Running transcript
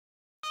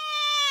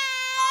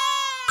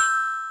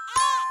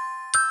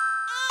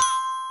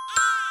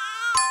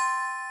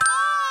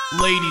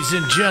Ladies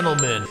and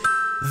gentlemen,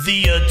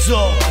 the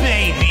Adult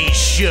Baby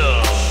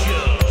Show.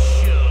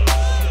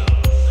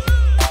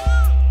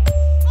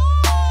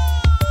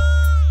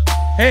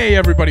 Hey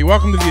everybody,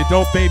 welcome to the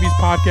Adult Babies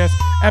Podcast,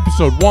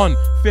 episode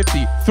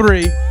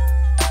 153.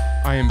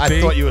 I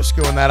thought you were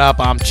screwing that up.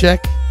 I'm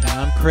Chick. And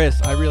I'm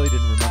Chris. I really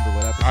didn't remember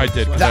what episode I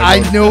did.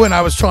 I knew, and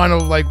I was trying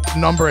to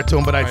number it to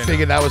him, but I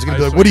figured that was going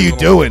to be like, what are you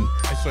doing?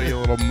 I saw your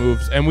little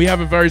moves. And we have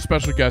a very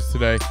special guest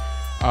today,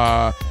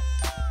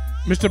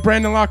 Mr.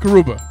 Brandon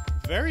LaCarrubba.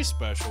 Very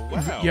special.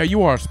 Wow. Yeah,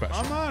 you are special.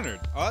 I'm honored.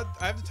 I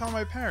have to tell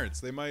my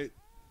parents. They might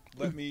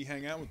let me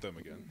hang out with them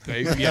again.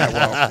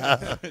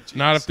 Well,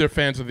 not if they're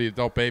fans of the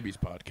Adult Babies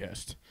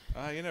Podcast.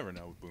 You never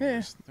know with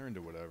boomers. They're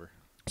into whatever.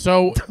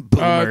 So,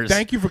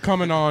 thank you for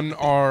coming on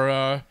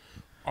our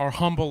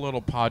humble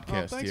little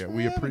podcast here.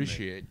 We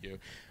appreciate you.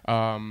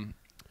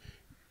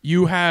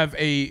 You have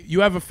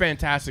a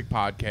fantastic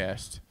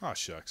podcast. Oh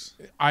shucks.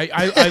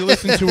 I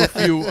listened to a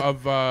few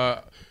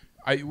of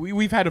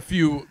we've had a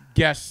few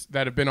guests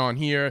that have been on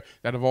here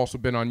that have also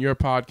been on your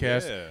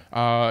podcast.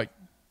 Yeah.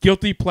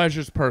 Guilty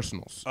Pleasures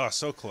Personals. Oh,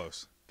 so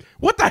close.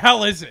 What the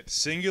hell is it?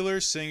 Singular,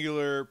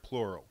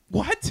 plural.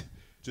 What?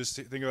 Just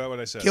think about what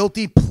I said.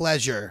 Guilty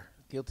pleasure.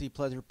 Guilty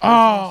pleasure.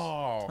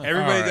 Oh.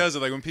 Everybody does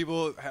it. Like when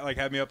people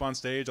have me up on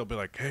stage, I'll be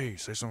like, "Hey,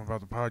 say something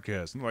about the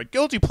podcast." And they're like,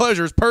 "Guilty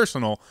pleasure is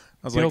personal."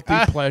 I was Guilty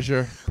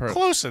Pleasure.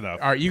 Close enough.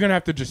 All right, you're gonna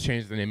have to just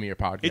change the name of your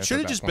podcast. It should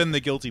have just been the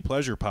Guilty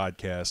Pleasure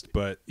Podcast,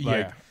 but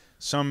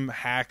some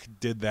hack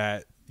did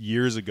that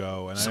years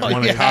ago, and I didn't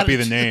want to copy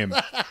the name.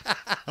 I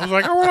was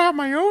like, I want to have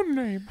my own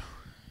name.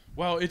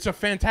 Well, it's a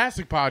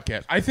fantastic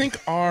podcast. I think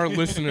our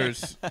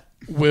listeners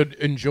would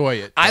enjoy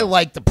it. I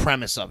like the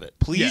premise of it.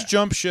 Please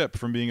jump ship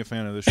from being a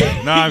fan of the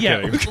show. No, I'm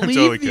kidding. I'm Leave totally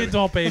the kidding.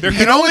 Adult Baby. There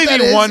can only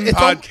be one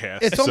podcast.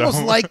 It's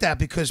almost like that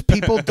because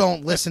people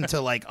don't listen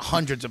to like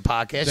hundreds of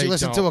podcasts. They You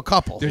listen don't. to a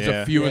couple. There's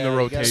a few in the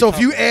rotation. So if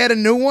you add a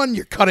new one,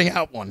 you're cutting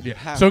out one.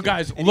 Yeah. So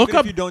guys, And look even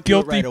up if you don't do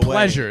it Guilty right away.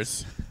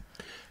 Pleasures.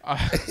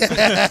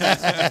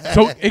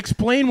 So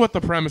explain what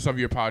the premise of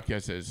your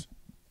podcast is.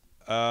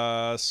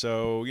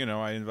 So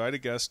I invite a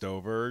guest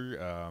over.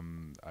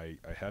 I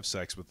have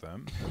sex with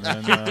them,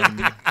 and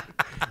then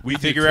we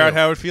figure out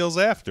how it feels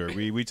after.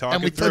 We talk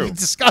And it through. we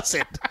discuss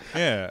it.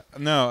 Yeah.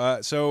 No.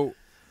 So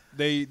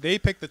they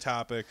pick the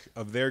topic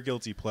of their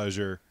guilty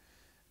pleasure,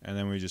 and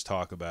then we just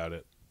talk about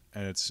it.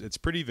 And it's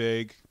pretty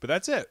vague, but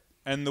that's it.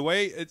 And the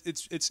way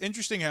it's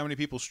interesting how many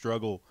people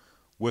struggle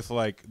with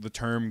like the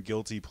term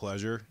guilty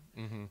pleasure.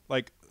 Mm-hmm.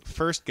 Like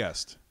first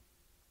guest,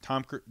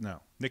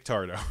 Nick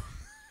Tardo.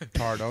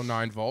 Tardo,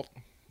 9 volt.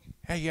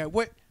 Hey, yeah,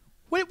 what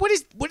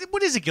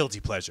is a guilty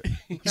pleasure?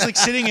 He's like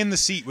sitting in the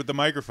seat with the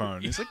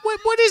microphone. He's like,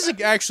 what is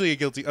actually a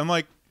guilty? I'm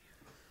like,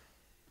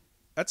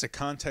 that's a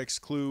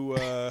context clue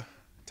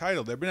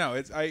title there. But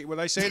no, what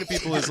I say to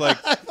people is like,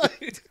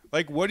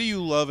 what do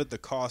you love at the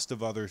cost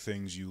of other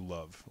things you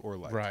love or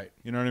like? Right.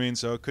 You know what I mean?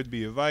 So it could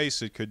be a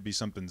vice. It could be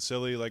something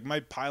silly. Like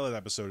my pilot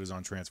episode is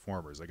on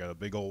Transformers. I got a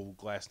big old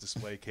glass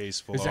display case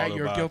full of Autobots. Is that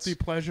your guilty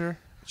pleasure?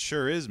 It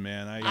sure is,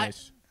 man. I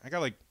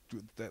got like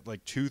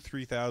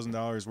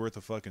 $2,000-$3,000 worth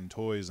of fucking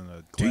toys in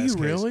a glass Do you case.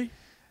 really?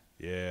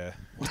 Yeah.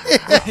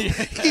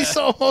 He's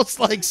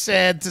almost like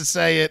sad to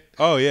say it.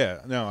 Oh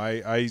yeah. No,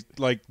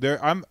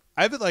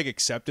 I've like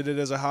accepted it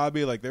as a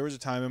hobby. Like there was a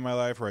time in my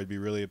life where I'd be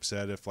really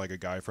upset if like a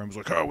guy friend was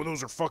like, "Oh, well,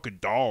 those are fucking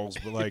dolls."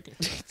 But like,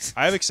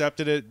 I've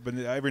accepted it. But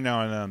every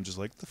now and then I'm just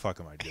like, "What the fuck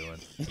am I doing?"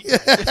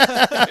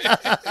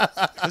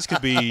 This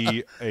could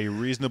be a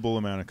reasonable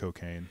amount of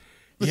cocaine.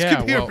 This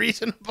could be a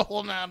reasonable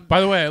amount. By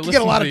the way, you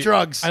get a lot of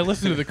drugs. I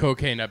listened to the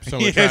cocaine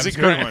episode. Yeah, it's a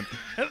good one.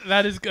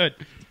 That is good.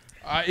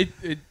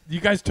 You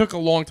guys took a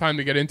long time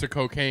to get into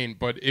cocaine,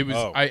 but it was.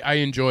 I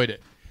enjoyed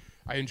it.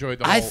 I enjoyed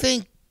the whole. I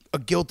think a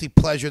guilty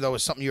pleasure though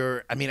is something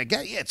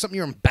it's something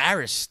you're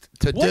embarrassed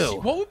to do.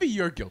 What would be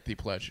your guilty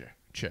pleasure,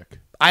 Chick?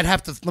 I'd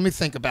have to let me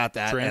think about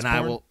that, Trans and I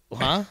porn? will.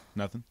 Huh?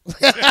 Nothing.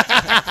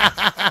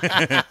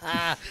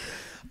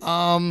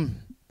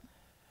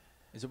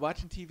 Is it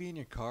watching TV in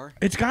your car?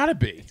 It's got to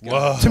be.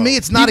 Whoa. To me,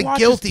 it's not He a watches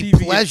guilty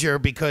TV. pleasure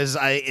because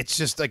it's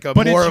just like But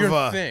more it's of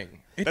your a thing.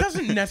 It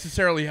doesn't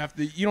necessarily have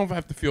to. You don't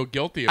have to feel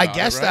guilty I about it.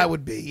 guess right? that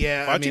would be,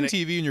 yeah. Watching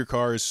TV in your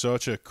car is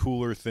such a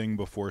cooler thing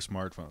before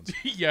smartphones.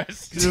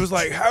 Yes. It was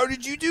like, how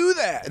did you do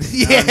that?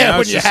 Yeah, now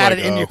when it's you just had like,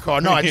 it in your car.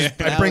 No, I just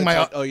I Now bring it's my.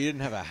 like, you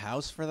didn't have a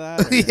house for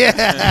that? Or-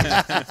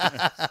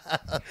 Yeah.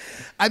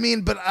 I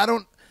mean, but I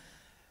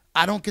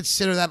don't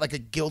consider that like a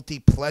guilty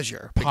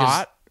pleasure. Because,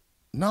 Pot.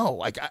 No,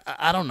 like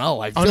I don't know.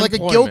 I feel like a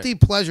Unemployment. guilty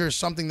pleasure is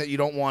something that you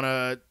don't want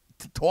to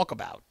talk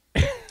about.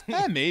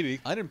 Maybe.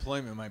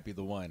 Unemployment might be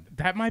the one.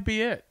 That might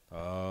be it.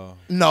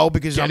 No,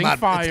 because Getting it's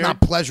fired.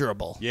 not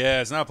pleasurable.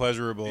 Yeah, it's not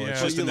pleasurable. Yeah.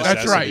 It's just a Well,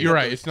 necessity. That's right. You're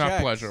right. It's not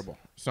Checks. pleasurable.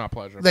 It's not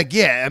pleasurable. Like,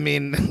 yeah, I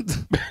mean,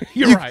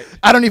 You're right.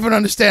 I don't even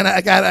understand.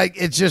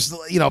 It's just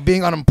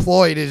being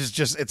unemployed is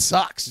just it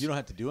sucks. You don't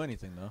have to do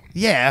anything, though.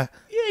 Yeah.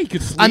 Yeah, you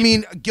could sleep. I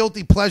mean,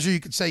 guilty pleasure. You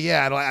could say,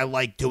 yeah, I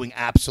like doing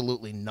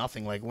absolutely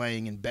nothing, like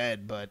laying in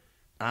bed, but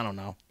I don't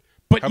know.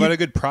 But How about a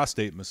good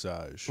prostate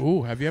massage?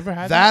 Ooh, have you ever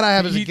had That I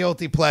have as a You-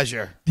 guilty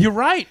pleasure. You're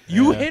right.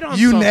 You hit on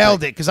You something.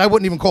 nailed it, because I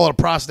wouldn't even call it a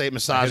prostate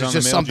massage. hit It's on the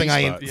just male something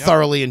I G-spot. Yep.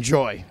 thoroughly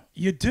enjoy.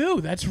 You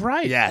do. That's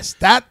right. Yes,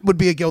 that would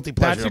be a guilty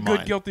pleasure That's a of good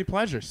mine. guilty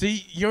pleasure.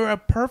 See, you're a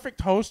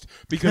perfect host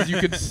because you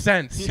can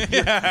sense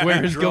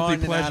where his Drawn guilty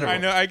and pleasure. I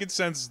know. I could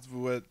sense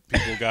what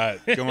people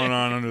got going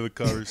on under the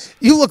covers.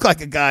 You look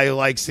like a guy who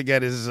likes to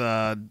get his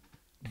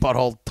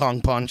butthole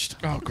tongue punched.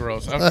 Oh,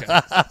 gross. Okay.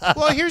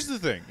 Well, here's the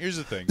thing.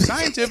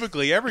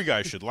 Scientifically, every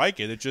guy should like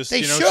it. It just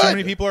They so should.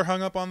 many people are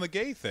hung up on the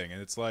gay thing,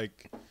 and it's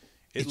like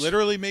it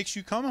literally makes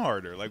you come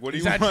harder. Like, what do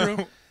Is you that want?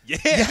 true? Yeah.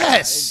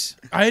 Yes.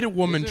 I had a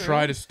woman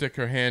try to stick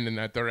her hand in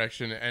that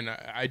direction, and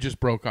I just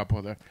broke up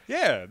with her.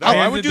 Yeah. No,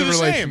 I would Ended do the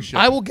same. relationship.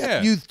 I will get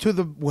Yeah. you to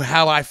the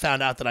how I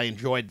found out that I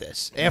enjoyed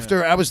this.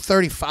 After I was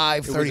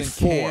 35, It was in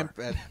 34. camp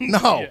at-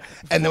 No.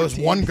 And there was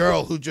 14. one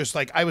girl who just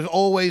like, I was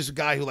always a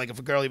guy who like, if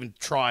a girl even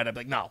tried, I'd be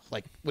like, no,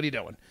 like, what are you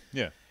doing?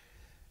 Yeah.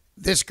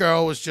 This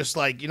girl was just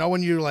like, you know,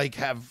 when you like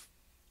have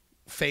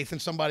faith in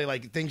somebody,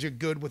 like things are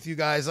good with you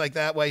guys like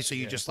that way. So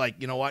you just like,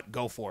 you know what,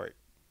 go for it.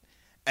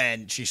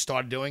 And she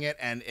started doing it,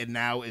 and it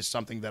now is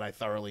something that I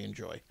thoroughly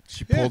enjoy.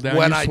 She pulled down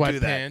When your I do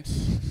that.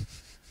 sweatpants.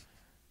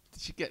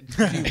 Did you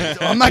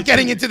get? I'm not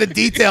getting into the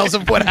details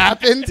of what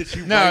happened. Did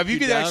you No, wipe if you you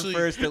could down actually-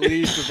 first at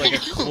least with like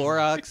a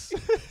Clorox.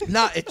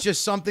 No, it's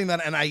just something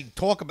that, and I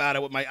talk about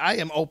it with I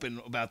am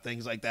open about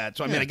things like that.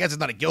 So I mean, I guess it's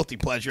not a guilty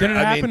pleasure. Did it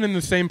I happen mean, in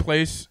the same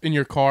place in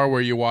your car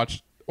where you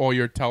watched all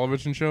your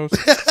television shows?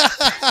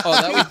 Oh,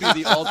 that would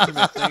be the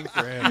ultimate thing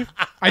for him.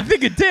 I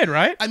think it did,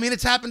 right? I mean,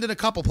 it's happened in a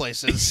couple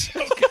places.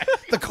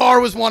 The car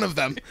was one of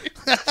them.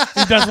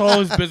 He does all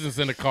his business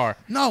in a car.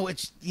 No,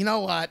 it's, you know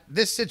what?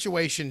 This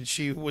situation,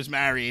 she was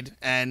married,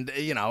 and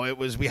you know, it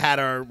was we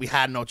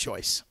had no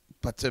choice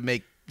but to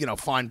make, you know,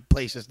 find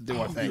places to do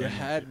our thing. You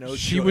had no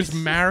She choice. was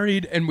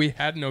married, and we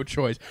had no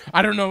choice.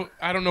 I don't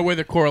know where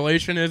the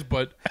correlation is,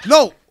 but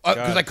No,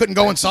 because I couldn't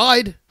go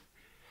inside.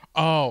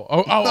 oh.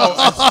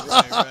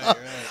 Right.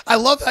 I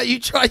love how you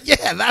try.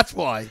 Yeah, that's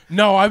why.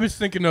 No, I was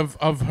thinking of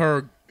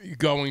her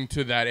going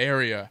to that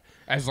area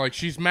as like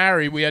she's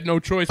married. We had no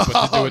choice but to do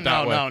Oh it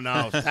that way.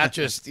 no. That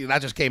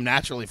just came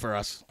naturally for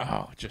us.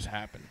 Oh, it just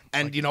happened.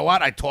 And you know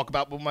what? I talk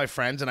about it with my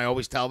friends, and I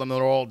always tell them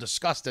they're all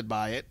disgusted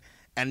by it.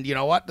 And you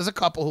know what? There's a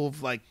couple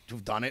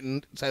who've done it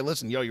and say,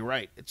 "Listen, yo, you're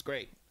right. It's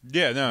great.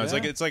 Yeah. No, it's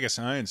like a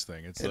science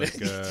thing. It's like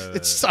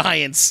It's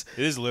science."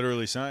 it is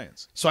literally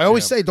science. So I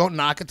always say, don't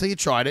knock it till you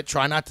tried it.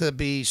 Try not to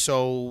be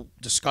so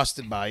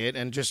disgusted by it,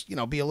 and just, you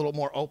know, be a little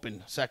more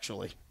open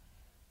sexually.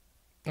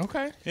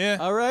 Okay. Yeah.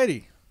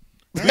 Alrighty.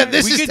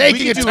 This we is could-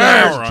 taking we a could do an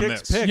hour turn. on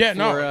Chick's this. pick Yeah,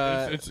 no,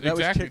 for, it's that was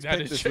exactly Chick's that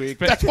pick is this Chick's week.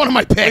 pick. That's one of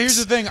my But here's picks.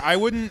 the thing: I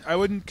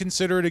wouldn't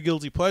consider it a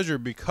guilty pleasure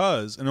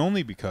because, and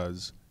only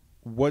because,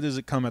 what does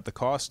it come at the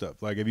cost of?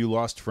 Like, have you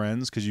lost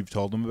friends because you've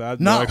told them about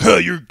it? No. They're like, oh,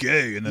 you're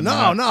gay, and then No, they're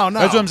not- no, no.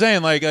 That's what I'm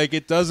saying. Like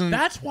it doesn't.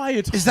 That's why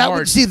it's Is that hard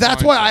what? See, to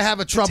that's find why something. I have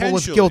a trouble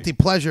with Potentially. guilty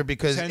pleasure,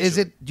 because does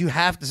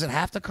Potentially. it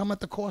have to come at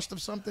the cost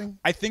of something?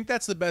 I think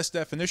that's the best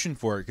definition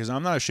for it because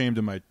I'm not ashamed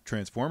of my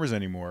Transformers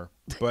anymore,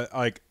 but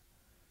like,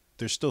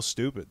 they're still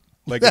stupid.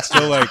 Like it's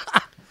still like.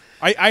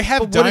 I have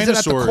But what is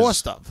dinosaurs. it at the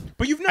cost of?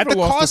 But you've At never the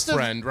lost cost a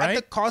friend, of, right? At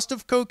the cost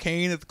of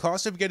cocaine, at the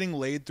cost of getting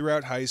laid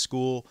throughout high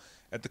school,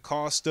 at the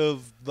cost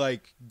of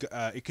like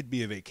it could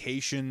be a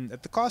vacation,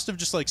 at the cost of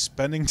just like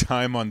spending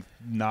time on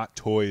not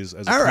toys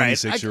as a All right.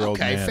 26-year-old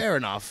Okay, man. fair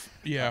enough.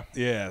 Yeah.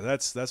 Yeah,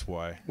 that's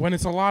why. When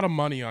it's a lot of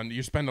money on,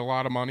 you spend a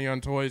lot of money on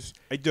toys.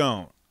 I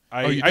don't.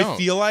 you I don't?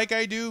 feel like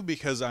I do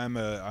because I'm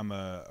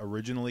a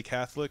originally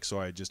Catholic, so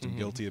I just am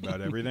guilty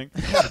about everything.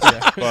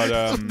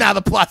 But Now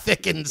the plot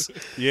thickens.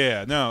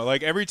 yeah, no,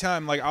 like every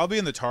time, like I'll be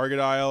in the Target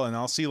aisle and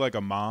I'll see like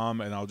a mom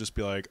and I'll just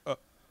be like,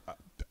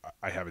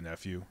 I have a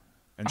nephew.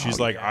 And she's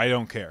like, yeah. I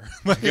don't care.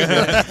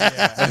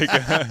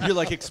 You're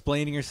like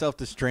explaining yourself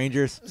to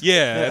strangers.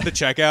 Yeah, at the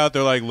checkout,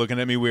 they're like looking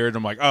at me weird.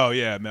 I'm like, oh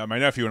yeah, my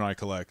nephew and I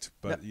collect,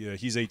 but yeah,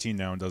 he's 18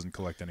 now and doesn't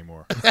collect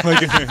anymore.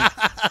 Like,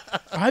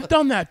 I've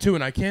done that too,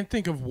 and I can't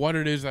think of what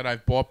it is that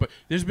I've bought, but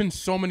there's been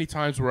so many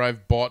times where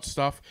I've bought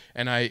stuff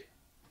and I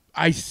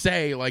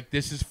say like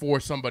this is for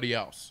somebody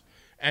else,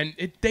 and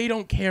they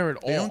don't care at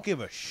all. they don't give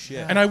a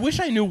shit. And I wish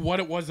I knew what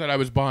it was that I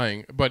was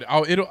buying, but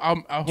I'll You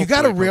hopefully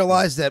got to come-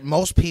 realize that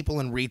most people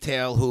in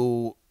retail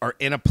who are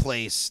in a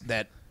place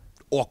that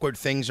awkward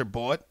things are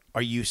bought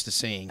are used to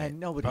seeing it. And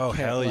nobody Oh, cares.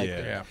 hell Like, yeah.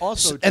 Yeah.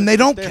 Also, And they just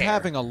don't they're care.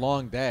 having a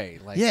long day.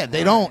 Like, Yeah,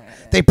 they don't.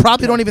 They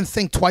probably don't even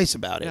think twice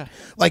about it. Yeah.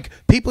 Like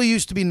people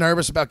used to be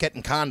nervous about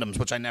getting condoms,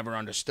 which I never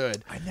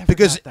understood. I never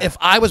because got that. if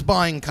I was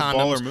buying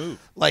condoms, baller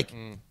move. like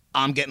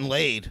I'm getting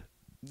laid.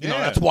 You know,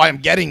 Yeah. that's why I'm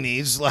getting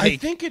these. I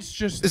Like, think it's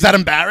just is that Well,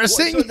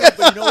 embarrassing? so no,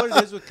 but you know what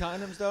it is with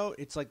condoms, though?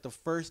 It's like the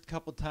first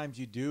couple times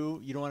you do,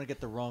 you don't want to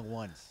get the wrong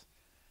ones.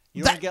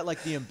 You don't That- get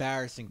like the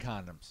embarrassing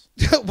condoms.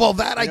 Well,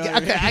 that You know what I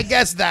okay, mean? I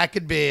guess that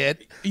could be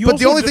it. You But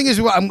the also only do- thing is,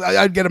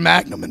 I'd get a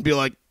Magnum and be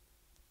like,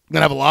 I'm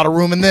gonna have a lot of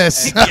room in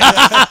this.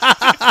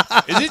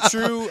 Is it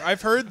true?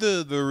 I've heard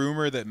the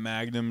rumor that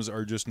Magnums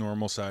are just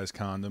normal size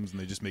condoms and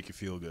they just make you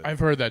feel good. I've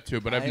heard that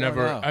too, but I've don't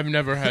know.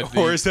 never had.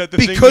 Or is that the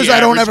thing Because the I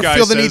don't average ever guy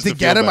feel the need says to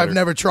get feel them. I've better?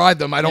 never tried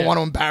them. I don't Yeah. want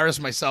to embarrass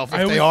myself I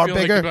if always they are feel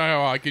bigger. Like,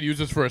 I could use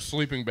this for a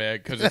sleeping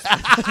bag because it's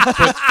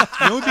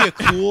You know what would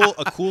be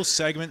a cool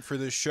segment for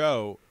this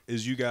show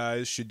is you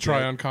guys should try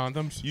get- on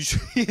condoms. You should,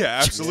 yeah,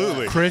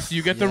 absolutely. Chris,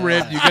 you get the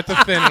rib, you get the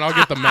thin, and I'll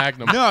get the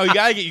Magnum. No, you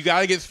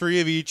gotta get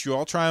 3 of each. You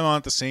all try them on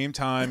at the same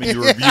time, and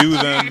you review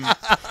them,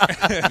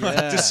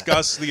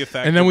 discuss the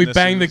effect, And then we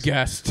bang the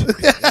guest.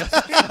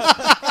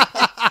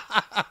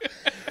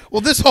 Well,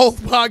 this whole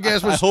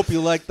podcast I was. hope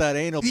you like that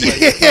anal play.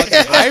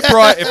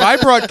 If I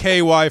brought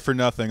KY for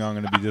nothing, I'm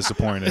going to be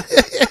disappointed.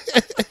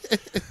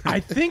 I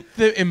think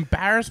the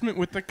embarrassment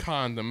with the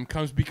condom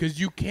comes because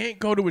you can't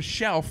go to a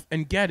shelf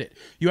and get it.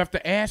 You have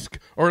to ask,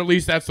 or at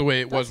least that's the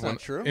way it was That's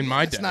not true. in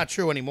my day. It's not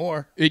true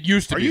anymore. It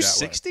used to Are be you that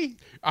 60? way.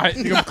 I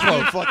think I'm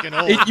close. fucking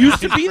old. It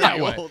used to be that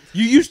Pretty way. old.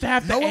 You used to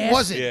have to No, ask. it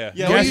wasn't. Yeah.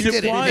 Yeah, no, yes, you it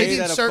didn't. was. Maybe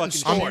in At a certain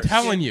fucking I'm stores.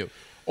 telling you.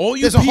 All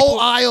you There's a people whole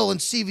aisle in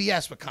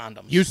CVS with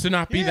condoms. used to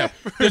not be that.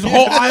 There's a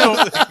whole aisle.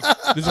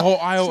 There's a whole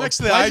aisle of next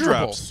to the eye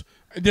pleasurables.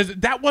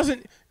 That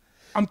wasn't.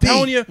 I'm B,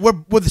 telling you.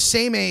 we're the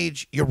same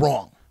age. You're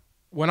wrong.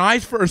 When I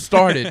first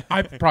started,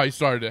 I probably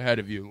started ahead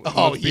of you.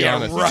 Oh, let's be yeah,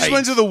 honest. You right. just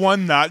went to the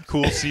one not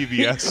cool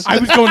CVS. I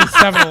was going to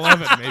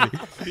 7-Eleven, maybe.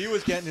 He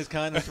was getting his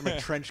condoms from a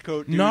trench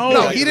coat. Dude. No. No,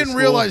 like he it didn't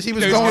realize he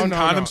was There's going. no,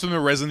 condoms from the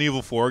Resident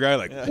Evil 4 guy.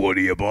 Like, what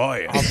are you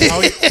buying? I'll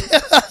tell you,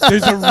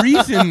 there's a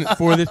reason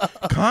for this.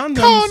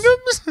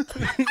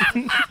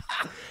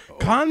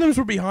 Condoms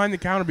were behind the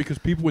counter because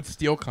people would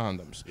steal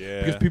condoms.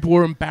 Yeah. Because people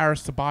were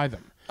embarrassed to buy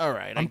them. All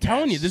right, I'm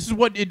telling you, this is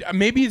what it.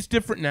 Maybe it's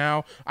different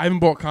now. I haven't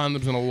bought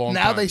condoms in a long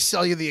Now time. they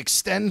sell you the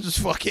Extends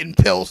fucking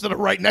pills that are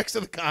right next to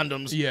the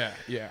condoms. Yeah,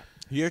 yeah.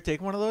 You ever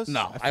take one of those?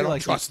 No, I feel don't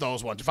like trust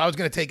those ones. If I was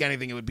going to take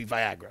anything, it would be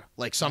Viagra,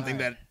 like something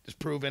that is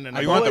proven. And Oh,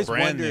 I've you want the always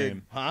brand wondered-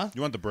 name? Huh? You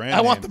want the brand?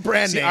 I want name. the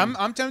brand See, name.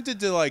 I'm tempted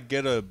to like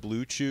get a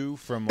Blue Chew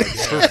from like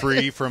for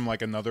free from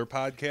like another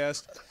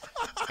podcast,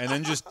 and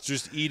then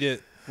just eat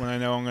it when I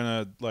know I'm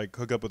gonna like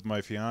hook up with my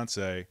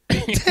fiance.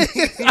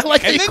 I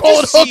like how And you then call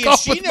it just see hook if up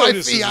she with my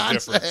notices a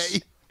difference.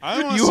 fiance. I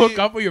don't wanna You see hook it-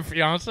 up with your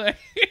fiance?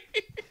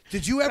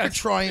 Did you ever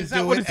try and is that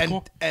do what it it's and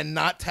called?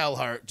 not tell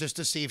her just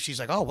to see if she's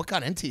like, oh, what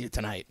got into you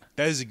tonight?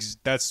 That's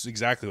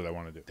exactly what I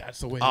want to do. That's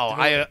the way. Oh,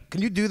 to do it.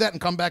 can you do that and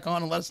come back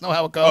on and let us know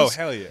how it Oh goes?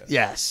 hell yeah!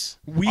 Yes.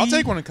 I'll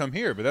take one and come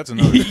here, but that's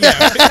another.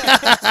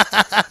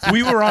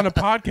 We were on a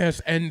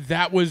podcast, and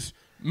that was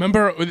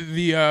remember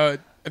the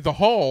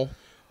Hall.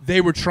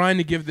 They were trying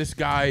to give this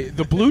guy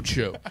the Blue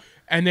Chew,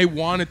 and they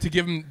wanted to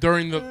give him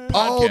during the podcast.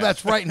 Oh,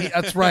 that's right.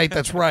 That's right.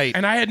 That's right.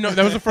 And I had no.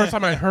 That was the first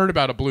time I heard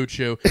about a Blue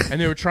Chew,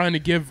 and they were trying to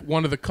give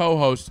one of the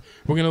co-hosts.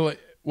 We're gonna let.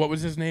 What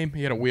was his name?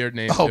 He had a weird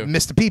name. Oh, too.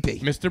 Mr.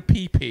 PP. Mr.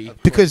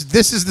 PP. Because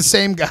this is the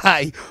same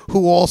guy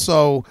who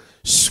also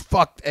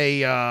fucked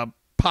a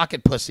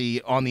pocket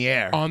pussy on the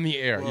air. On the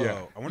air. Whoa.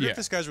 Yeah. I wonder Yeah. if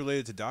this guy's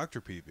related to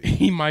Dr. PP.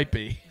 He might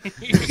be. Dr.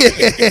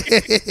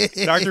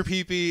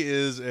 PP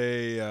is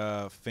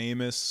a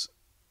famous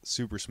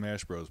Super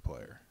Smash Bros.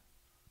 Player.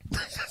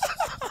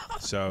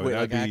 So Wait,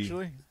 that'd like be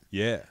actually?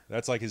 yeah.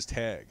 That's like his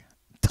tag.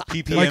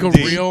 PPMD. Like a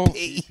real.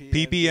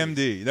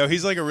 PPMD. No,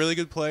 he's like a really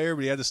good player,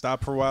 but he had to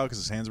stop for a while because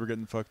his hands were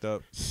getting fucked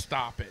up.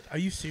 Stop it. Are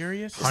you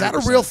serious? Is that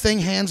a real thing?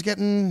 Hands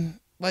getting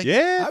like?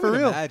 Yeah, I for would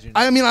real. imagine.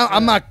 I mean,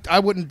 I'm not. I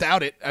wouldn't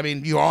doubt it. I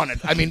mean, you're on it.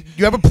 I mean,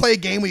 you ever play a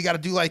game where you got to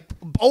do like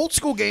old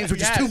school games with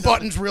just Yes. two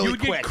buttons really You would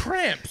quick, get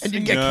cramps. and you'd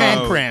And get No,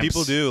 hand cramps.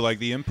 people do. Like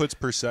the inputs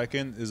per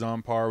second is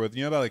on par with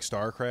about like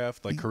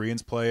StarCraft. Like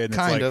Koreans play it. And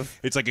Kind it's like, of.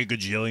 It's like a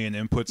gajillion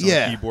inputs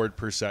Yeah. on the keyboard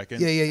per second.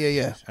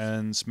 Yeah.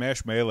 And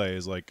Smash Melee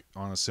is like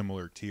on a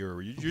similar tier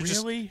where you're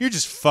Really?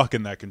 just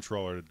fucking that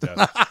controller to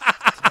death.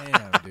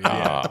 Damn, dude.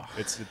 Yeah,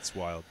 it's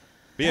wild.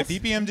 But yeah,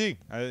 PPMD.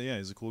 Yeah,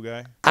 he's a cool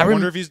guy. I I rem-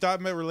 wonder if he's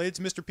related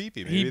to Mr.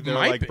 PP. Maybe they're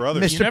might like be.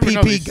 brothers. You Mr. never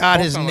know, these PP got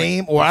both his sound like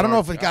name, or I don't know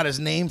if bizarre it got his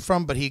name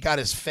from, but he got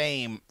his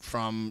fame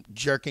from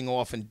jerking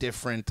off in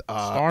different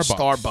Starbucks.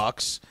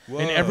 Starbucks.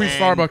 In every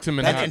And- Starbucks in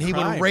and Manhattan. he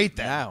would Crime rate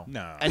them. now.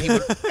 No.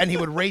 and he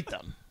would rate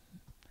them.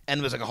 And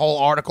there was like a whole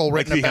article Like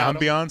written the about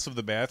him. ambiance of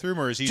the bathroom,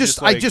 or is he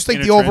Just, like, I just think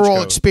in a the trench overall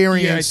coat?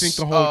 experience. Yeah, I think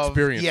the whole of-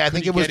 experience. Yeah, I Could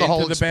think he it was get the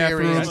whole into the bathroom?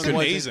 experience. That's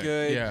Wasn't amazing.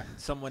 good. Yeah.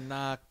 Someone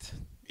knocked.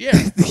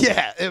 Yeah.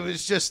 Yeah, it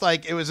was just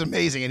like it was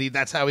amazing, and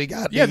that's how he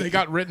got. Yeah, they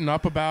got written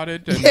up about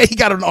it. And Yeah, he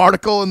got an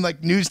article in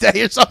like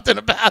Newsday or something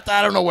about that.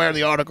 I don't know where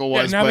the article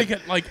yeah, was. now but they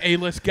get like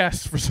A-list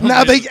guests for some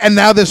now reason.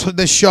 now this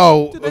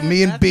show. Dude, they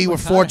Me have and B were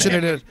McConaughey.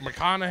 fortunate.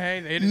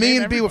 McConaughey. They Me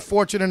have and B were everybody.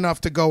 fortunate enough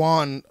to go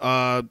on.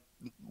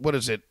 What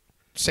is it?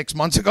 6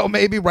 months ago,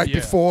 maybe right Yeah.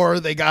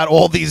 before they got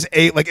all these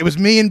like it was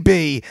me and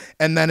B,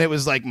 and then it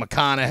was like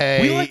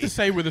McConaughey. We like to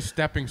say we're the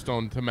stepping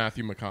stone to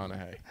Matthew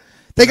McConaughey.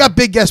 They got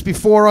big guests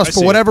before us I for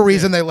see. whatever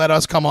reason. They let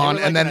us come They on, were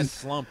like and in then a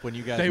slump when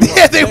you guys. They were. were.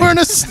 yeah, they were in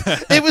a.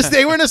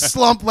 They were in a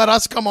slump. Let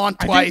us come on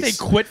I twice. think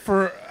they quit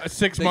for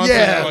 6 months.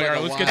 Yeah. And, like, all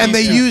right, let's get And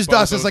they these used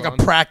us as bozos like a on.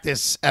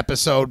 practice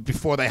episode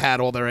before they had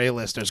all their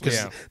A-listers, because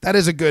Yeah. that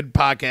is a good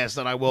podcast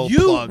that I will You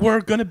plug.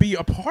 were going to be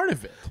a part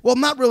of it. Well,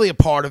 not really a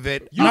part of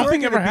it.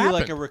 Nothing You're ever gonna be happened.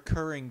 like a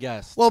recurring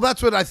guest. Well,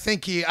 that's what I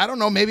think I don't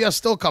know. Maybe I'll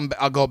still come.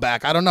 I'll go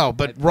back. I don't know.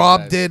 But think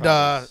Rob that's did.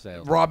 probably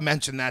sales. Rob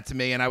mentioned that to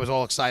me, and I was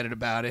all excited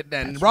about it.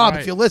 And That's Rob,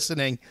 right. if you're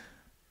listening,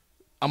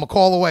 I'm a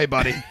call away,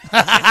 buddy.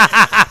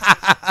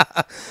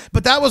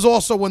 But that was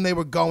also when they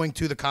were going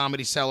to the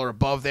Comedy Cellar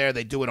above there.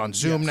 They do it on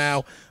Zoom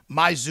now.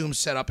 My Zoom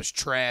setup is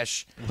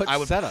trash.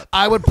 What setup?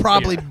 I would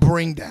probably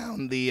bring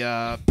down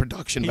the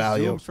production He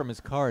value. zooms from his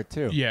car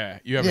too. Yeah,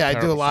 you have. Yeah, a I do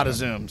a terrible lot of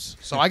setup. Zooms.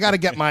 So I got to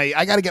get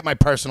my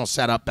personal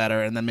setup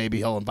better, and then maybe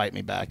he'll invite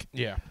me back.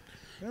 Yeah.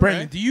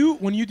 Brandon,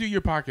 when you do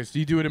your podcast, do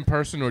you do it in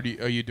person or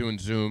are you doing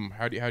Zoom?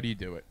 How do you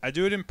do it? I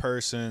do it in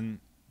person,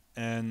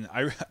 and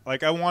I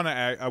want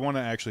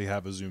to actually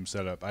have a Zoom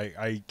setup.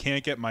 I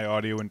can't get my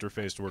audio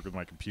interface to work with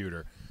my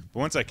computer, but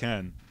once I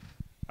can,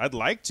 I'd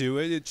like to.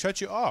 It shuts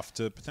you off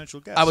to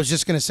potential guests. I was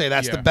just gonna say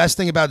that's the best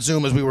thing about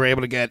Zoom is we were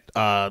able to get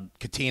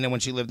Katina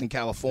when she lived in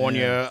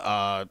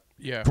California.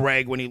 Yeah.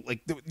 Greg when he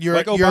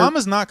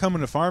Obama's not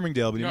coming to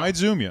Farmingdale, but he might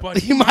Zoom you. But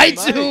He might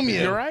Zoom you.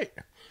 You're right.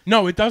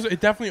 No, it does.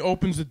 It definitely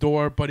opens the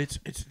door, but it's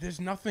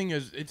there's nothing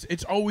as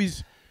it's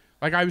always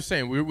like I was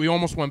saying. We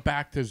almost went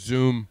back to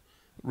Zoom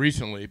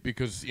recently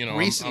because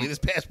recently this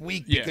past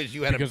week Yeah, because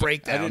you had a because I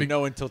breakdown. didn't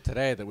know until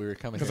today that we were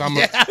coming. because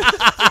here.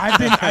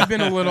 I've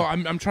been a little.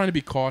 I'm trying to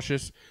be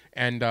cautious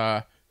and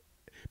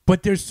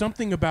but there's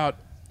something about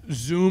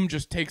Zoom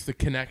just takes the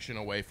connection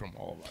away from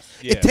all of us.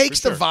 Yeah, It takes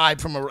for the sure. vibe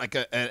from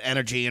an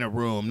energy in a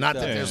room. Not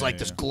that Yeah, there's yeah, like yeah.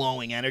 this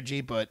glowing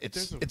energy, but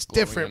There's a it's glowing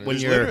different energy. when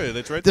There's you're. literally,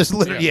 that's right. There's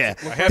literally, Yeah.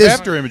 yeah. I I have There's-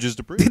 after images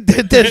to prove.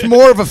 There's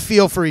more of a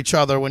feel for each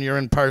other when you're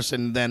in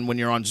person than when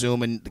you're on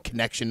Zoom, and the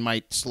connection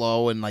might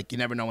slow, and like you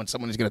never know when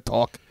someone is going to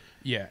talk.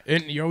 Yeah,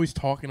 and you're always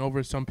talking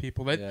over some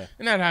people. Yeah.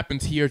 And that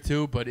happens here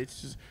too. But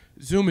it's just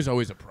Zoom is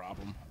always a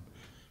problem.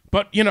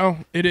 But it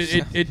Sound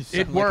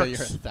like works.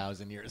 You're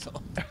 1,000 years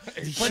old. But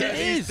it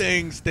These is.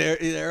 things,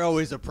 they're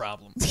always a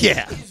problem.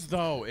 Yeah.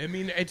 Though I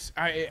mean it's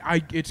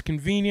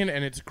convenient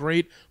and it's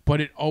great, but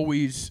it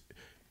always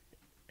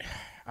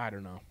I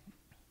don't know.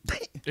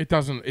 It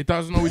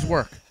doesn't always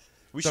work.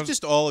 We should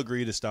just all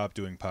agree to stop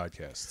doing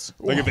podcasts.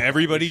 Like if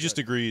everybody just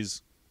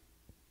agrees,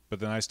 but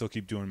then I still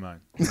keep doing mine.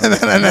 And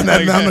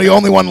I'm the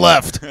only one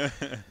left.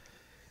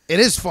 It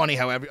is funny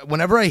how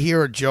whenever I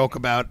hear a joke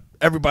about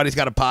everybody's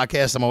got a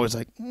podcast, I'm always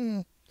like,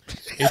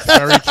 It's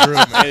very true,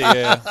 man.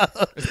 Yeah.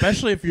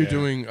 Especially if you're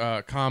doing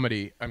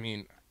comedy. I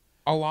mean,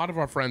 a lot of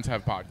our friends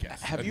have podcasts.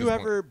 Have at you this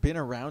ever been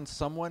around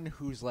someone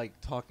who's like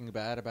talking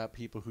bad about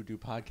people who do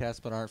podcasts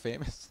but aren't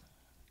famous?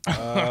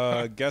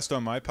 Guest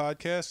on my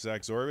podcast,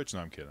 Zach Zorovich.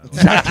 No, I'm kidding. point?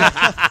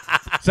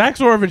 Zach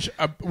Zorovich,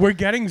 we're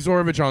getting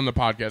Zorovich on the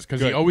podcast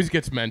because he Good. always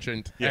gets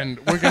mentioned, Yeah. and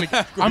I'm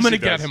gonna he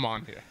get does. him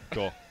on here.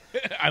 Cool.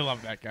 I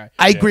love that guy.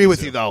 I agree me with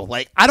too. you though.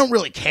 Like I don't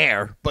really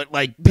care, but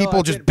like people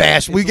I just did, but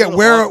bash. it's We a get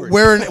little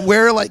awkward.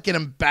 we're like an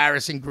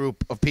embarrassing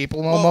group of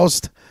people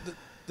almost.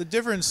 The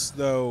difference,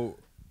 though,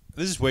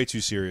 this is way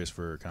too serious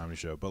for a comedy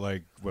show, but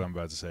like what I'm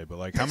about to say. But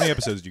like, how many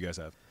episodes do you guys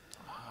have?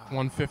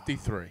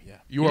 153. Yeah,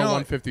 you You are know,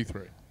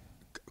 153.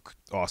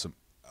 Awesome.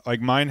 Like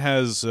mine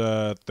has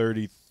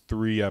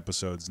 33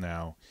 episodes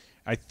now.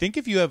 I think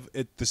if you have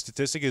the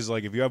statistic is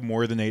like if you have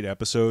more than 8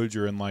 episodes,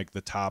 you're in like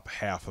the top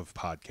half of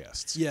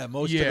podcasts. Yeah,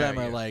 most Yeah, of them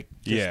are yeah. like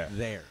just Yeah.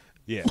 there.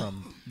 Yeah.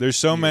 From There's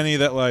so many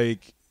that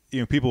like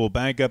people will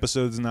bank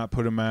episodes and not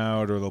put them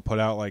out, or they'll put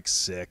out like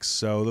 6.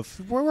 So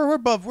we're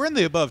above. We're in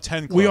the above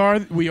 10 club.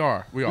 We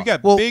are. We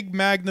got Well- big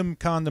Magnum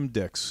condom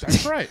dicks.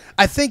 That's right.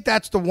 I think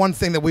that's the one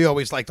thing that we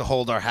always like to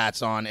hold our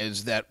hats on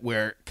is that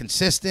we're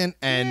consistent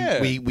and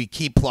Yeah. we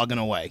keep plugging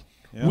away.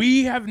 Yeah.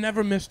 We have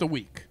never missed a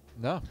week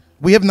no.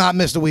 We have not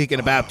missed a week in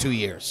about 2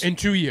 years. in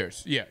 2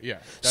 years. Yeah.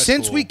 That's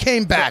Since cool. we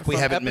came back, we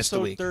From haven't missed a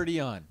episode week. 30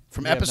 on.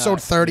 From we have episode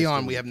not 30 missed a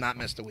on, we week. have not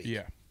missed a week.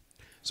 Yeah.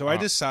 So I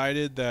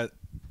decided that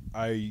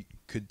I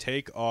could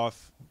take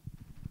off.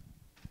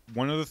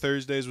 One of the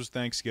Thursdays was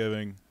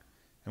Thanksgiving,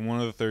 and one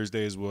of the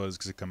Thursdays was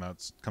because it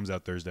comes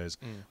out Thursdays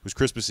was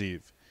Christmas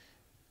Eve,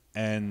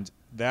 and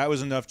that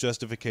was enough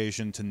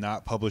justification to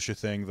not publish a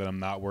thing that I'm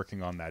not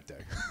working on that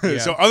day. Yeah.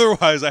 So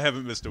otherwise, I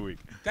haven't missed a week.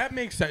 That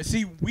makes sense.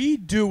 See, we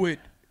do it.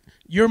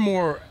 You're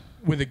more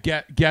with a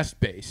guest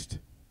based.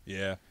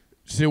 Yeah.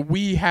 So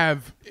we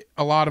have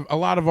a lot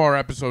of our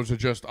episodes are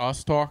just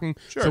us talking.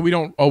 Sure. So we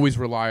don't always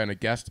rely on a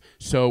guest.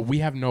 So we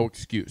have no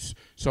excuse.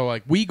 So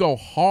like we go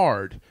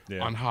hard Yeah.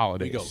 on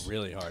holidays. We go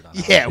really hard on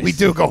Yeah, we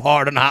do go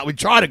hard on we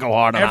try to go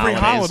hard on Every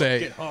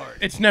holidays. holiday.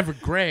 It's never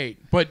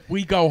great, but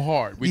we go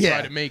hard. We Yeah.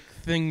 try to make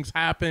things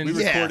happen.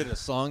 We Yeah. recorded a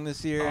song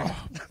this year.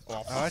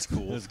 Oh, that's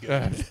cool.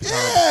 Yeah.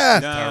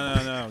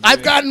 No.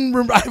 I've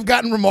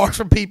gotten remarks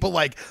from people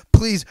like,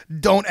 "Please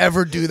don't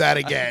ever do that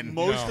again."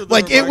 Most of the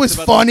Like it remarks was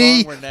about the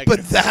funny, song were but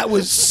negative. that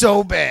was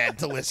so bad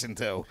to listen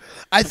to.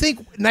 I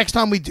think next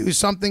time we do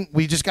something,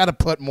 we just got to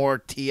put more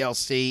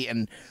TLC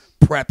and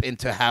prep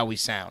into how we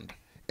sound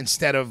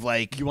instead of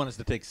like, You want us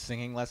to take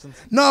singing lessons?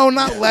 no,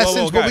 not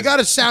lessons, but we guys. got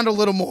to sound a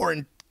little more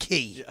in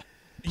key.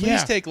 Please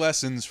Yeah. take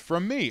lessons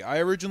from me. I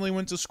originally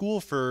went to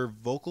school for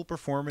vocal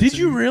performance. Did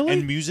you really?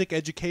 And music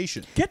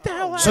education. Get the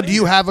hell out. So do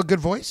you have a good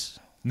voice?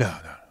 No.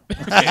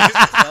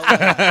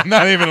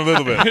 Not even a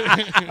little bit.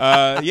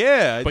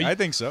 Yeah, But I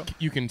think so.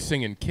 You can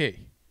sing in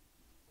key.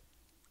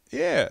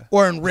 Yeah.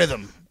 Or in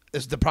rhythm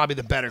is probably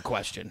the better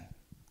question.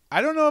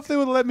 I don't know if they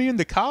would let me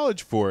into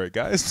college for it,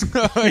 guys.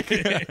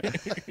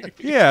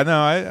 Yeah, no,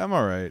 I'm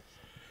all right.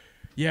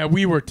 Yeah,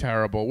 we were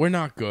terrible. We're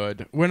not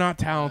good. We're not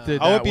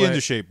talented. I'll that whip you way.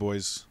 into shape,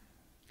 boys.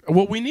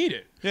 Well, we need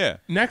it. Yeah.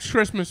 Next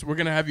Christmas, we're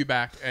gonna have you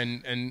back,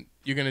 and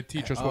you're gonna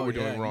teach us what we're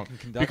doing you wrong. can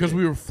conduct Because it.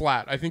 we were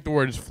flat. I think the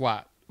word is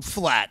flat.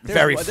 Flat,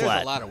 very There's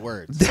flat. a lot of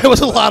words. There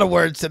was a lot of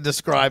words to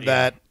describe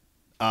that,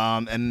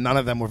 and none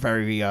of them were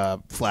very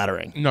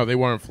flattering. No, they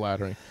weren't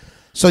flattering.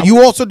 So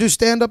you also do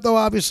stand-up, though,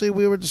 obviously,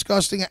 we were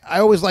discussing. I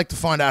always like to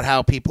find out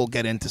how people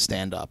get into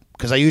stand-up,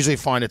 because I usually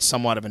find it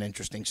somewhat of an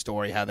interesting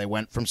story, how they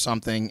went from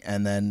something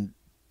and then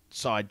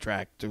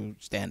sidetracked to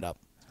stand-up.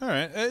 All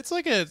right. It's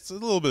a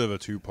little bit of a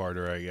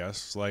two-parter, I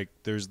guess. Like,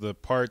 there's the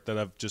part that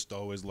I've just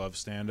always loved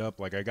stand-up.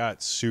 Like, I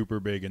got super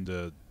big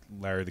into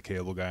Larry the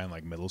Cable Guy in,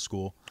 like, middle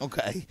school.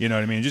 Okay. You know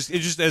what I mean? It's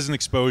just as an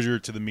exposure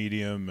to the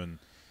medium, and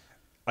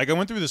like I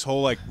went through this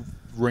whole like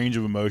range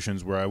of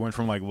emotions where I went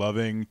from like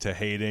loving to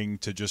hating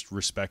to just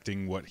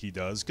respecting what he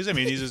does, because I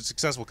mean he's a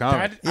successful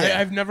comic.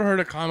 I've never heard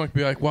a comic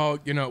be like, well,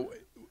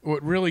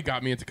 what really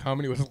got me into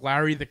comedy was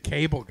Larry the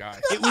Cable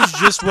Guy. It was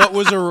just what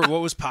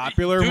was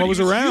popular and Dude, what was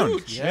he was around.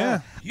 huge.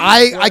 Yeah.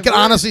 I can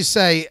honestly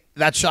say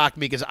that shocked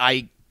me because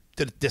I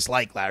did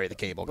dislike Larry the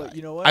Cable Guy. But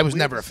you know what? I was We're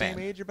never the a fan.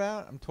 Same age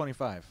about? I'm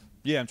 25.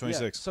 Yeah, I'm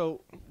 26. Yeah,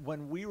 so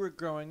when we were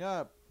growing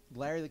up,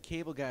 Larry the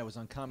Cable Guy was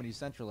on Comedy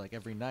Central like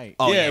every night.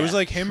 Oh, yeah, yeah. it was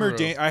like him or True.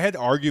 Dane. I had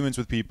arguments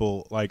with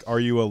people like, are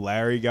you a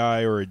Larry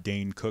guy or a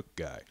Dane Cook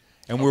guy?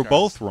 And we're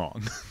both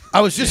wrong.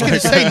 I was just going to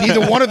say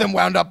neither one of them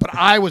wound up, but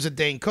I was a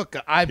Dane Cook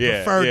guy. I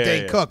preferred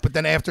Dane yeah. Cook, but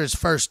then after his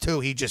first two,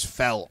 he just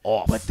fell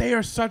off. But they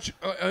are such.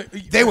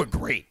 They were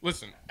great.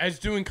 Listen, as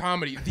doing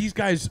comedy, these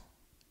guys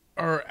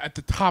are at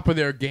the top of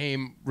their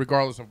game,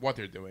 regardless of what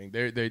they're doing.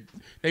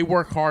 They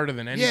work harder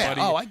than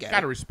anybody. Oh, I get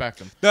Gotta it. respect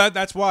them.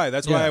 That's why I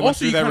went Also,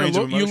 through you that kinda range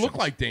of emotions. you look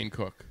like Dane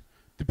Cook.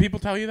 Do people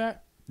tell you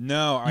that?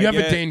 No, You have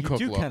get, a Dane You Cook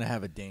do look. kind of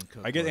have a Dane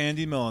Cook. I get look.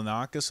 Andy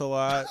Milonakis a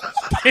lot.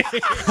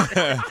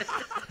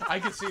 I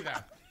can see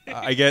that.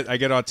 I get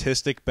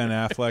autistic Ben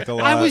Affleck a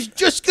lot. I was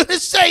just going to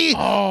say,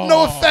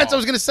 no offense, I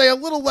was going to say a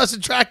little less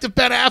attractive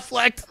Ben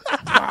Affleck.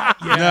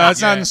 No,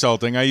 it's not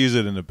insulting. I use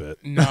it in a bit.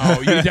 No,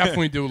 you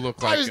definitely do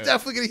look like I was it.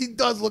 definitely going to, he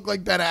does look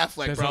like Ben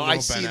Affleck, There's bro. a I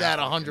little see Ben that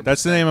Affleck. 100%.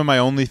 That's the name of my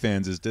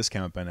OnlyFans is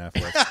Discount Ben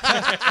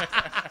Affleck.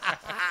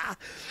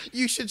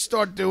 You should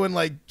start doing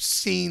like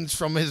scenes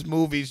from his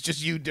movies,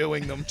 just you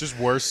doing them. Just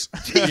worse.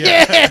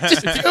 Yeah,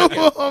 just do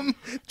them.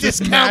 Just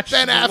Discount match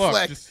Ben the look.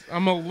 Affleck.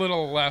 I'm a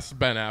little less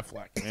Ben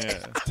Affleck. Yeah.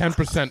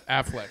 10%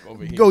 Affleck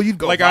over here. You'd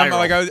go Like viral.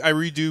 I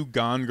redo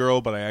Gone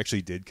Girl, but I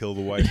actually did kill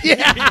the wife.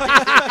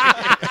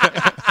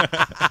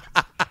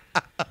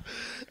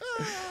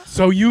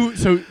 So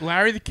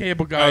Larry the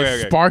Cable Guy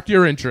Okay. sparked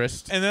your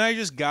interest. And then I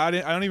just got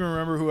it. I don't even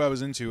remember who I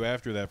was into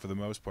after that for the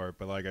most part,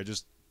 but like I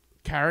just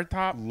Carrot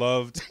Top.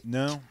 loved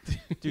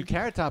Dude,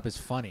 Carrot Top is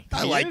funny.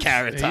 I like is.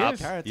 Carrot He Top. is.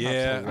 Carrot Top's Yeah,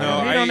 hilarious. I no,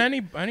 don't hate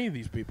I- on any of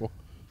these people.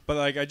 But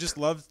like I just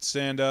loved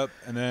stand up,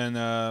 and then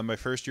my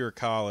first year of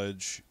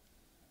college,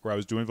 where I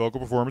was doing vocal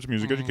performance,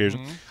 music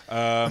education,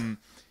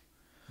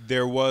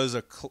 there was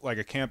a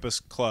campus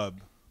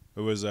club.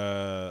 It was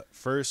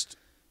first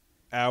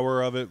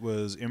hour of it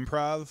was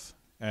improv,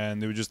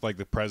 and they would just like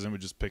the president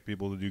would just pick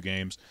people to do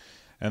games,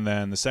 and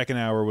then the second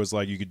hour was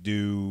like you could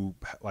do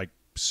like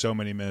so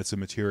many minutes of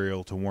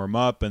material to warm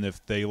up, and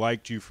if they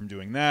liked you from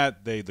doing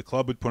that, the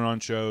club would put on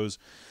shows.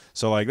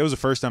 So like that was the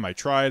first time I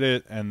tried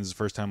it, and this is the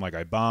first time like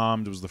I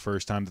bombed. It was the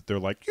first time that they're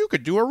like, you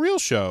could do a real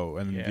show,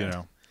 and Yeah. you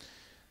know,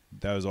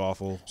 that was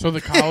awful. So the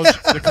college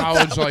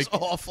like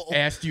awful.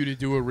 asked you to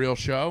do a real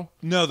show.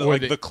 No, Or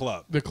the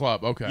club. The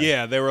club. Okay.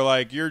 Yeah, they were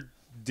like, you're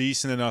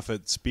decent enough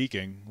at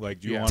speaking.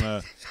 Like, do you Yeah. want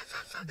to?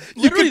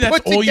 You Literally, can that's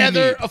put all you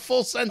together need. a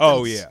full sentence.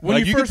 Oh yeah, When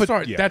like, you could first put-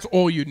 start, yeah. that's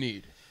all you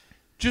need.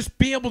 Just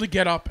be able to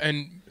get up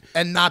and.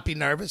 And not be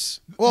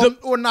nervous. Well,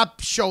 or not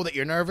show that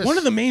you're nervous. One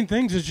of the main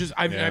things is just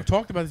Yeah. I've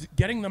talked about is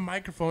getting the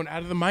microphone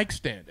out of the mic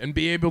stand and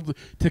be able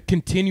to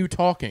continue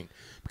talking,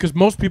 because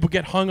most people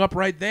get hung up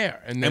right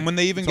there. And And when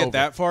they even it's get over.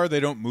 that far, they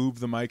don't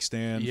move the mic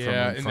stand yeah, from in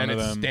and then front of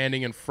it's them.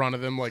 standing in front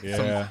of them like Yeah.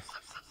 some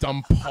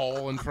dumb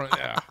pole in front.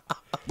 Yeah.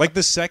 Like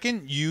the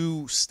second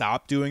you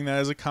stop doing that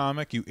as a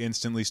comic, you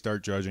instantly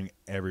start judging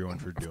everyone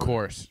for doing Of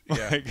course. it.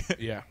 Yeah. Like,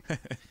 Yeah.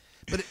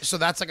 But so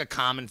that's like a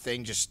common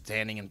thing, just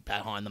standing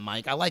behind the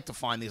mic. I like to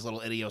find these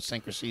little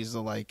idiosyncrasies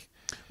of like.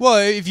 well,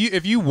 if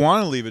you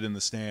want to leave it in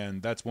the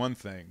stand, that's one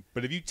thing.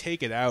 But if you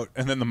take it out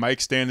and then the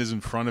mic stand is in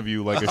front of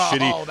you like a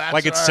shitty, that's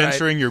like it's all right.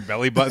 censoring your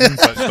belly button,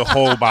 but the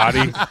whole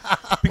body.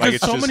 Because like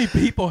it's so just- many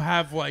people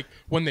have like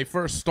when they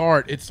first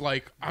start, it's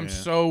like I'm Yeah.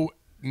 so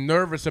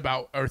nervous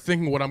about or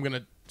thinking what I'm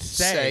gonna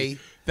say.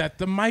 that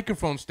the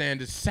microphone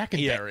stand is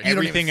secondary. You don't even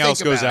Everything think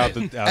else goes about out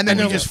it. the. And then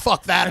the you window. just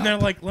fuck that And up. they're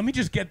like, let me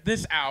just get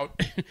this out,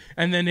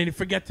 and then they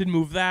forget to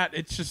move that.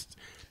 It's just,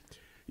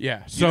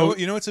 yeah. So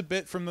you know it's a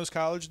bit from those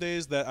college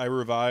days that I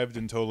revived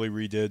and totally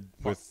redid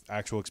with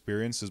actual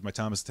experience is my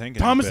Thomas the Tank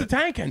Engine Thomas the bit.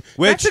 Tank Engine.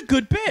 Which- That's a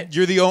good bit.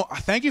 You're the only.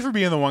 Thank you for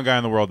being the one guy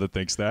in the world that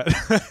thinks that.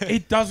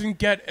 It doesn't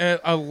get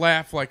a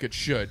laugh like it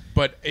should,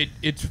 but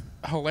it's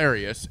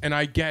hilarious, and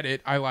I get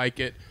it. I like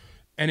it,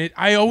 and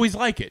I always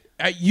like it.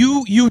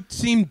 You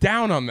seem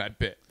down on that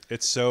bit.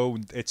 It's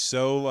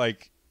so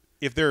like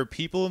if there are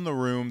people in the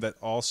room that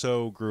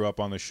also grew up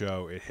on the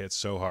show, it hits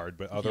so hard.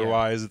 But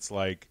otherwise, it's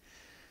like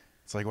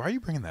why are you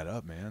bringing that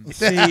up, man?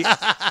 See,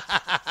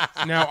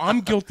 now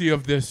I'm guilty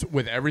of this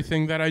with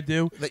everything that I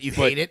do. That you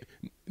but hate it.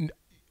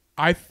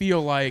 I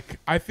feel like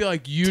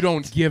you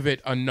don't give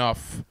it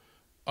enough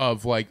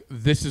of like,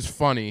 this is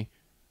funny,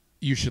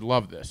 you should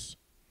love this.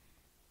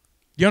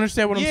 You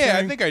understand what I'm saying? Yeah,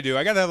 I think I do.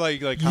 I gotta have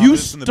like You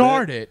confidence in the bit.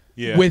 start it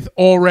Yeah. with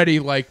already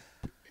like,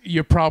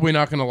 you're probably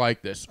not going to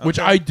like this, which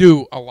I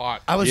do a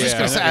lot. I was just Yeah,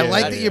 gonna say, I yeah,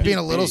 like yeah, that yeah. you're being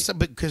a little,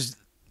 because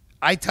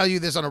I tell you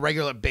this on a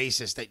regular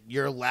basis that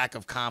your lack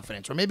of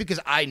confidence, or maybe because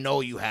I know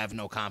you have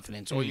no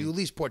confidence, or you at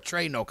least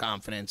portray no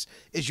confidence,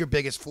 is your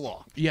biggest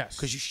flaw. Yes.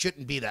 Because you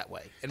shouldn't be that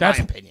way, in That's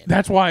my opinion.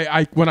 That's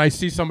why when I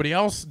see somebody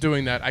else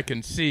doing that, I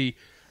can see.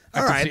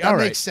 All right, that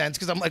makes sense,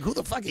 because I'm like, who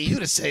the fuck are you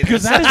to say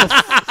Because this?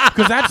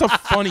 because that's a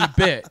funny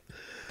bit.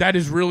 That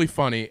is really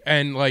funny,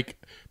 and like,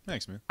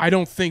 Thanks, man. I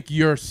don't think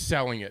you're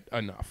selling it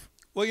enough.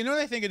 Well, you know what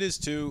I think it is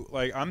too.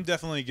 Like I'm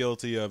definitely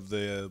guilty of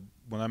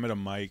when I'm at a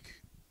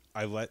mic,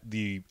 I let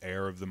the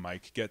air of the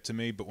mic get to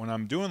me. But when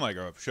I'm doing like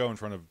a show in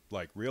front of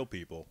like real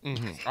people,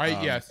 I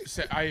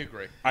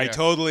agree. I'm Yeah.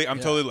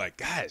 totally like,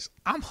 guys,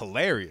 I'm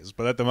hilarious.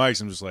 But at the mics,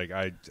 I'm just like,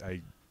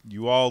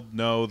 you all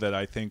know that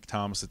I think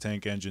Thomas the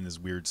Tank Engine is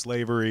weird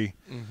slavery.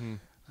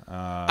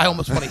 I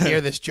almost want to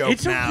hear this joke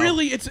It's now.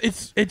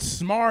 it's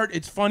smart,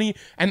 it's funny,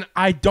 and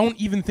I don't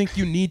even think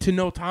you need to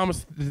know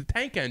Thomas the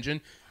Tank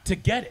Engine to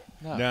get it.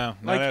 No, not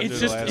Like after it's the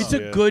just last it's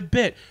one, a yeah. good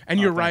bit, and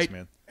you're thanks,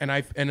 right.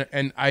 man.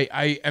 And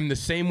I am the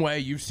same way.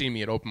 You've seen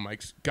me at open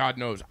mics. God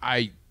knows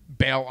I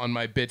bail on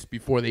my bits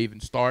before they even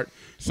start.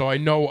 So I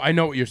know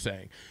what you're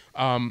saying.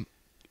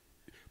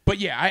 But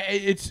yeah,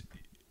 it's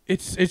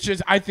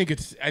just I think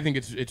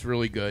it's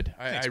really good.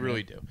 I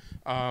really do.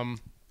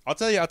 I'll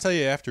tell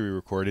you after we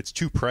record. It's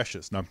too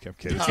precious. No, I'm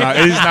kidding.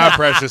 It is not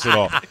precious at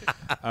all.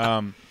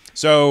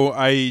 So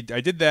I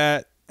did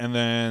that, and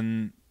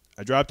then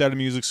I dropped out of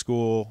music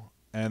school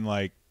and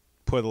like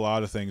put a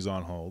lot of things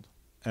on hold.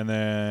 And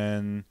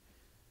then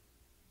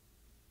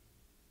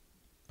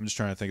I'm just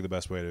trying to think of the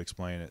best way to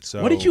explain it.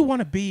 So What did you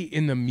want to be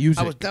in the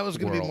music? That was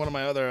going to be world? one of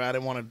my other. I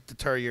didn't want to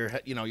deter your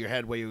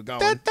head where you were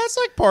going. That's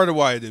like part of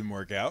why it didn't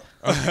work out.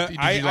 Did you,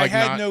 I like,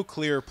 had not- no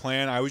clear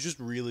plan. I was just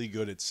really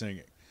good at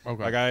singing.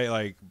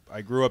 Okay.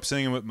 I grew up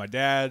singing with my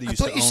dad. He I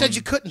used thought to you own- said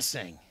you couldn't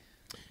sing.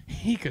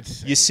 He could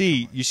sing.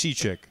 You see,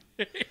 chick.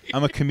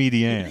 I'm a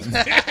comedian.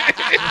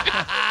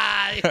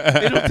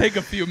 It'll take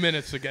a few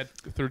minutes to get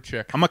through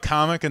Chick. I'm a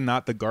comic and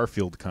not the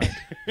Garfield kind.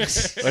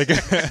 Like,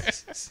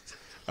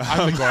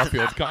 I'm the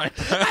Garfield kind.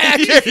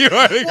 you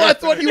are the Well, I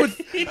thought you would.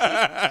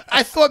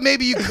 I thought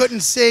maybe you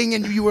couldn't sing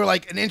and you were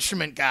like an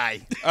instrument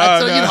guy. Oh,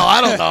 So, no. you know,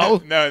 I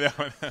don't know. No.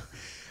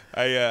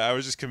 I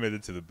was just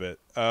committed to the bit.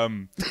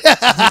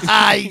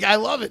 I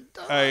love it.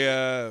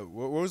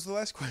 What was the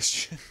last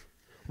question?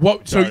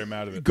 What? Sorry, So I'm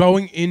out of it.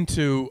 going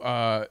into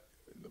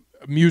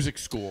music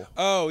school.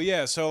 Oh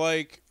yeah, so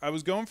like I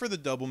was going for the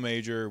double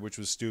major, which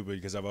was stupid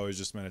because I've always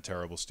just been a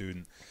terrible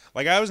student.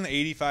 Like I was an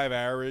 85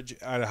 average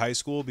out of high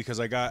school because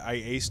I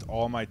aced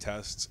all my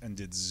tests and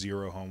did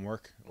zero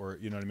homework, or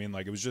you know what I mean.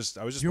 Like I was just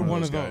You're one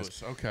one of those guys.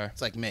 those. Okay.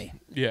 It's like me.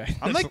 Yeah.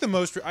 I'm like the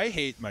most. I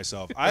hate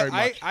myself. Very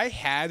much. I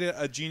had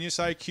a genius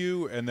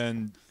IQ and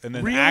then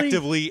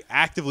Really?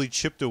 actively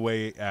chipped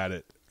away at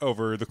it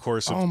over the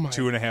course of Oh my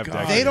 2.5 God.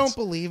 decades. They don't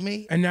believe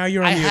me. And now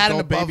you're on I the had an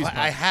adult above. babies.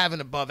 I have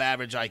an above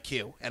average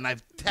IQ, and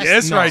I've tested. Yeah,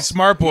 that's No. right,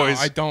 smart No, boys.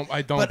 I don't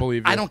But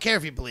believe you. I don't care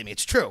if you believe me.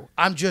 It's true.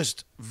 I'm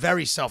just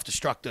very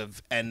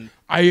self-destructive, and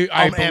I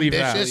I'm believe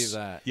that. ambitious.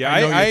 Believe that. Yeah,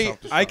 I know you're I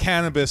self-destructive.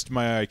 cannabised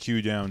my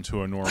IQ down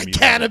to a normie. level.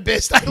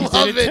 cannabis. I You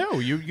love did it too.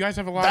 You guys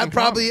have a lot. That in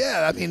probably, common.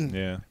 yeah. I mean,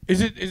 Yeah. Is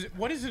it?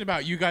 What is it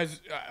about you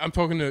guys? I'm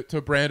talking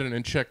to Brandon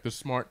and Chick, the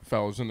smart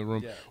fellows in the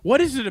room. Yeah.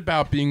 What is it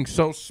about being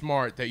so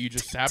smart that you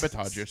just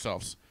sabotage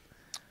yourselves?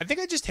 I think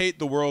I just hate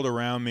the world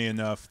around me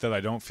enough that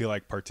I don't feel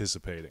like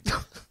participating.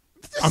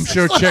 I'm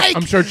sure is Chick. like-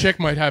 I'm sure Chick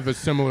might have a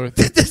similar.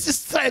 Thing. this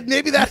is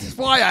maybe that's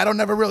why I don't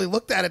never really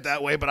looked at it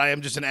that way. But I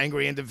am just an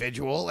angry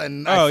individual,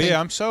 and I Oh think yeah,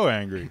 I'm so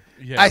angry.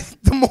 Yeah.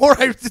 the more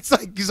it's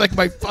like he's like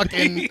my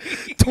fucking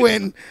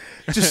twin,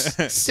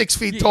 just 6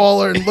 feet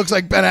taller and looks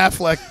like Ben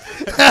Affleck.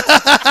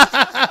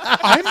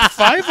 I'm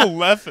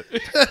 5'11".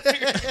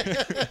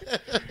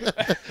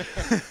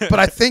 But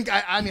I think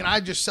I mean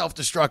I'm just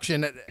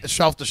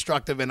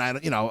self-destructive, and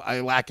I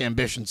lack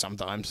ambition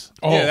sometimes.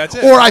 Oh, Yeah, that's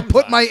it. Or I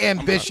put my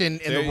ambition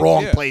in There the you-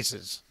 wrong yeah.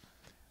 places.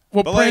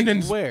 Well, But, like,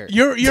 Brandon's where?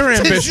 your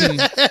ambition.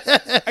 I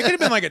could have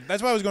been like,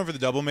 that's why I was going for the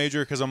double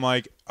major, because I'm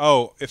like,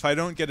 oh, if I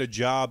don't get a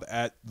job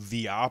at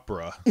the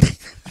opera,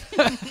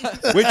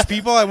 which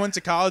people I went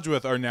to college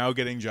with are now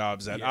getting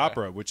jobs at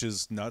opera, which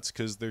is nuts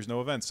because there's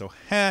no events. So,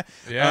 Yeah.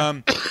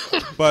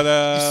 But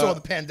You saw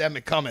the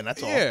pandemic coming.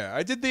 That's all. yeah,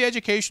 I did the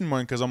education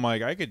one because I'm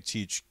like, I could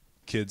teach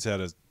kids how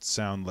to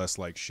sound less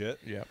like shit.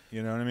 Yeah.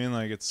 You know what I mean?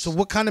 Like, it's So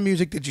what kind of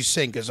music did you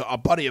sing? Because a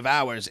buddy of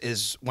ours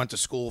went to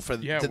school for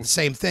Yeah, did the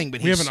same thing,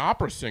 but We have an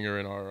opera singer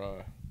in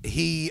our.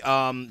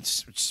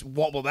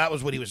 well, that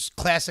was when he was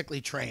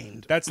classically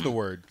trained. that's the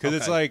word, because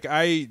it's Okay.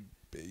 like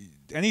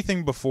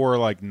anything before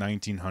like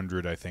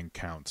 1900 I think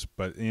counts,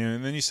 but you know,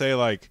 and then you say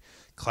like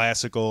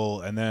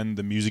classical, and then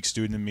the music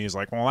student in me is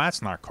like, well,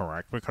 that's not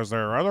correct because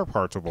there are other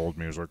parts of old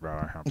music that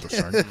I have to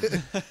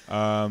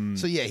sing.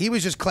 So yeah, he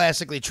was just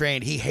classically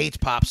trained. He hates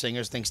pop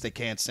singers, thinks they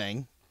can't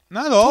sing.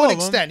 Not all To an of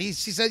them. extent, he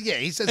said, yeah,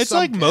 he said It's some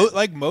like can.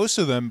 like most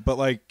of them, but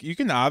like you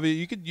can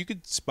you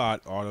could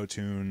spot auto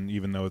tune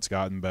even though it's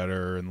gotten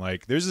better, and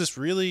like there's this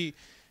really.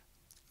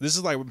 This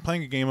is like we're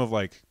playing a game of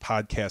like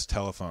podcast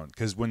telephone,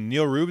 because when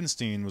Neil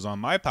Rubenstein was on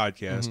my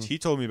podcast, he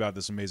told me about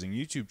this amazing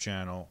YouTube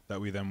channel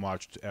that we then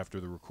watched after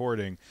the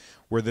recording,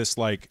 where this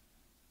like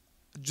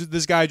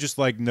this guy just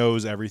like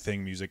knows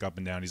everything music up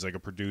and down. He's like a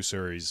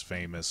producer. He's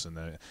famous,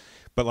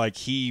 but like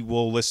he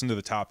will listen to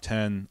the top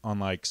 10 on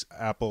like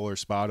Apple or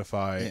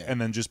Spotify, and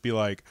then just be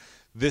like,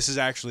 this is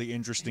actually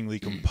interestingly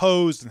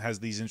composed and has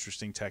these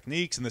interesting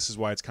techniques, and this is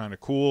why it's kind of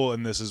cool,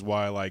 and this is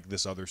why like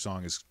this other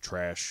song is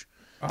trash.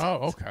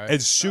 Oh, okay.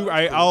 It's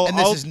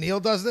Is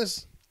Neil does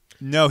this?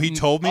 No, he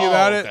told me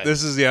about it. okay.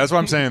 This is that's what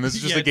I'm saying. This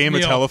is just Yeah, a game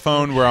it's of Neil.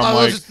 telephone where I'm Oh,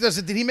 like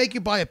did he make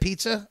you buy a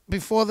pizza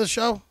before the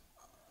show?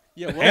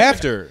 Yeah, what?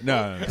 after.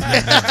 No.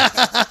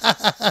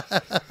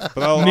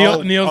 But Neil's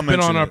I'll been on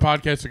mention our it.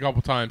 podcast a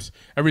couple times.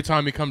 Every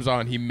time he comes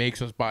on, he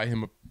makes us buy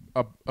him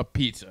a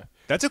pizza.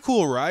 That's a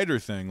cool rider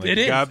thing. Like, It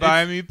you is. gotta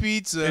buy me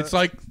pizza. It's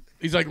like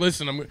he's like,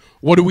 listen,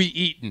 what are we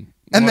eating?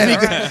 And then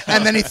Like,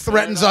 and then he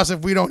threatens us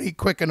if we don't eat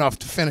quick enough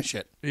to finish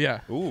it.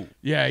 yeah, Ooh.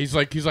 yeah. He's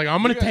like, I'm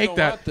gonna You guys take don't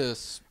that. want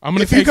this. I'm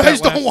gonna If you take guys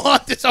that don't last-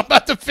 want this, I'm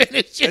about to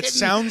finish it. It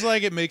sounds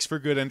like it makes for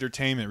good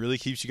entertainment. Really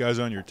keeps you guys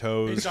on your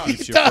toes. It does.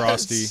 Keeps you does.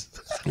 frosty.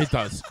 It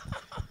does.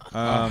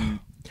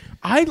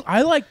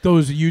 I like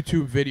those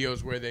YouTube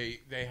videos where they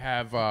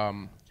have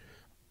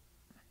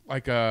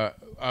like a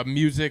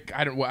music.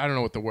 I don't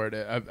know what the word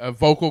is. A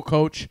vocal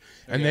coach,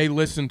 and they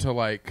listen to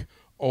like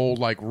old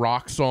like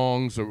rock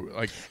songs or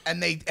like.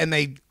 and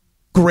they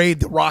grade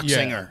the rock Yeah.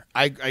 singer.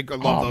 I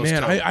love Oh those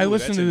man, too. I Ooh,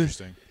 listened that's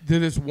to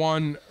this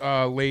one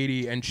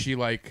lady, and she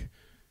like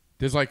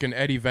there's like an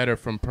Eddie Vedder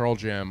from Pearl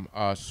Jam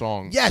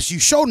song. Yes, you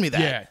showed me that.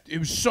 Yeah, it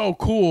was so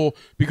cool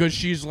because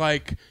she's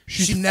like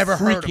She never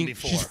heard him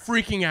before. She's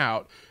freaking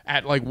out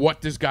at like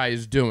what this guy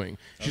is doing.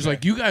 She's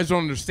like, you guys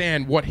don't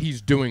understand what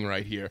he's doing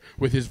right here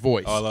with his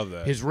voice. Oh, I love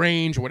that. His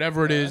range,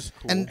 whatever it is,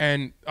 cool.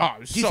 and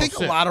it's Do you so think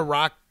sick. a lot of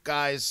rock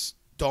guys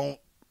don't?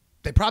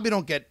 They probably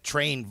don't get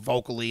trained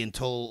vocally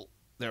until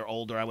they're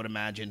older, I would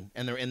imagine,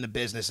 and they're in the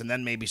business, and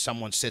then maybe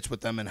someone sits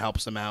with them and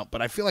helps them out.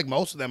 But I feel like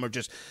most of them are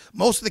just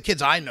most of the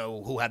kids I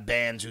know who have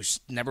bands who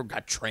never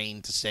got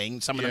trained to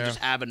sing. Some of them Yeah. just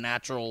have a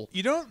natural.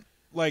 You don't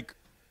like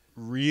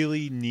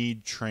really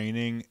need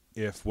training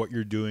if what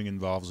you're doing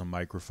involves a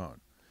microphone.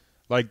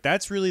 Like,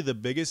 that's really the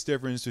biggest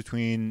difference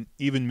between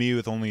even me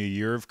with only a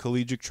year of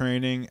collegiate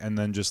training and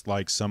then just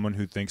like someone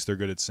who thinks they're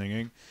good at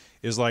singing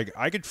is like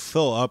I could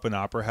fill up an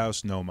opera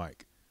house no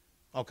mic,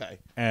 Okay.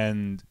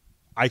 and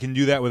I can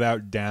do that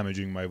without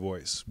damaging my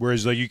voice.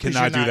 Whereas like you 'Cause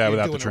cannot you're do that you're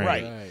without the doing it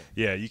training. right. Right.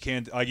 Yeah, you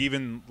can't like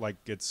even like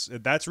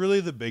that's really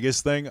the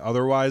biggest thing.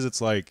 Otherwise,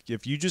 it's like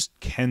if you just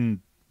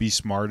can be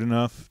smart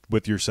enough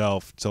with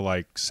yourself to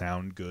like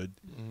sound good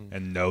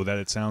and know that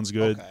it sounds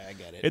good, Okay, I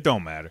get it. it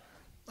don't matter.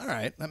 All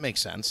right, that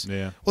makes sense.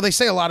 Yeah. Well, they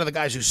say a lot of the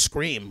guys who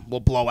scream will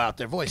blow out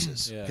their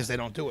voices Yeah. because they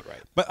don't do it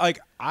right. But like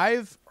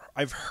I've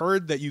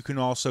heard that you can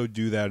also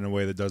do that in a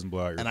way that doesn't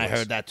blow out your And voice. I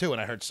heard that too,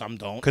 and I heard some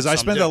don't. Because and I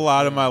some spent do. a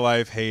lot of my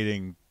life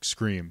hating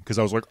scream because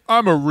I was like,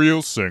 I'm a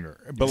real singer.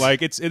 But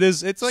like it's like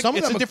Some of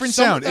it's them, a different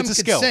some sound. Of them It's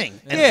a can skill. Sing,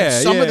 and Yeah,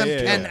 some of yeah, them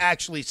yeah, can yeah.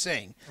 actually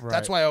sing. Right.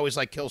 That's why I always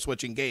like Kill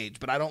Switch Engage,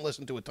 but I don't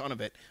listen to a ton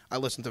of it. I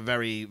listen to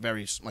very,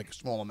 very like a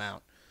small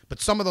amount. But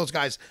some of those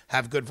guys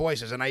have good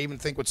voices, and I even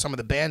think with some of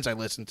the bands I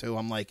listen to,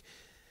 I'm like,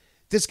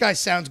 this guy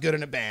sounds good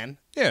in a band.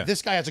 Yeah.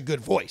 This guy has a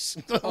good voice.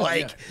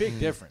 like Yeah, big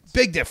difference.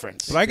 big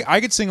difference. But I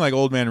could sing like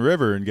Old Man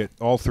River and get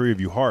all three of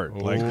you hard.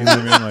 Like you know what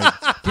I mean?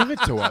 Like Give it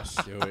to us.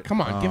 Do it.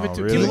 Come on, give it Oh,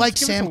 to. really? Do you give like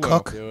us a Sam little.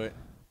 Cooke? Do it.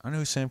 I know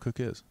who Sam Cooke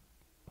is.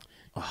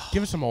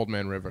 Give us some Old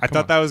Man River. I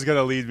thought that was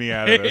gonna lead me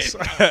out of this.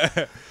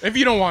 if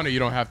you don't want to, you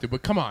don't have to.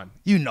 But come on.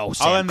 You know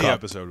Sam I'll end the Cooke.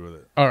 episode with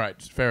it. All right,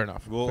 fair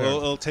enough. We'll Fair enough.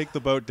 it'll take the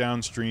boat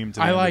downstream to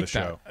the I end like of the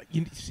that. show.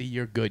 You see,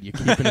 you're good.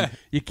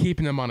 You're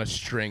keeping them on a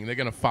string. They're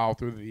gonna follow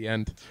through to the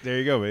end. There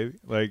you go, baby.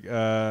 Like,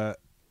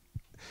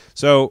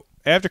 so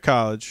after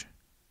college,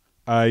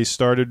 I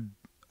started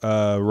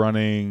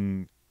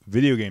running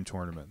video game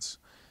tournaments.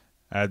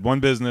 I had one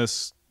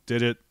business,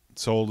 did it,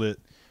 sold it,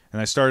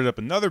 and I started up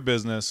another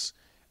business.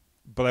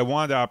 but I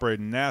wanted to operate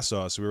in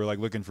Nassau, so we were like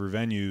looking for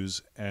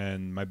venues,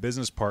 and my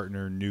business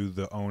partner knew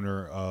the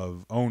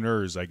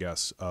owners, I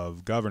guess,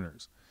 of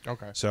Governors.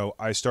 Okay. So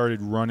I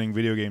started running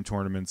video game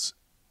tournaments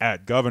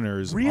at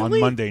Governors on Really?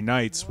 Monday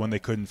nights when they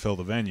couldn't fill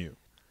the venue.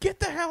 Get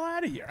the hell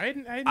out of here! I had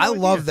no I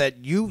idea. love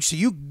that you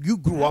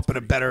grew up in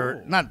a better,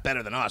 cool. not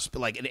better than us,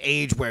 but like an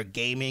age where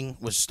gaming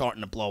was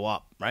starting to blow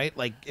up, right?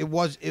 Like it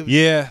was.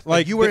 Yeah,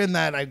 like you were in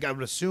that. I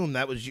would assume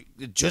that was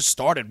it just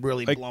started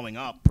really blowing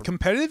up.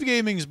 Competitive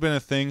gaming has been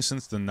a thing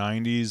since the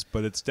 90s,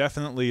 but it's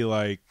definitely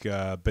like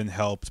been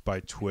helped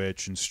by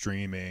Twitch and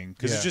streaming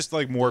because it's just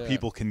like more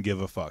people can give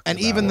a fuck. And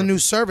about even the it. new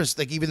service,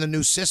 like even the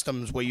new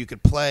systems where you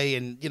could play,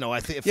 and I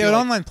think but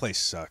online play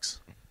sucks.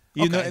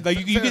 You know, Okay,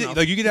 like you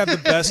could have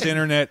the best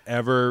internet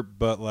ever,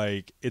 but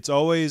like it'll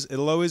always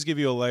give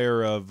you a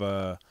layer of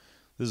this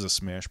is a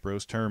Smash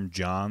Bros term,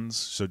 Johns.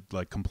 So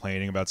like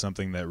complaining about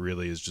something that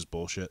really is just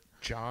bullshit.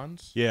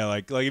 Johns. Yeah,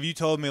 like if you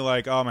told me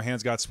like, oh, my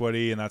hands got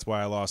sweaty and that's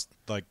why I lost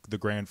like the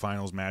grand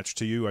finals match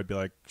to you, I'd be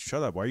like,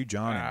 shut up, why are you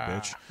Johnning,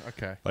 bitch?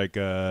 Okay. Like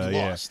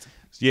lost.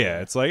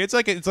 Yeah, it's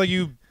like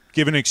you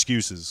giving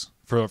excuses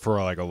for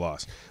like a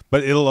loss,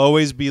 but it'll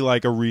always be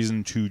like a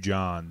reason to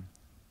John.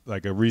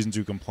 Like a reason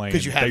to complain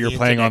 'Cause you have that you're the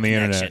playing on the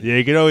internet internet. connection. Yeah,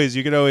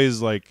 you could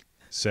always like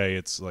say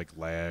it's like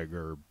lag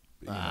or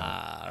all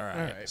right. All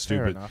right. Fair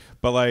stupid. enough.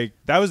 But like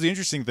that was the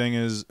interesting thing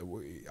is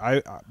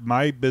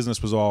my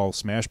business was all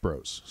Smash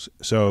Bros.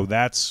 So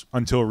that's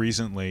until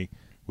recently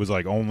was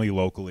like only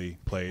locally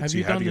played. Have so you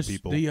you had done to get this,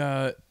 people.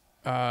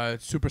 the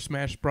Super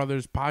Smash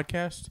Brothers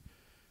podcast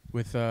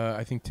with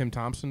I think Tim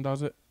Thompson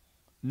does it?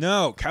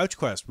 No, Couch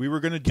Quest. We were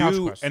gonna Couch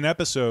do Quest. an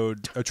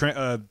episode,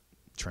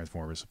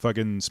 Transformers,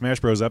 fucking Smash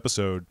Bros.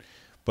 Episode,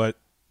 but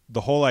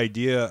the whole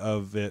idea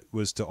of it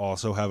was to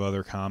also have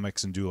other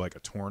comics and do like a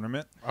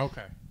tournament,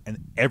 Okay.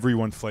 and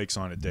everyone flakes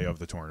on it day of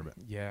the tournament.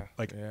 Yeah.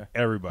 Like yeah.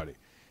 everybody.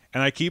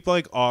 And I keep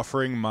like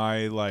offering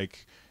my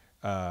like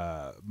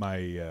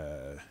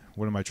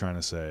what am I trying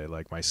to say?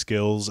 Like my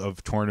skills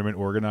of tournament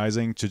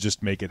organizing to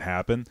just make it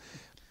happen.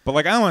 But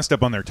like I don't want to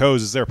step on their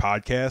toes. It's their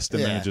podcast,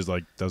 and then Yeah. it just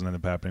like doesn't end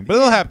up happening. But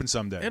it'll happen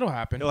someday. It'll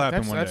happen. It'll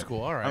happen one That's day.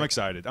 cool. All right. I'm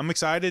excited. I'm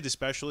excited,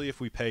 especially if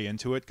we pay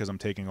into it because I'm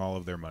taking all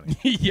of their money.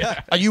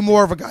 yeah. Are you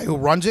more of a guy who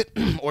runs it,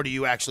 or do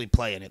you actually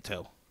play in it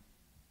too?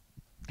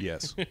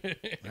 Yes. All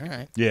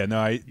right. Yeah.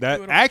 No. do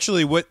it all.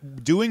 Actually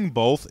what doing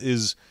both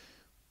is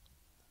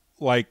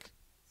like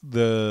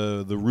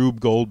the Rube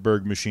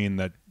Goldberg machine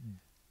that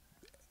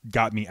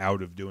got me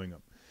out of doing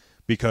them,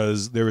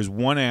 because there was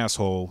one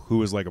asshole who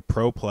was like a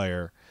pro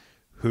player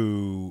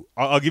who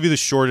I'll give you the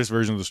shortest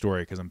version of the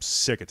story because I'm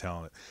sick of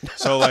telling it.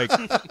 So like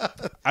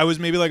I was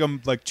maybe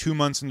like 2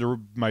 months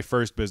into my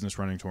first business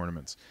running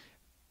tournaments.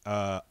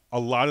 A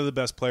lot of the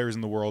best players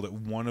in the world at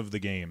one of the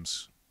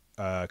games,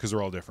 because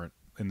they're all different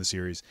in the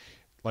series,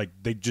 like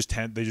they just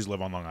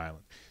live on Long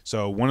Island.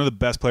 So one of the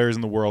best players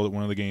in the world at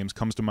one of the games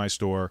comes to my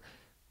store,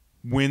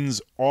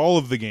 wins all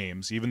of the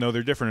games, even though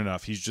they're different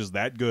enough. He's just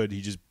that good.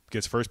 He just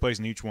gets first place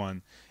in each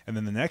one. And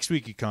then the next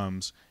week he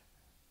comes,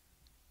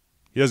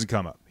 he doesn't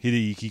come up.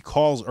 He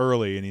calls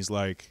early and he's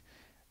like,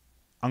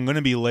 I'm going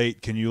to be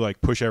late. Can you like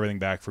push everything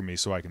back for me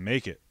so I can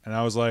make it? And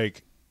I was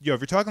like, yo,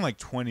 if you're talking like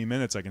 20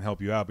 minutes, I can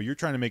help you out. But you're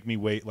trying to make me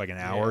wait like an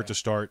hour to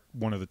start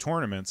one of the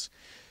tournaments.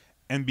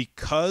 And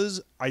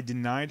because I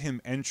denied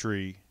him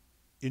entry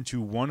into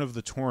one of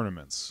the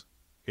tournaments,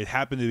 it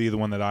happened to be the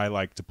one that I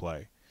like to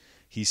play.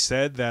 He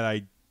said that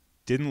I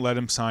didn't let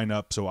him sign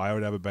up so I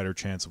would have a better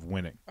chance of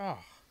winning. Oh.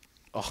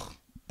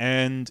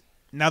 And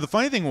now the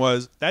funny thing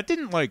was that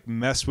didn't like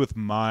mess with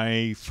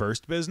my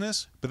first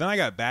business, but then I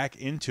got back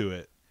into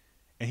it,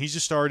 and he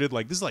just started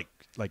like this is like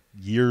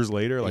years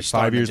later, like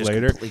 5 years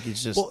later.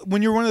 Well,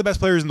 when you're one of the best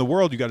players in the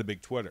world, you got a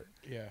big Twitter.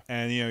 Yeah.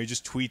 And he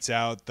just tweets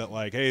out that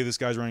like, hey, this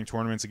guy's running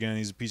tournaments again.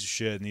 He's a piece of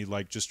shit, and he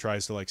like just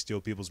tries to like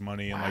steal people's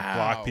money and like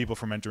block people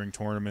from entering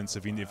tournaments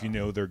if you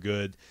know they're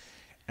good.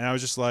 And I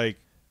was just like,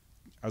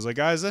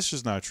 guys, that's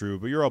just not true.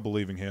 But you're all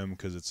believing him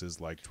because it's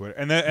his like Twitter.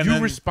 And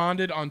then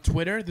Responded on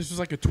Twitter. This was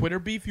like a Twitter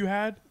beef you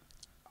had.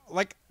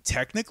 like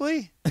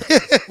technically,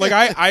 like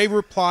I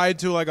replied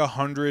to like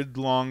 100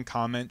 long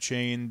comment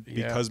chain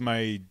because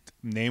my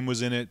name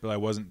was in it, but I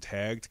wasn't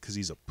tagged because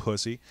he's a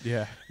pussy.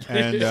 Yeah.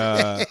 And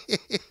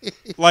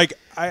like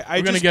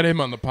We're gonna get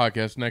him on the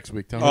podcast next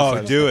week. Tell him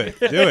Oh, to do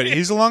it.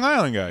 He's a Long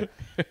Island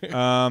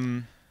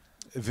guy.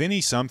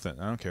 Vinny something.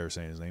 I don't care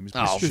saying his name. He's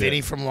a piece Oh, of shit.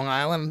 Vinny from Long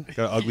Island.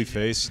 Got an ugly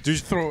face. Dude,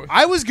 Throw-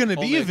 I was gonna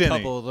be Only a a Vinny.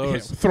 couple of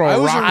those. Throw I a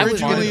was rock. I was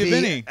originally going to a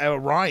be Vinny.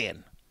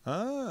 Ryan.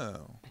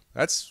 Oh,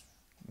 that's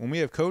when we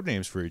have code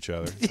names for each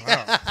other.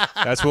 Wow.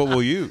 That's what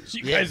we'll use.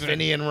 You Yeah, guys are-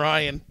 Vinny and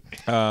Ryan.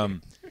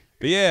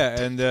 But yeah,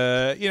 and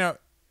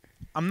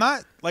I'm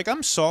not like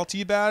I'm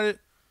salty about it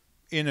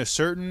in a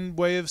certain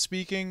way of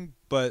speaking,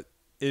 but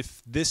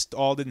if this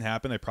all didn't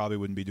happen, I probably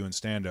wouldn't be doing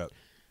stand up.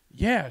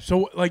 Yeah.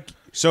 So like,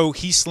 So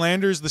he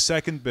slanders the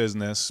second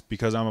business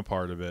because I'm a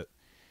part of it,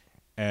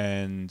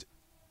 and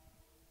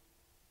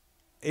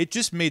it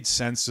just made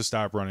sense to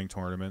stop running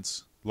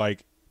tournaments.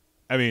 Like,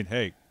 I mean,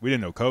 hey, we didn't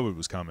know COVID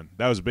was coming.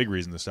 That was a big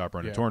reason to stop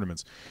running Yeah.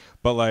 tournaments.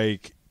 But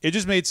like, it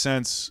just made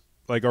sense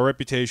like our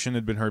reputation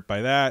had been hurt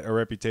by that. Our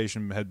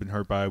reputation had been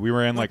hurt by we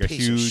ran like a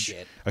huge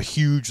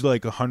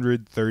like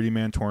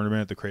 130-man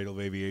tournament at the Cradle of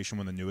Aviation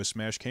when the newest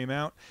Smash came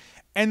out.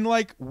 And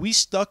like we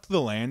stuck to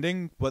the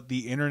landing, but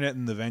the internet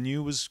in the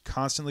venue was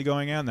constantly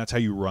going out, and that's how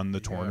you run the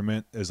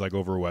tournament is like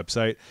over a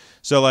website.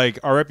 So like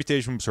our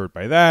reputation was hurt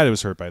by that. It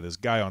was hurt by this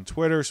guy on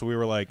Twitter. So we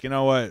were like, you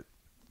know what?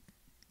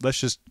 Let's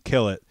just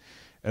kill it.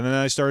 And then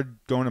I started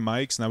going to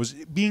mics, and I was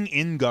being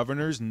in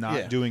Governors,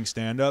 not doing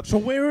stand-up. So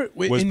where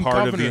was in part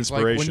Governors, of the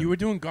inspiration. like when you were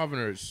doing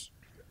Governors.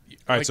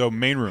 All right, so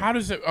main room. How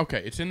does it?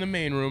 Okay, it's in the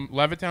main room,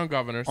 Levittown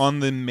Governors. On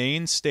the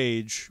main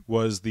stage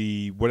was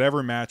the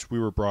whatever match we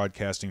were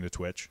broadcasting to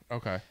Twitch.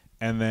 Okay.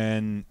 And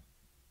then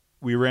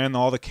we ran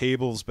all the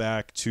cables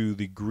back to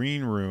the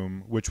green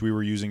room, which we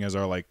were using as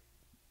our like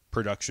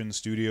production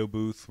studio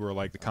booth, where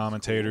like the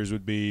commentators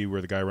would be,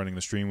 where the guy running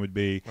the stream would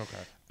be. Okay.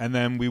 And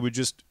then we would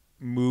just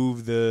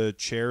move the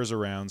chairs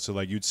around, so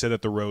like you'd sit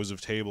at the rows of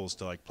tables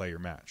to like play your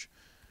match.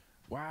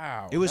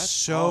 Wow. It was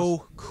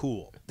so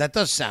cool. That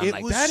does sound It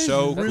like was That is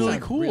so really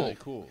cool. cool. Really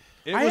cool.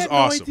 It I was had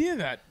awesome. no idea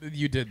that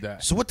you did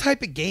that. So what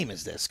type of game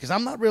is this? Because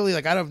I'm not really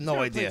like I have no You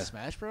ever idea. played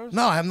Smash Bros?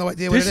 No, I have no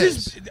idea what This it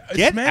is is.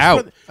 Get Smash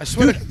out. I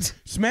swear. Dude,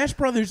 Smash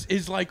Brothers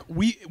is like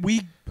we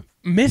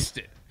missed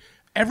it.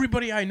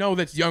 Everybody I know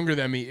that's younger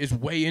than me is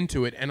way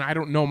into it, and I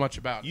don't know much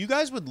about it. You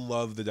guys would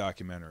love the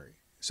documentary.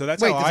 So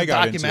that's Wait, how there's I a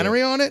got documentary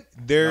into it. on it?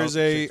 There's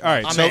all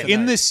right. I'm So in.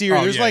 in this series,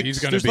 Oh, there's yeah, he's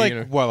gonna there's be like in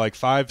it. what, like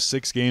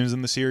 5-6 games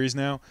in the series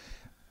now.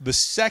 The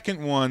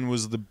second one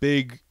was the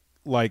big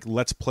like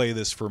let's play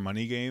this for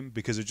money game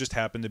because it just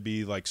happened to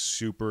be like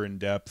super in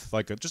depth,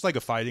 like just like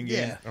a fighting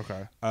game. Yeah.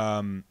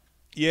 Okay.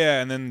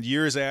 Yeah, and then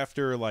years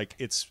after, like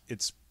its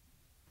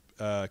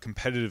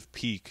competitive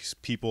peaks,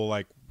 people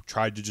like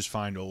tried to just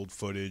find old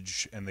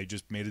footage, and they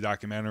just made a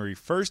documentary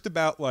first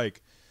about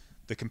like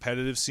the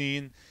competitive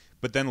scene,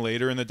 but then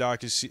later in the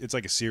doc, it's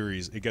like a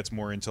series. It gets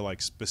more into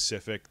like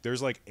specific.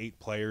 There's like 8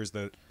 players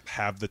that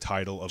have the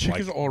title of Chick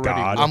like is already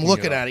God. I'm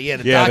looking it up. at it. Yeah,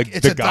 The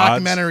it's a gods.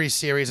 documentary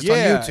series. It's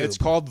yeah, on YouTube. it's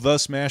called The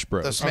Smash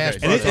Bros. The Smash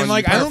Okay. Bros. And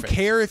like I don't Perfect.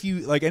 care if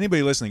you like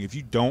anybody listening, if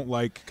you don't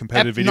like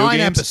competitive video 9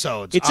 games,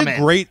 episodes. it's I'm a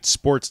in. great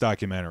sports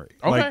documentary.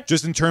 Okay. Like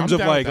just in terms I'm of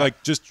down with like that.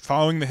 like just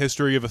following the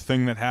history of a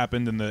thing that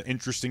happened and the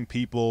interesting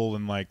people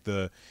and like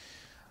the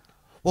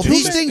Well, Just-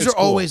 these things it's are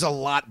cool. always a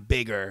lot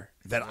bigger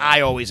than I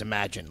always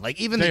imagine. Like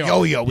even They the are.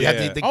 yo-yo, we Yeah.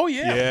 had the Oh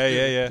yeah.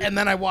 yeah. and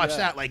then I watched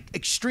that like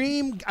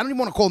extreme. I don't even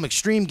want to call them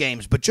extreme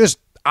games, but just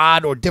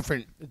odd or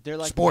different They're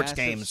like sports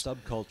massive games.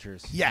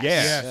 subcultures. Yes.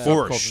 Yeah, subcultures,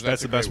 Forge. that's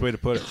That's a the best great way to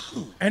put it.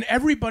 And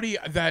everybody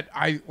that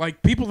I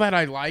like, people that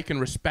I like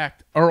and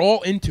respect, are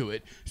all into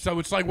it. So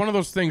it's like one of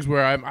those things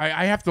where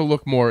I have to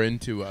look more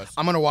into us.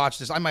 I'm gonna watch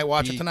this. I might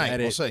watch it tonight. Get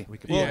We'll it. see. We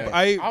can Well,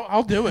 play it.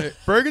 I'll do it.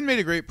 Bergen made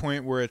a great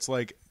point where it's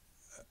like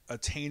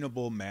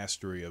attainable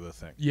mastery of a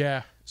thing.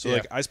 Yeah. So yeah.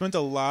 like I spent a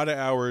lot of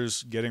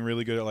hours getting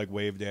really good at like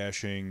wave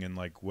dashing and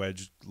like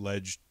ledge.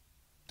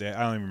 I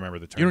don't even remember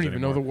the terms. You don't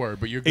even know anymore. the word,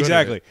 but you're good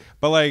Exactly. At it.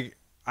 But like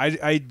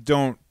I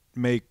don't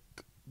make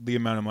the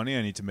amount of money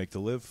I need to make to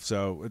live,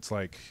 so it's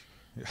like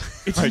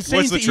It's like, insane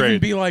what's to the even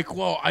trade? be like,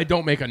 well, I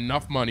don't make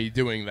enough money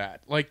doing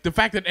that. Like the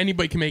fact that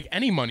anybody can make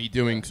any money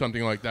doing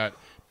something like that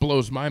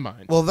blows my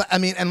mind. Well, I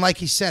mean, and like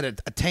he said,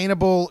 it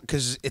attainable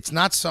because it's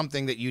not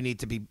something that you need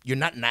to be. You're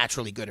not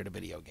naturally good at a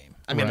video game.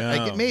 I mean, Right.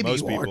 like No, maybe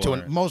most you are. people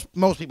aren't.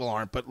 Most people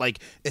aren't, but like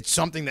it's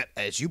something that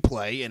as you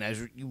play and as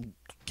you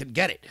can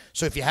get it.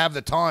 So if you have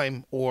the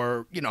time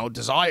or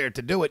desire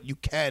to do it, you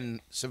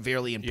can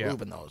severely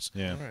improve in those.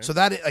 Yeah. So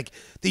that like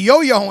the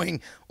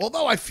yo-yoing,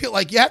 although I feel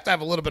like you have to have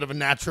a little bit of a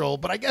natural,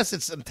 but I guess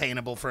it's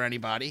attainable for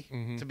anybody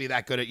to be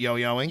that good at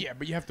yo-yoing. Yeah,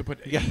 but you have to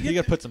put. You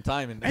got to put some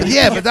time in there. But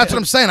yeah, but that's what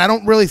I'm saying. I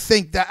don't really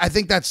think that. I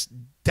think that's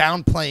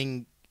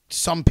downplaying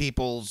some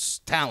people's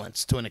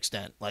talents to an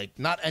extent. Like,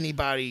 not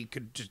anybody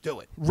could just do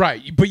it.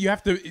 Right, but you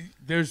have to.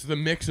 There's the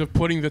mix of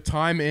putting the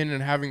time in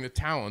and having the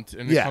talent,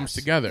 and it Yes, comes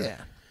together. yeah.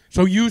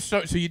 So you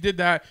did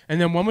that,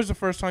 and then when was the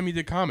first time you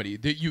did comedy?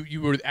 That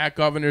you were at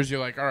Governor's. You're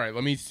like, all right,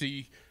 let me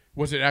see.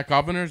 Was it at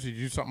Governor's? Did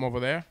you do something over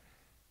there?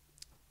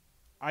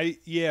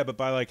 But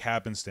by like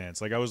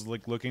happenstance. Like I was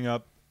like looking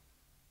up.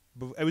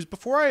 It was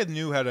before I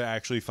knew how to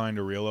actually find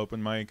a real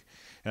open mic,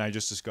 and I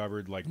just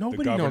discovered like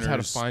Nobody the knows how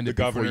to governor's- find the it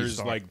before you governor's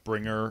start. like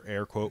bringer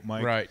air quote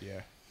mic. Right.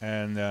 Yeah.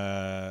 And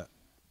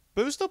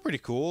but it was still pretty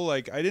cool.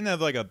 Like I didn't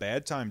have like a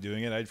bad time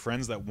doing it. I had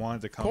friends that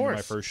wanted to come to my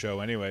Course. first show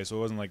anyway, so it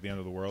wasn't like the end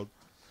of the world.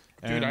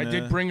 Dude, And, I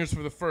did bringers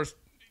for the first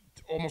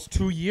almost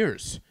 2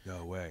 years.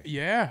 No way.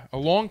 Yeah, a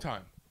long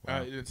time.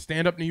 Wow.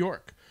 Stand Up New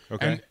York.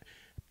 Okay. And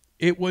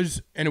it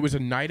was a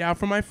night out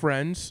for my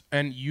friends,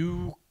 and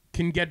you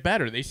can get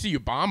better. They see you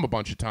bomb a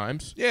bunch of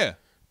times, Yeah.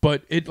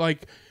 but it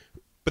like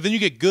But then you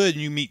get good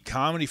and you meet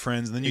comedy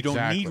friends, and then you don't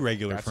Exactly. need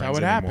regular That's friends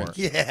how it anymore. happens.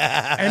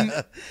 Yeah.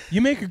 And you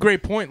make a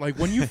great point. Like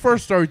when you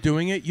first start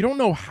doing it, you don't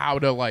know how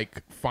to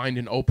like find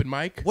an open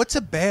mic. What's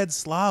a bad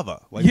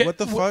Slava? Like Yeah, what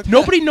the fuck?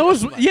 Nobody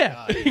knows. Yeah,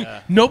 God,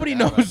 yeah. nobody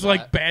Forgot knows about like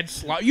that. bad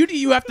Slava.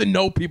 You have to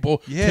know people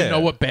to Yeah. know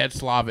what bad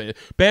Slava is.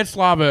 Bad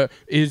Slava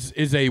is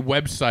a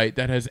website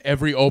that has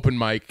every open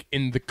mic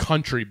in the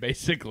country,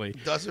 basically.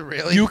 Does it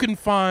really? You can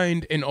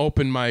find an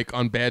open mic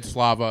on Bad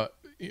Slava,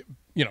 you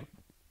know,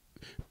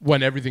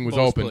 when everything was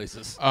Most open.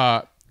 places.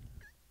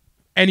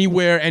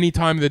 Anywhere, any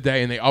time of the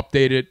day, and they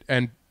update it.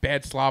 And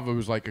Bad Slava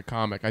was like a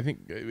comic. I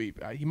think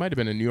he might have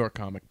been a New York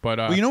comic, but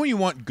Well, you know when you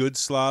want good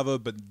Slava,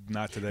 but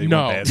not today. You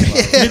no, want bad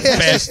Slava.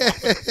 it's bad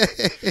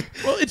Slava.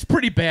 Well, it's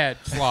pretty bad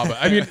Slava.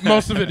 I mean,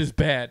 most of it is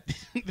bad.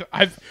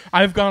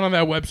 I've gone on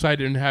that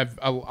website and have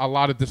a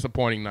lot of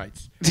disappointing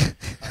nights.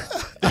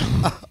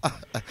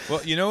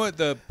 Well, you know what?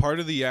 The part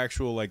of the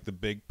actual like the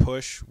big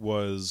push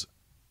was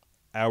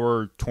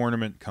our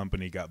tournament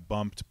company got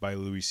bumped by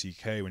Louis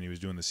C.K. when he was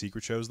doing the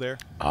secret shows there.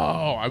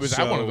 Oh, I was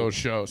at one of So- those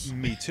shows.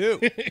 Me too,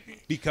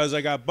 because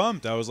I got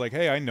bumped. I was like,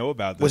 "Hey, I know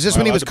about this." Was this Am I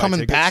when he allowed was to buy coming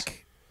tickets?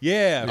 back?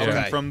 Yeah,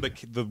 Okay. from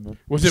the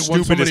Was it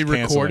when somebody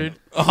stupidest recorded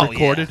canceling.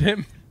 recorded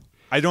him?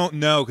 I don't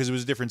know because it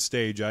was a different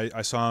stage.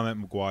 I saw him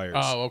at McGuire's.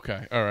 Oh,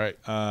 okay, all right.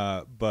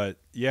 But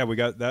yeah, we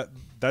got that.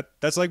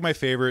 That's like my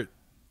favorite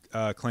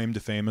claim to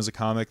fame as a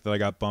comic that I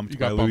got bumped You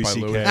by got Louis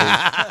bumped by C.K. Louis.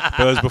 But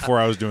it was before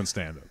I was doing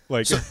stand up.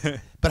 Like,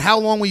 But how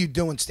long were you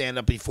doing stand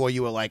up before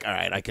you were like, all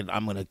right,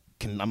 I'm gonna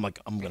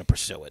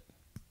pursue it,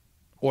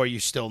 or are you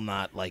still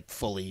not like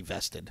fully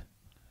vested?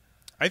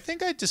 I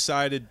think I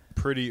decided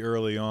pretty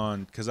early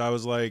on because I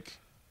was like,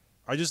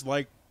 I just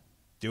like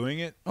doing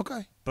it.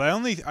 Okay. But I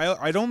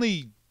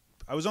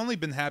was only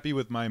been happy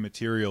with my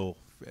material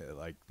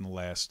like in the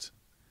last.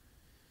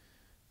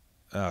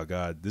 Oh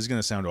God, this is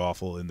gonna sound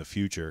awful in the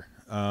future.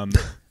 I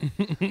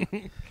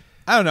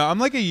don't know. I'm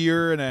like a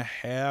year and a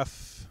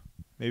half,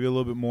 maybe a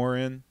little bit more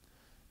in,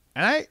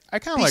 and I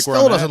kind of He like still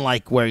where I'm doesn't at.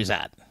 like where he's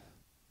at.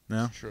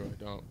 No, Sure,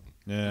 I don't.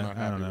 yeah, I'm not I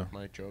happy don't know. with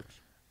my jokes.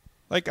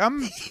 Like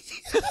I'm,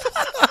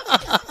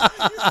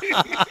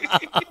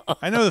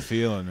 I know the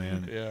feeling,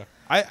 man. Yeah.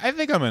 I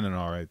think I'm in an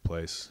all right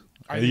place.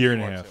 I A think year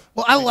you and a are, half. too.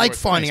 Well, I think like you're-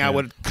 finding Thanks, out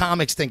man. what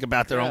comics think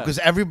about their own Yeah. because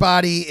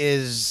everybody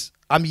is.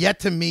 I'm yet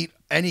to meet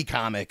any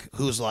comic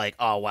who's like,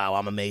 "Oh wow,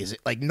 I'm amazing."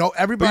 Like no, But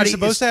you're everybody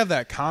supposed is, to have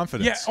that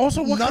confidence. Yeah.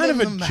 Also, what None kind of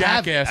of a them have it,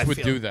 jackass I would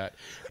feel. do that?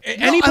 No,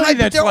 Anybody but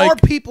that's there like are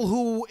people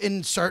who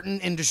in certain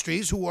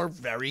industries who are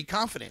very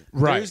confident.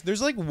 right.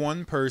 There's like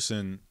one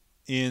person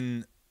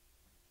in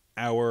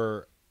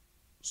our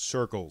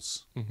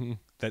circles Mm-hmm.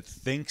 that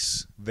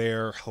thinks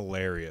they're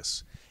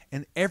hilarious,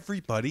 and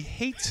everybody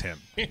hates him.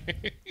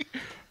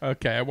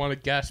 Okay, I want to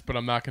guess, but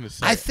I'm not going to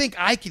say. I it. think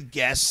I could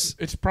guess.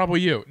 It's probably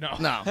you. No.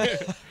 No,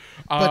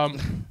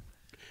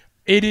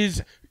 It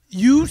is.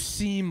 You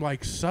seem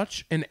like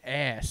such an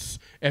ass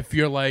if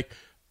you're like,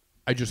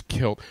 I just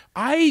killed.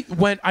 but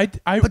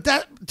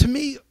that to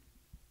me,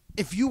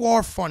 if you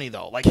are funny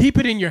though, like keep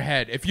it in your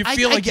head. If you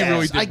feel like you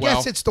really did I well.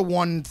 guess it's the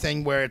one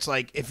thing where it's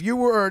like if you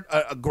were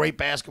a great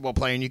basketball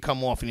player and you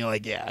come off and you're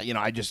like, yeah,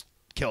 I just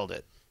killed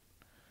it.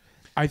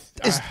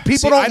 People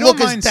See, don't I don't look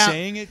mind as down.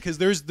 saying it because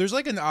there's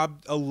like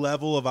a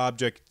level of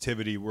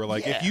objectivity where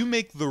like if Yeah. you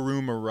make the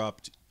room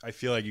erupt, I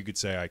feel like you could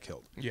say I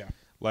killed. yeah.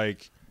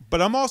 Like,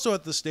 but I'm also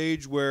at the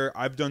stage where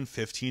I've done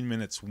 15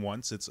 minutes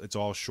once. It's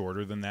all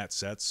shorter than that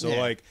set. So Yeah.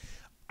 like,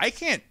 I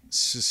can't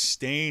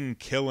sustain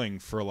killing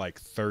for like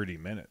 30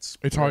 minutes.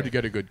 It's hard to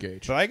get a good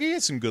gauge. But I can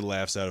get some good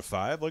laughs out of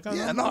 5. Like, I'm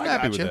Yeah, no, I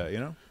happy with gotcha. that, you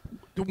know?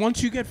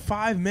 Once you get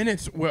 5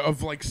 minutes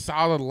of like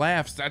solid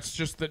laughs,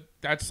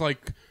 that's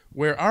like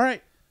where all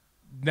right.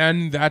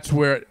 Then that's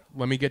where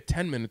let me get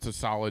 10 minutes of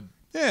solid.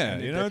 Yeah,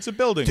 you know, it's a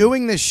building.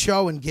 Doing this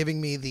show and giving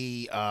me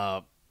the,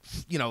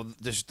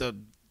 just the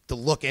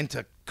look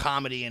into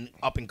comedy and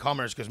up and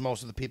comers because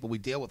most of the people we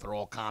deal with are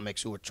all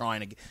comics who are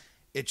trying to.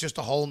 It's just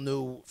a whole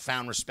new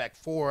found respect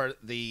for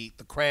the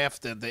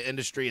craft, the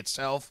industry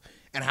itself,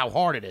 and how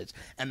hard it is.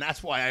 And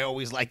that's why I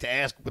always like to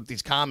ask what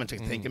these comments are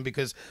thinking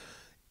because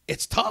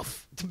it's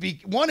tough to be.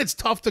 One, it's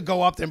tough to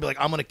go up there and be like,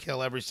 I'm going to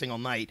kill every single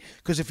night.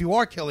 Because if you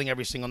are killing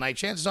every single night,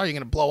 chances are you're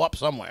going to blow up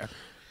somewhere.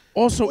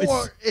 Also,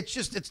 Or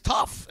it's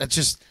tough. It's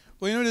just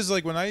Well, you know, it is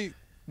like when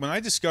I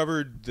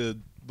discovered the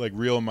like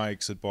real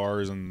mics at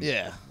bars and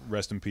Yeah.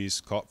 rest in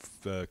peace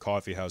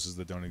coffee houses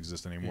that don't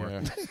exist anymore. yeah.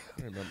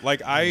 I remember.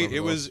 Like remember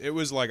it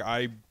was like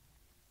I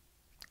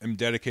am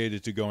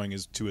dedicated to going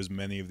to as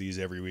many of these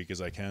every week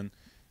as I can.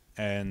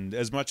 And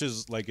as much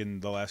as like in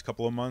the last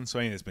couple of months,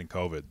 I mean, it's been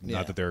COVID. Yeah.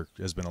 Not that there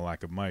has been a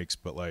lack of mics,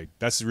 but like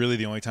that's really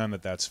the only time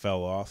that's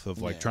fell off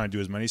of like Yeah. trying to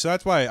do as many. So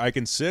that's why I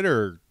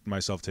consider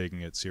myself taking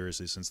it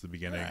seriously since the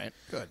beginning. all right,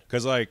 good.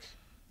 Because like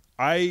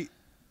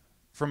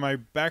from my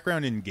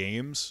background in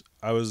games,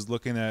 I was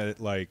looking at it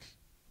like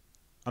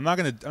I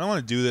don't want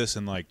to do this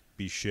and like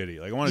be shitty.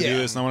 Like I want to do Yeah.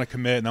 this and I want to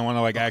commit and I want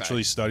to like Okay.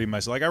 actually study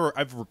myself. Like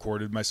I've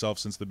recorded myself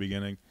since the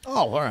beginning.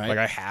 Oh, all right. Like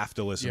I have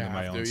to listen Yeah, to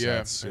my have own to,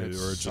 yeah. sets, It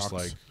or it's just sucks.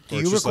 like. Do or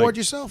you it's just record like,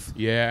 yourself?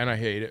 Yeah, and I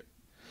hate it.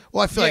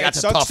 Well, I feel like it that's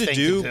a sucks tough to thing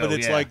do, to do, but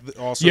it's yeah. like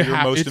also You your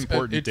have- most it's-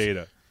 important it's-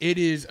 data. It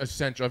is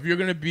essential. If you're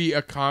going to be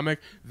a comic,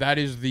 that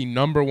is the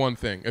number one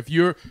thing. If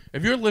you're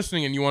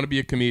listening and you want to be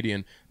a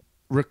comedian,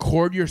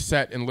 record your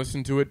set and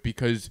listen to it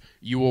because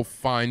you will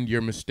find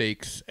your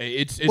mistakes.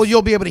 It's Well,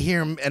 you'll be able to hear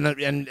him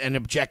and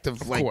objective,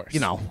 of like, course, you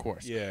know. of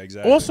course. Yeah,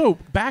 exactly. Also,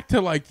 back to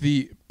like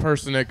the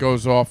person that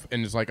goes off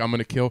and is like, "I'm going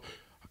to kill."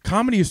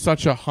 Comedy is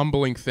such a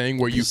humbling thing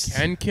where you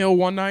can kill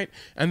one night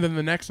and then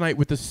the next night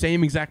with the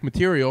same exact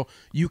material,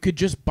 you could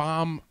just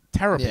bomb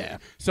terribly. Yeah.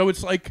 So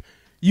it's like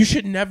you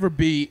should never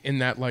be in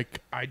that like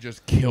I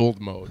just killed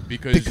mode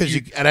because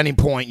You, at any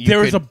point, you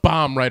there is could, a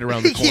bomb right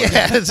around the corner.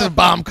 yeah, there's a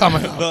bomb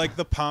coming up. But like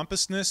the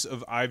pompousness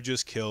of "I've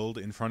just killed"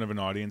 in front of an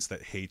audience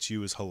that hates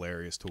you is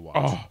hilarious to watch.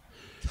 Oh,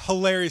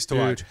 Hilarious to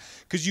Dude. watch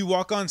because you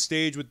walk on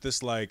stage with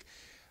this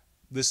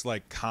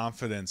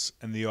confidence,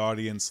 and the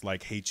audience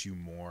like hates you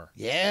more.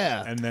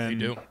 Yeah. And then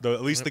do.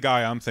 at least the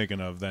guy I'm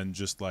thinking of then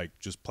just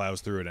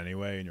plows through it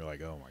anyway, and you're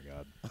like, oh my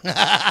god.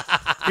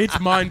 it's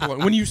mind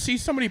blowing when you see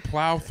somebody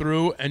plow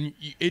through, and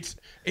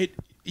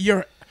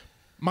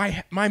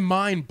my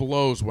mind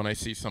blows when I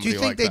see Do somebody. you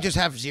think like they that. just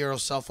have zero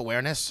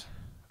self-awareness?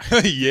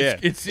 Yeah.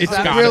 It's Is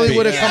that gotta really be.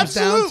 what it Yeah, comes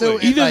down to?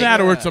 absolutely. Either Like,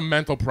 that or it's a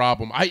mental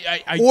problem.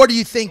 I or do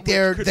you think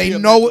Could they be a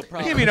know mental it?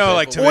 problem. Maybe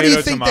like Or tomato, Or do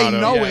you think tomato. they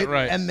know Yeah, it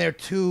right. and they're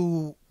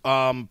too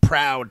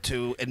proud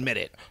to admit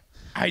it?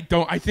 I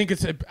don't. I think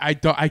it's. I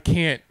don't. I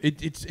can't.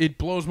 It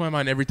blows my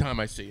mind every time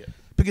I see it.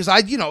 Because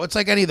it's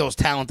like any of those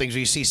talent things where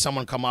you see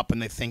someone come up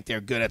and they think they're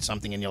good at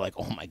something, and you're like,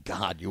 "Oh my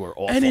God, you are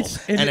awful." And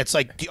it's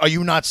like, are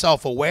you not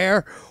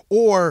self-aware,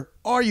 or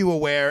are you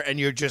aware and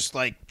you're just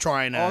like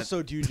trying to?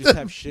 Also, do you just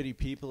have shitty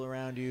people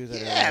around you that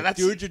Yeah, are like, that's-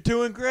 dude, you're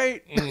doing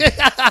great?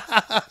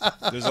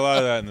 There's a lot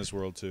of that in this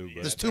world too.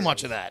 But there's too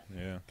much of that.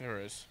 yeah. There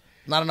is.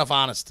 Not enough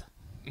honest.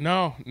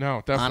 No,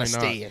 definitely Honesty,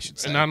 not. I should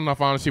say. And not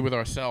enough honesty with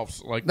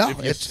ourselves. Like, No, if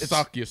you it's-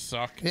 suck, you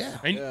suck. Yeah.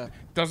 And Yeah.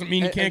 doesn't mean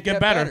you And- can't and get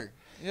better.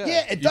 Yeah,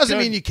 it You doesn't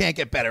could. mean you can't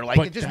get better. Like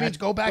But it just that- means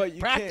go back But you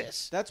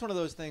practice. can't. That's one of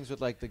those things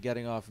with like the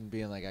getting off and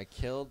being like, I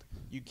killed.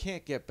 You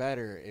can't get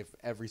better if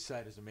every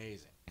set is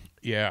amazing.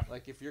 Yeah.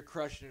 Like if you're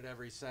crushing it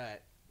every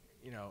set,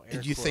 air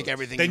And you think quotes,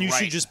 everything? Then you right.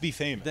 should just be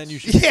famous. Then you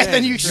should. Yeah, be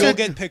then you famous. should. You'll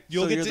get picked.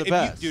 You'll So get you're to, the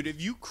best.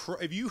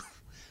 if you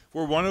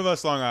were one of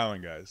us Long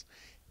Island guys,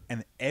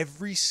 and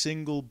every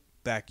single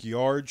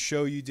backyard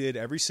show you did,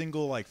 every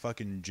single like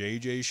fucking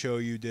JJ show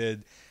you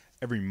did,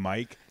 every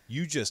mic,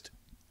 you just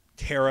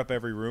tear up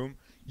every room.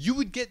 You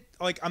would get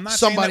like I'm not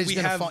Somebody's saying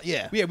that gonna we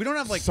have find- yeah. we don't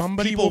have like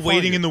Somebody people will find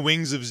waiting you. in the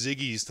wings of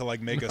Ziggy's to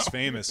like make us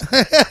famous,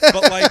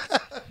 but like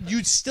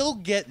you'd still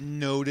get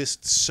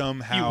noticed You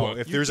somehow would.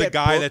 if You there's a get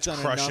guy booked that's on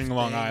crushing enough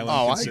Long things. Island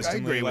Oh, I consistently.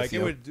 agree with like you.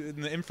 it would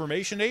in the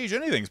information age,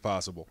 anything's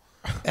possible.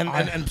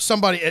 And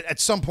somebody at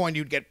some point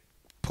you'd get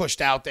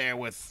pushed out there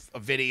with a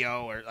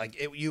video or like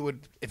you would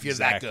if you're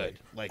Exactly. that good.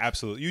 Like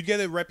Absolutely, you'd get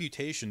a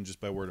reputation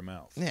just by word of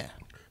mouth. yeah.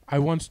 I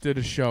once did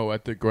a show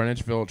at the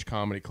Greenwich Village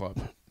Comedy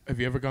Club. Have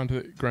you ever gone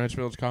to the Greenwich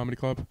Village Comedy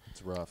Club?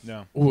 It's rough.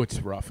 No. Oh, it's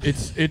rough.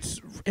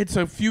 It's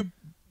a few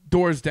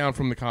doors down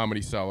from the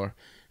Comedy Cellar,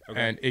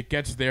 and it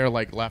gets there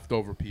like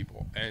leftover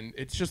people, and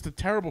it's just a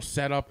terrible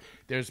setup.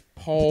 There's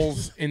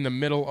poles in the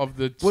middle of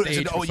the What stage.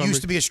 is it? for Oh, it some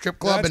used to be a strip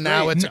club That's and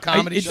now great. it's a No,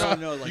 comedy it's- show.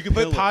 No, like You can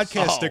put pillars.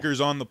 podcast Oh. stickers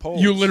on the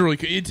poles. You literally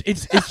could.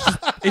 It's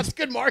That's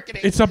good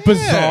marketing. It's a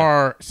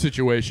bizarre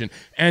situation,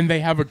 and they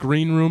have a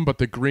green room, but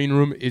the green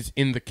room is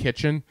in the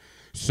kitchen.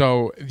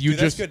 So you Dude,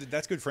 just that's good.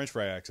 That's good French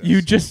fry access.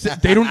 you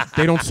just they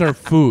don't serve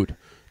food.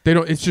 They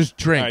don't. It's just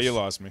drinks. You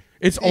lost me.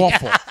 It's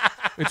awful.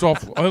 It's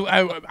awful.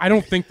 I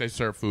don't think they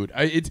serve food.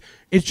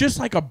 It's just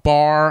like a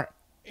bar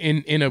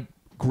in a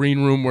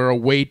green room where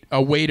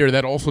a waiter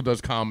that also does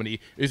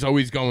comedy is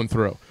always going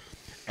through.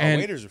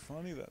 And Waiters are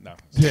funny. No.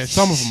 yeah,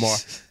 some of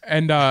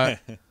them are.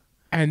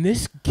 And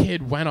this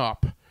kid went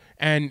up,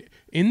 and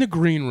in the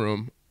green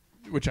room,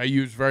 which I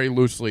use very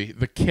loosely,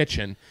 the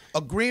kitchen.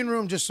 A green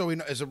room, just so we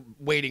know, is a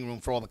waiting room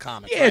for all the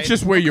comics. Yeah, right? it's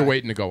just where you're Okay.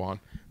 waiting to go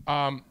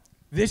on.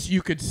 This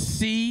you could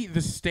see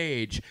the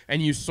stage,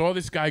 and you saw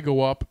this guy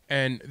go up,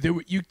 and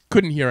you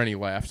couldn't hear any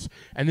laughs.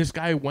 And this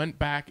guy went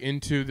back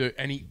into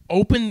and he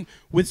opened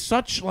with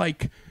such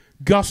like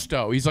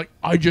gusto. He's like,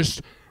 I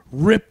just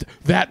ripped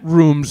that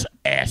room's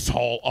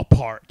asshole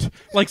apart.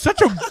 Like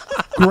such a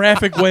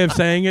graphic way of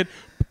saying it,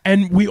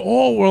 and we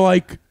all were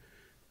like,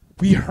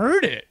 we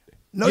heard it.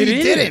 No, you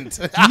didn't.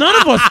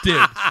 None of us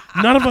did.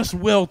 None of us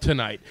will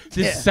tonight.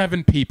 There's Yeah.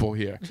 7 people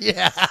here.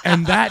 Yeah.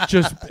 And that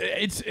just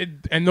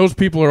and those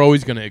people are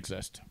always going to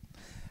exist.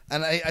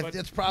 And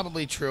it's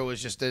probably true. It's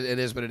just it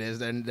is what it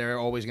is. And they're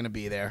always going to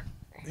be there.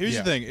 Here's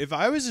Yeah. the thing: if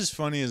I was as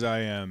funny as I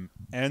am,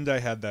 and I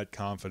had that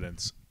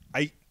confidence,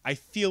 I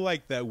feel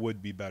like that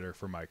would be better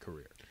for my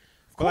career.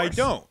 But I course.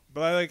 don't.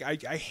 But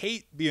I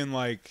hate being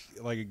like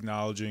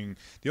acknowledging.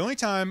 The only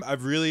time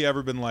I've really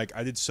ever been like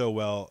I did so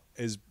well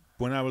is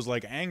when I was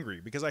like angry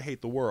because I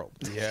hate the world.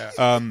 Yeah.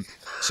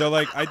 So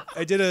like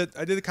I did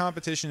a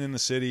competition in the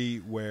city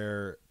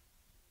where,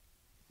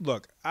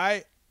 look,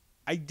 I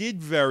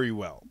did very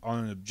well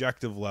on an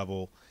objective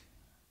level,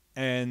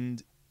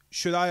 and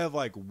should I have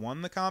like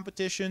won the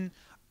competition?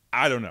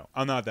 I don't know.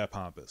 I'm not that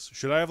pompous.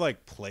 Should I have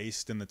like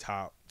placed in the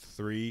top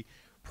 3?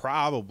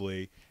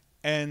 Probably.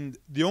 And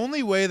the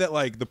only way that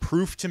like the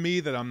proof to me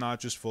that I'm not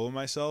just full of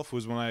myself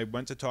was when I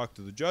went to talk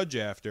to the judge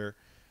after.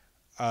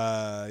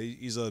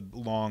 He's a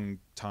long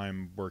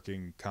time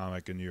working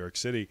comic in New York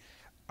City.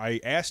 I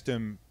asked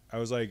him, I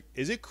was like,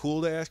 is it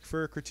cool to ask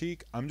for a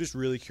critique? I'm just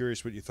really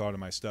curious what you thought of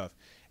my stuff.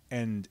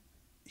 And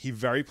he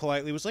very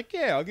politely was like,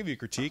 yeah, I'll give you a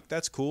critique.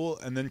 That's cool.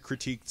 And then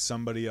critiqued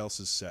somebody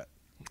else's set.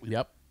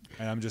 Yep.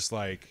 And I'm just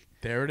like,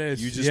 there it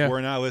is. You just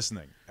were not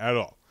listening at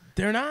all.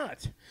 They're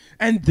not.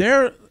 And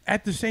they're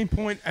at the same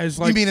point as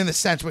like. You mean in the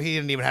sense where he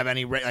didn't even have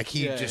any, like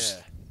he just.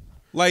 Yeah.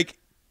 Like.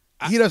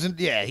 He doesn't,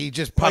 he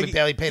just probably like,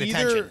 barely paid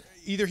attention.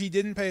 Either he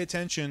didn't pay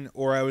attention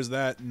or I was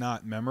that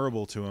not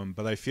memorable to him.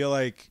 But I feel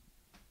like,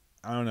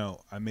 I don't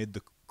know, I made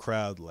the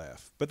crowd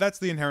laugh. But that's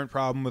the inherent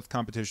problem with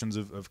competitions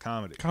of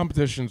comedy.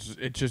 Competitions,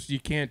 it just, you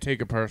can't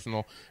take it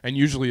personal. And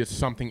usually it's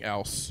something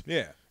else.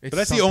 Yeah. It's but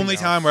that's the something only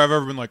else. time where I've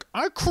ever been like,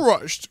 I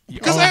crushed.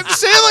 Because I have to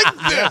say it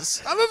like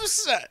this. I'm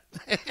upset.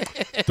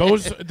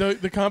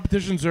 The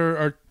competitions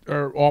are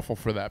awful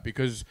for that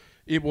because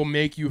it will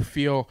make you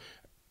feel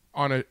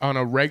on a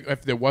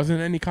if there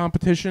wasn't any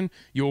competition,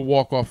 you'll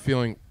walk off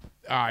feeling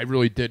I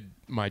really did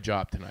my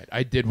job tonight.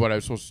 I did what I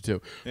was supposed to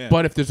do. Yeah.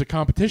 But if there's a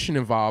competition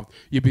involved,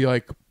 you'd be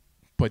like,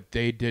 but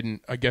they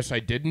didn't. I guess I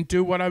didn't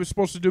do what I was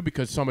supposed to do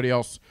because somebody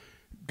else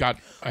got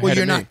ahead Well,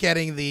 you're of me. not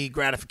getting the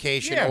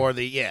gratification or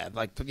the All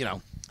Well,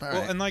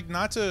 right. and like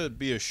not to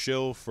be a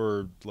shill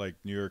for like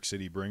New York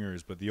City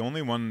bringers, but the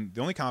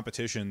only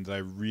competition that I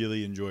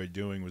really enjoyed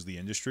doing was the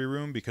industry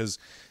room because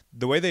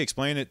the way they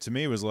explained it to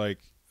me was like,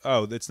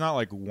 oh, it's not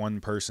like one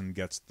person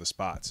gets the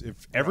spots.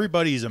 If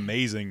everybody's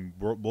amazing,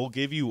 we'll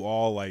give you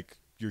all like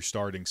your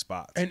starting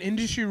spots. An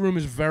industry room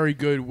is very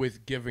good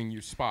with giving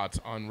you spots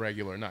on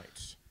regular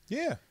nights.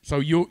 Yeah. So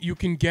you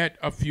can get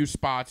a few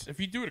spots. If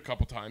you do it a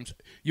couple times,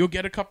 you'll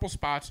get a couple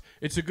spots.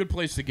 It's a good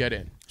place to get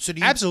in. So do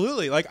you,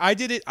 Absolutely. Like I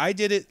did it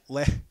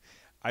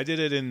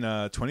in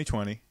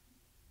 2020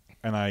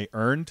 and I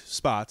earned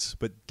spots,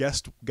 but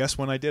guess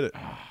when I did it?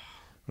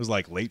 It was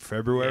like late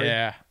February.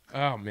 Yeah.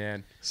 Oh,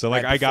 man. So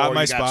like Right I got before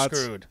my you got spots.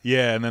 screwed.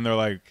 Yeah, and then they're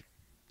like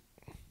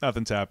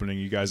nothing's happening.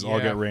 You guys all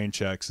Yeah. get rain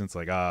checks and it's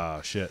like,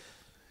 ah, shit.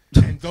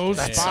 And those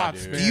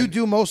spots, dude. man. do you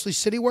do mostly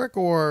city work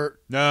or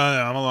No,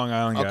 I'm a Long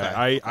Island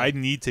guy. Okay, I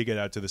need to get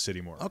out to the city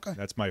more. Okay.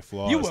 That's my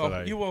flaw. You is will.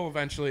 that I, You will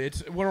eventually.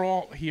 We're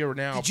all here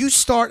now. did you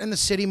start in the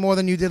city more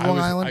than you did Long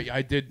Island?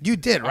 I did. You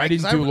did, right? I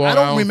didn't 'Cause do Long I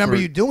don't Island remember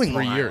for you doing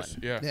 3 Long years.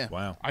 Island. Yeah. Yeah.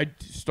 Wow. I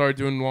started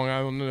doing Long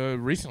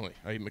Island recently.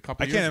 A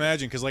couple I years can't ago.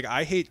 imagine because like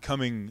I hate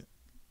coming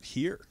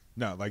here.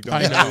 No, like don't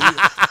I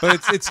know.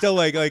 but it's still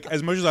like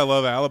as much as I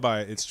love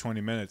Alibi, it's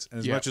 20 minutes. And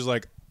as Yeah. much as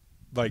like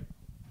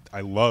I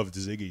loved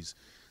Ziggy's,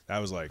 that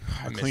was like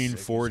I a miss clean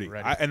Ziggy's 40.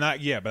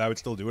 already. But I would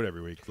still do it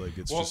every week. Like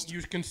it's Well, just.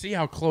 you can see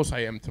how close I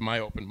am to my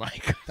open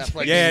mic. That's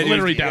like Yeah, It's dude.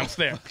 literally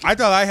downstairs. I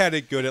thought I had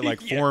it good at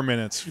like Yeah. 4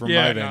 minutes from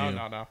Yeah, my no,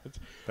 venue. no.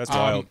 That's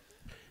wild.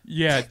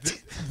 Yeah,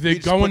 they're He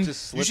just going. puts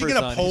his You should slippers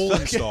get a on. pole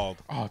He's installed.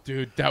 Oh,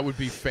 dude, that would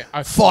be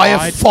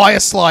fire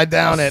slide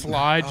down a it.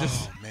 slide.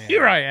 Just man.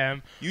 here I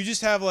am. You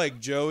just have like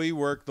Joey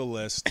work the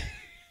list,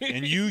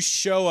 and you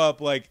show up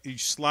like you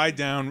slide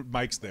down.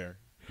 Mike's there.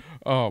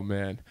 Oh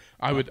man,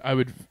 I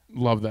would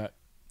love that.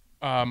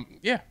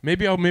 Yeah,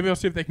 maybe I'll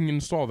see if they can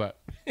install that.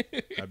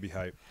 That'd be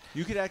hype.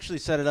 You could actually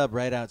set it up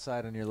right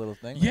outside on your little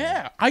thing.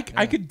 Yeah, I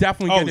could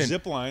definitely Oh, get in.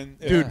 zip line,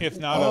 Dude. If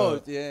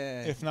not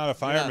if not a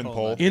fireman holding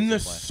pole. on. In the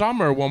Zip line.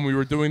 summer when we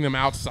were doing them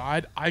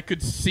outside, I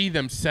could see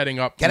them setting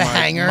up Get a my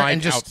hanger mic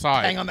and just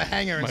outside. hang on the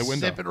hanger and my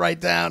window. zip it right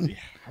down.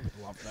 I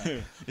would love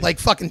that. Like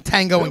fucking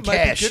Tango and It might be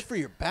Cash. good for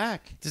your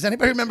back. Does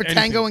anybody remember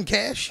Anything. Tango and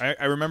Cash?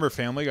 I remember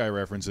Family Guy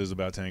references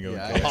about Tango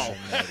Yeah, and I Cash.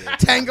 have no idea.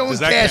 Tango and Does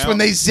that Cash count? when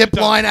they zip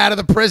line out of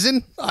the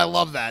prison. I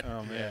love that.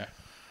 Oh man. Yeah,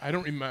 I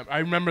don't remember. I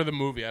remember the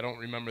movie. I don't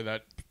remember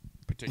that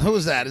particular. Who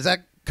was that? Is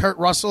that Kurt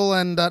Russell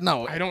and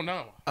no? I don't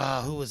know.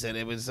 Who was it?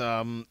 It was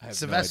no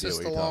Sylvester idea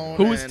what you're Stallone.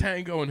 Who was and-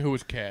 Tango and who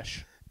was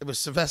Cash? It was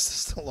Sylvester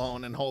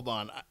Stallone. And hold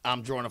on,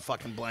 I'm drawing a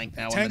fucking blank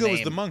now. Tango on was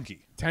the the name.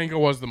 monkey, Tango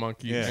was the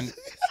monkey. Yeah. And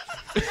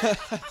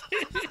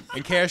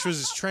and Cash was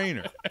his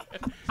trainer.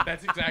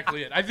 that's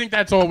exactly it. I think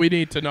that's all we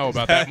need to know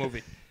about that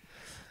movie.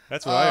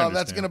 That's what I understand.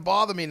 That's gonna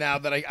bother me now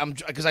that I'm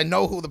because I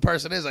know who the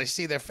person is. I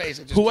see their face.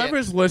 I just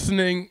Whoever's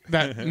listening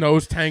that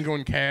knows Tango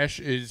and Cash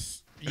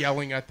is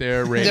yelling at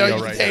their radio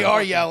right they now.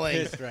 are yelling.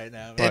 Pissed right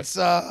now. It's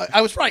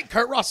I was right.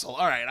 Kurt Russell.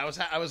 All right, I was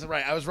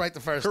right. I was right the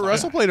first Kurt time.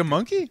 Russell played a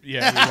monkey.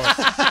 Yeah, he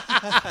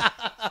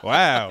was.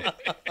 Wow,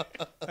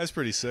 that's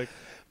pretty sick.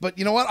 But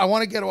you know what? I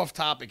want to get off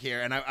topic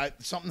here, and I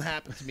something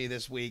happened to me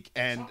this week,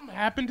 and Something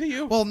happened to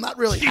you? well, not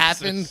really Jesus.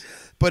 happened,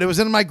 but it was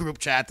in my group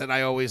chat that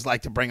I always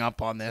like to bring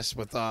up on this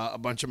with a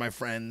bunch of my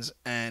friends,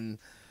 and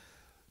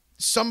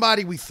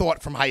somebody we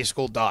thought from high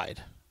school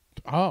died.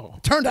 Oh,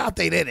 Turned out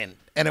they didn't,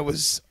 and it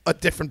was a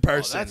different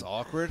person. That's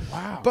awkward.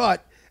 wow.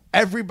 But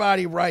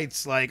everybody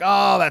writes like,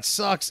 "Oh, that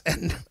sucks,"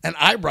 and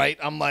I write,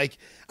 I'm like,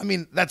 I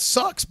mean, that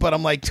sucks, but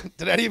I'm like,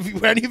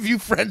 were any of you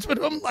friends with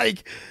him?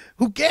 Like,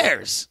 who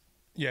cares?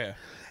 Yeah.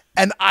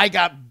 and I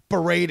got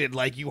berated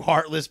like, you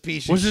heartless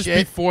piece of Was this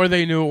shit. before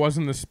they knew it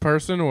wasn't this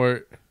person,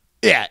 or?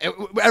 Yeah,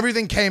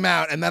 everything came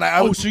out, and then I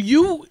Oh, was. so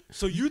you?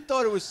 So you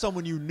thought it was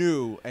someone you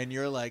knew, and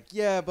you're like,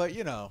 yeah, but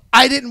you know.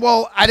 I didn't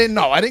know. I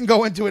didn't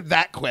go into it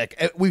that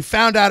quick. We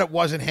found out it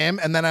wasn't him,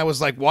 and then I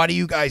was like, why do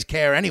you guys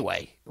care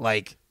anyway?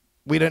 Like,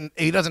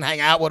 he doesn't hang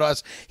out with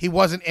us. He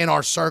wasn't in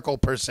our circle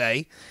per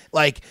se.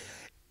 Like,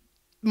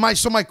 my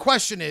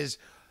question is,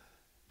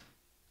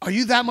 are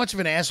you that much of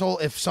an asshole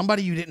if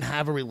somebody you didn't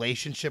have a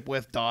relationship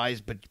with dies,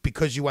 but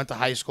because you went to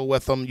high school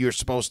with them, you're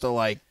supposed to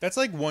like? That's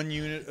like 1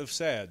 unit of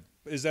sad.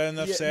 Is that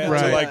enough sad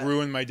right. to like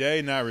ruin my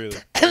day? Not really.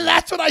 And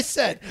that's what I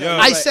said. Yeah.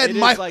 I But said it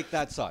my is like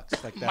that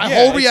sucks. Like that. my Yeah,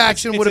 whole it's-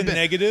 reaction it's would have a been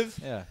negative.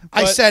 Yeah.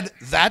 I but said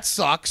that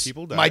sucks.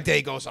 People die. My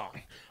day goes on.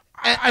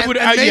 And, I would-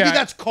 and maybe yeah.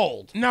 that's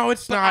cold. No,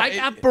 it's But not. I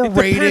got It depends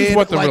berated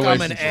what the like I'm an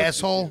relationship is.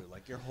 asshole.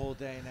 Like your whole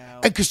day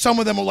now. Because some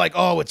of them were like,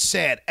 "Oh, it's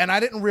sad," and I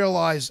didn't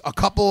realize a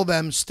couple of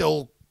them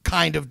still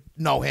kind of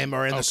know him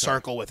or in the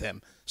circle with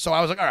him. So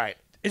I was like, "All right,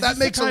 Is that this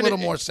the makes a kinda- little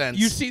more sense."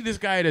 You see this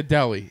guy at a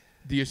deli.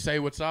 Do you say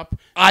what's up?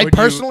 I Or do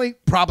you- personally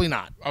probably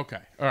not. Okay.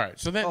 All right.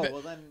 So then. Oh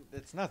well, then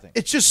it's nothing.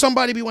 It's just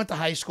somebody we went to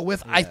high school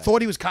with. I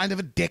thought he was kind of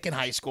a dick in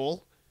high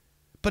school,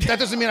 but that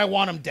doesn't mean I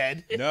want him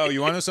dead. No, you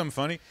want to know something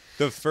funny?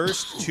 The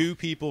first 2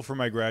 people from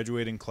my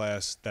graduating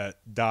class that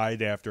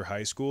died after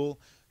high school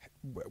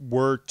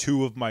were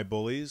 2 of my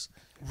bullies.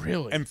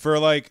 Really? And for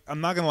like, I'm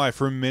not gonna lie,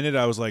 for a minute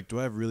I was like, do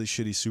I have really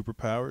shitty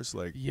superpowers?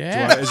 Like,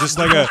 Yeah. is this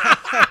like a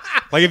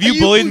like if Are you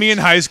you- bullied me in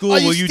high school, Are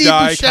will you Steve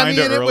die Buscemi kind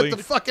of in it early? with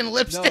the fucking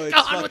lipstick it's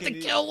on with the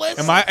fucking- kill list?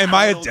 Am I a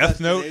Final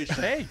Death Note?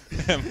 Destination.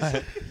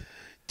 Hey.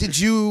 Did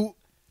you?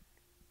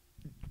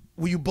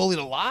 Were you bullied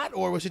a lot,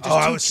 or was it just Oh,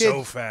 I 2 was kids?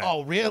 so fat.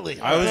 Oh, really?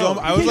 I was Oh.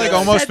 I was like You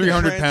almost said the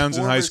 300 pounds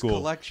in high Transformers school.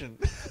 Collection.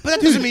 But that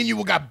doesn't mean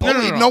you got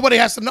bullied. no. Nobody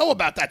has to know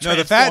about that. No,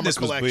 the Transformer fatness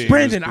was collection. big.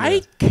 Brandon, Yeah.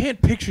 I can't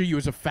picture you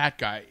as a fat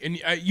guy, and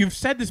you've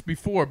said this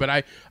before, but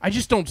I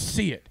just don't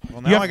see it.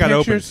 Well, You now have I got to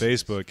open pictures?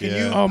 Facebook. Can Yeah.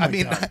 you? Oh my I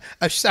mean, God.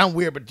 I sound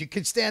weird, but you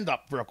can stand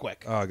up real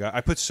quick. Oh god, I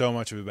put so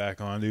much of it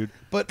back on, dude.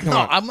 But no,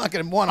 on. I'm not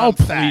going to want. Oh, I'm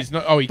fat. please,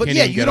 no. Oh, you but can't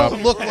yeah, even you get don't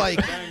up. look like.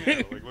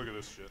 Like, look at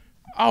this shit.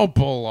 Oh,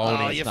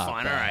 baloney. Oh, you're not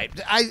fine. bad.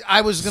 All right.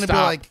 I was going to be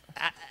Stop. like.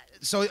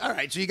 So all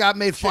right. So you got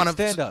made fun of.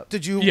 stand up.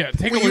 Did you? Yeah,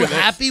 take a Were look you at this.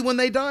 happy when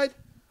they died?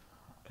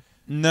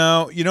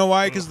 No, you know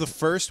why? Because the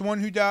first one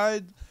who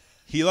died,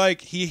 he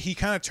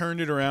kind of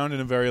turned it around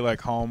in a very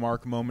like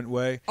Hallmark moment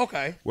way.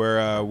 Okay.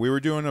 Where we were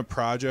doing a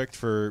project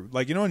for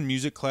like in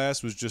music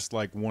class was just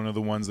like one of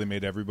the ones they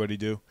made everybody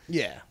do.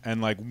 Yeah.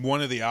 And like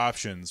one of the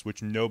options,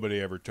 which nobody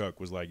ever took,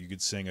 was like you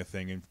could sing a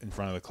thing in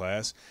front of the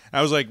class.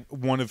 I was like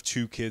one of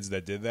 2 kids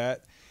that did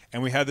that,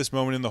 and we had this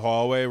moment in the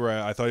hallway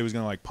where I thought he was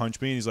gonna like punch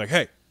me, and he's like,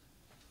 "Hey,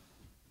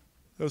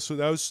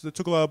 that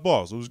took a lot of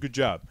balls. It was a good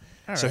job."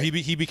 So right.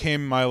 he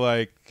became my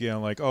like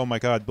oh my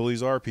god,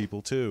 bullies are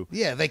people too.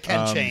 Yeah, they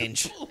can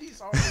change.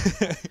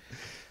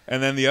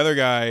 And then the other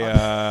guy,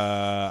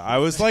 I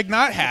was like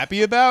not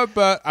happy about,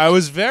 but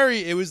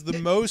it was the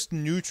most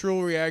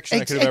neutral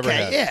reaction I could have ever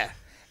had. Yeah.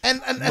 And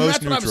Most that's what I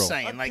neutral. was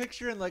saying. I'm Like,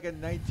 picturing like a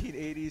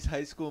 1980s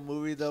high school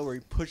movie though, where he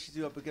pushes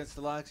you up against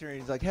the locker and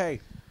he's like, "Hey,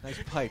 nice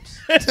pipes,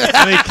 And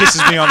then he kisses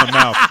me on the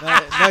mouth.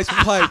 nice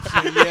pipes."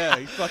 And yeah,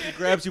 he fucking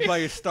grabs you by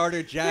your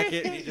starter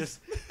jacket and he just.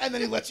 and then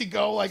he lets you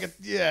go like,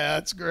 yeah,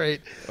 that's great.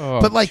 Oh,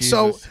 but like,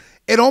 so Jesus.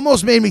 it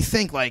almost made me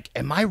think, like,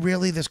 am I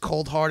really this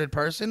cold-hearted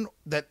person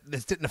that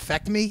this didn't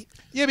affect me?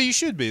 Yeah, but you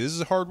should be. This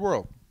is a hard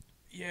world.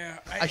 Yeah.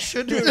 I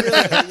should Dude, do really,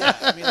 yeah,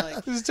 I mean,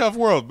 like, This is a tough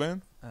world,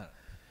 man.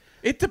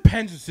 It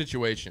depends on the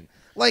situation.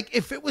 Like,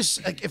 if it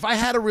was, like, if I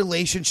had a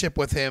relationship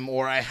with him,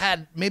 or I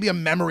had maybe a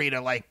memory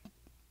to like,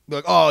 be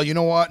like, oh, you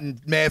know what?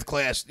 In math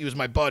class, he was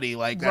my buddy.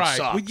 Like, that Right.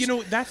 sucks. Well, you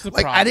know, that's the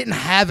like, problem. I didn't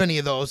have any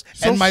of those,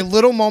 So- and my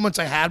little moments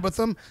I had with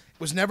him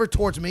was never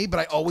towards me,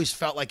 but I always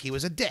felt like he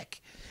was a dick.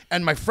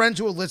 And my friends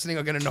who are listening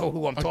are going to know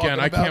who I'm talking Again,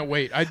 about. I can't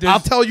wait. I'll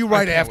tell you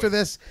right I can't after wait.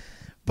 this.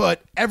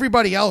 But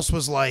everybody else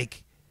was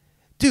like,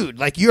 dude,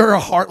 like, you're a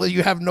heartless.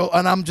 You have no.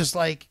 And I'm just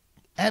like,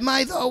 am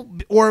I though?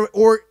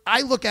 Or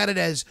I look at it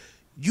as,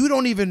 you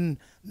don't even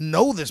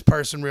know this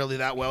person really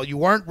that well. You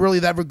weren't really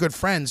that good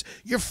friends.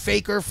 You're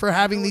faker for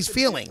having these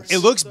feelings. It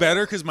looks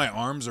better because my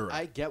arms are up.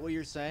 I get what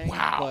you're saying.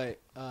 Wow. But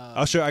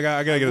I'll show. I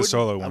gotta get a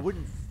solo I one.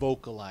 wouldn't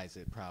vocalize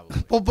it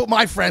probably. Well, but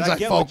my friends, I I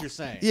get what you're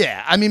saying.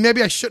 Yeah, I mean,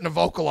 maybe I shouldn't have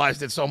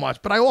vocalized it so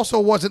much, but I also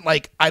wasn't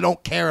like, I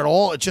don't care at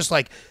all. It's just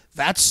like,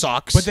 that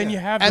sucks. But then you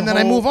have and the then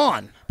I whole- move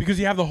on. Because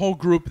you have the whole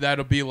group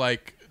that'll be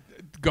like,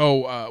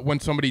 when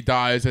somebody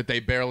dies that they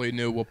barely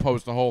knew, will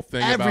post the whole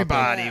thing Everybody,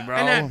 about them. bro.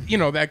 And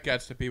that, that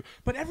gets to people.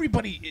 But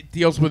everybody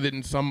deals with it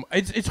in some.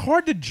 It's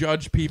hard to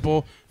judge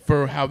people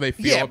for how they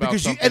feel Yeah, about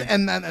because something.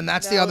 and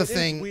that's the Now, other it is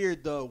thing.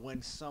 weird though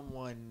when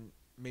someone,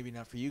 maybe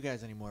not for you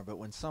guys anymore, but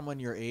when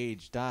someone your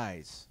age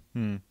dies,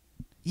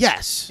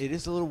 Yes. it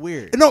is a little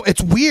weird. No, it's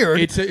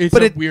weird. It's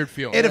but a it, weird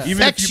feeling. It Even if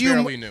affects you you.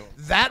 barely knew.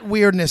 That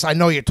weirdness I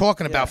know you're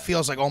talking about Yeah.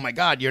 feels like, oh my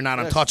God, you're not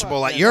Yes,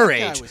 untouchable fuck, at man, your that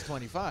age. guy was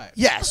 25.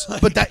 Yes,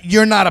 but that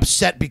you're not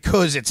upset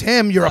because it's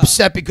him. You're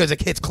upset because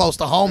it hits close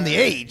to home. The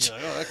age.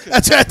 You're like,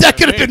 oh, That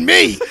could have been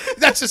me.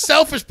 That's the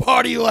selfish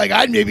part of you. Like,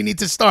 I maybe need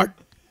to start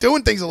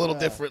doing things a little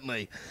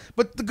differently.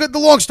 But the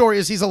long story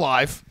is he's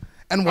alive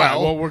and All right,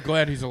 well. well, we're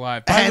glad he's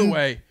alive. By the And-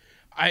 way,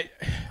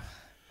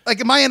 Like,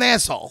 am I an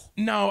asshole?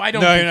 no, I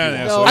don't. No, think you're not you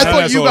an are. asshole. I Not an thought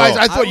you asshole at guys.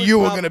 all. I thought would you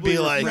were going to probably be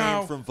like. refrain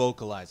No. from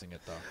vocalizing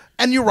it though.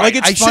 And you're right. Like,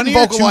 it's I shouldn't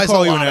funnier to vocalize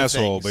call a you lot an of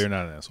asshole, things. but you're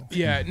not an asshole.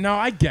 Yeah, no,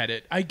 I get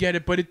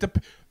it, but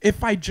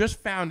if I just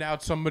found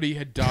out somebody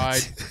had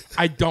died,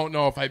 I don't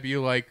know if I'd be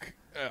like,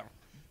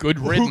 good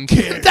riddance.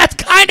 That's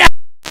kind of.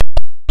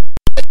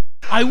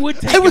 I would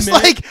take I was a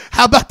minute. like,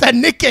 how about that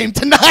Nick game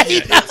tonight?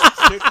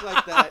 Chicks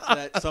like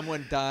that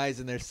someone dies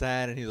and they're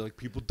sad and he's like,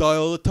 people die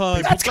all the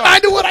time. That's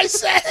kind of what I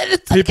said.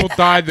 It's like, people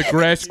die, the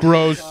grass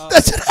grows.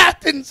 that's what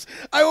happens.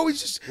 I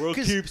always just World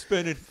keeps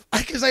spinning.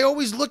 because I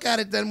always look at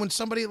it then when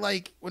somebody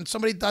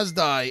does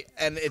die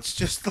and it's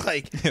just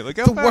like Yeah, look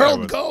how the bad I world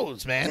was.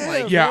 goes, man. Yeah,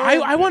 Like Yeah,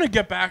 man. I want to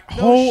get back.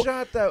 No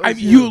shot, that was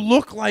you you.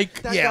 look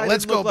like That Yeah, guy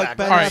let's didn't go look back.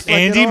 Ben All right, Affleck at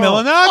Andy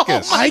all.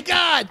 Milonakis. oh my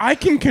god! I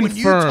can When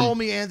you confirm. told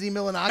me Andy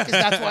Milonakis,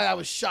 that's why I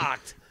was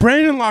shocked.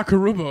 Brandon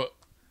LaCarrubba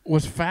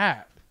was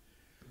fat.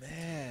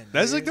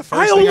 That's like the I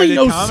first thing I only did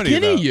know comedy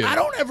skinny about. you I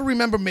don't ever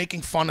remember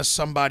making fun of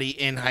somebody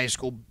in high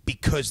school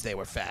because they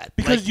were fat.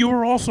 because Like, you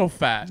were also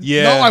fat.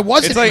 Yeah, no, I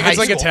wasn't. It's like in high it's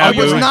like a school. I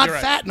taboo. was You're not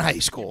right. fat in high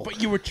school, But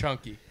you were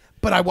chunky.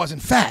 but I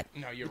wasn't fat.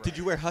 No, you're right. Did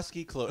you wear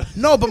husky clothes?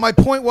 No, but my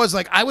point was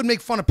like I would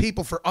make fun of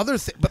people for other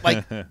things, but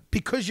like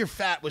because you're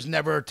fat was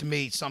never to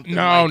me something.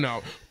 No, like,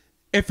 no.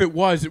 If it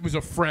was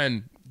a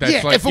friend. That's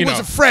yeah, like, if it was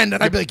a friend,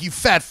 and I'd be like, "You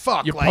fat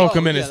fuck." you like, poke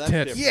him in yeah, his that's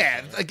tits.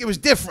 different. yeah, like it was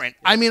different.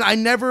 I mean, I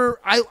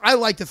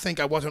like to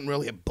think I wasn't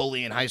really a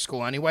bully in high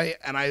school anyway,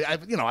 and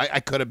I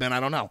could have been. I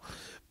don't know,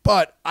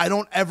 but I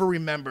don't ever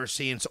remember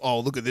seeing. Oh,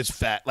 look at this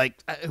fat. Like,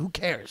 who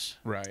cares?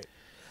 Right.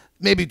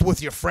 Maybe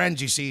with your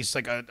friends, you see it's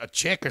like a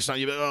chick or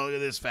something. You be like, oh, look at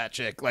this fat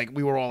chick. Like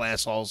we were all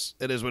assholes.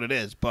 It is what it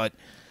is. But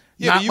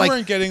Yeah, not but you like,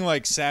 weren't getting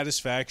like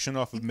satisfaction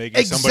off of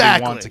making somebody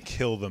Exactly. want to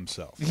kill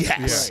themselves.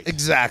 Yes, Right.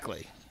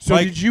 exactly. So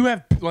Like- did you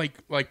have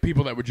like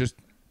people that were just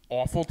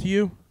awful to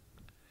you?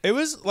 It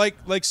was like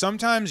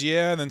sometimes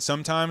yeah, and then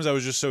sometimes I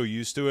was just so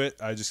used to it,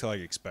 I just like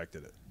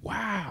expected it.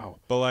 Wow.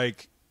 But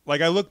like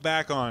I look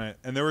back on it,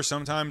 and there were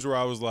some times where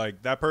I was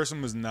like, that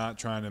person was not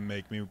trying to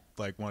make me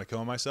like want to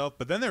kill myself.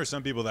 But then there were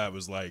some people that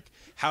was like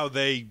how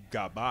they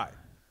got by.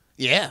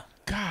 Yeah,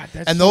 God,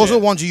 that's and those Yeah. are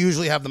the ones you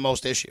usually have the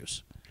most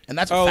issues, and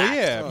that's a Oh fact.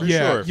 yeah, for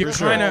Yeah, sure. you For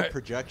sure. kinda-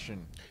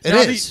 projection. It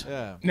Now is.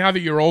 Yeah. now that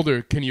you're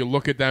older, can you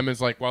look at them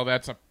as like, well,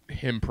 that's a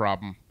him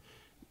problem?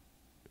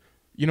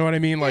 You know what I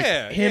mean? Like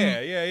him.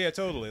 yeah,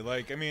 totally.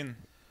 Like, I mean,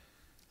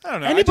 I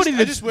don't know. Anybody I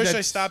that's- just wish I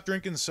that's- stopped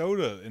drinking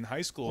soda in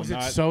high school. Was and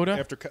it not soda?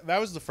 After that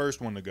was the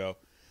first one to go.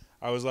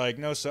 I was like,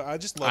 no, so I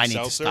just love I need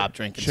seltzer. to stop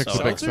drinking Chicks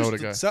soda. are big soda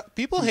guy.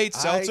 People hate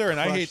seltzer, and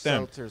I crush hate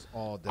them. Seltzers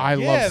all day. I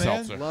Yeah, love man.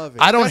 seltzer. love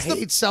it. I don't That's the-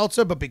 hate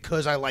seltzer, but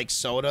because I like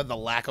soda, the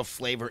lack of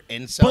flavor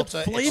in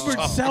seltzer, flavored it's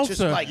just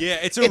seltzer- like, Yeah,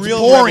 it's a it's real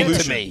boring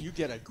revolution. to me. You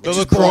get a The great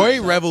LaCroix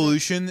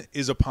revolution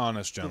is upon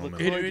us, The gentlemen.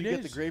 LaCroix, It you get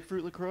is. the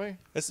grapefruit LaCroix.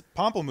 It's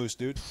pamplemousse,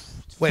 dude.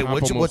 Wait,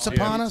 Pamplemousse, what's yeah.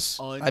 upon us?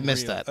 I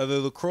missed Unreal. that. The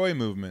LaCroix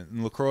movement.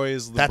 And LaCroix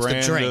is the That's the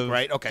brand drink, of,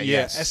 right? Okay, yeah,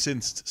 yes.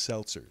 essenced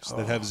seltzers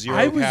that have I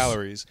 0 was-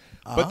 calories,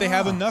 but they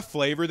have enough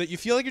flavor that you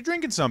feel like you're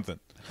drinking something.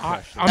 I'm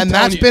And telling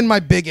that's you, been my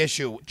big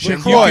issue. Chick,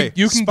 LaCroix,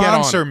 you can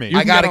sponsor get on. me. You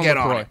I can gotta get get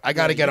on on LaCroix. it. I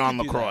gotta Yeah, get you on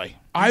can do LaCroix. that.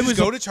 I You was just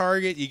go to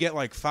Target, you get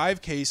like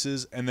 5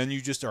 cases, and then you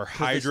just are they're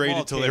small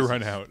hydrated till they cases.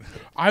 run out.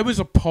 I was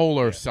a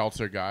polar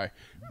seltzer guy.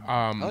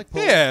 I like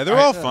Polar. Yeah, they're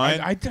all fine.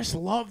 I just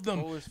love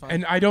them, Polar's fine.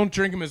 and I don't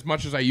drink them as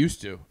much as I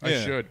used to. I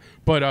Yeah. should,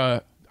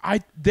 but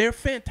they're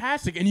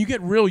fantastic, and you get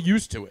real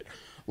used to it.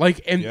 Like,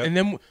 and Yep. and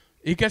then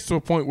it gets to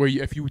a point where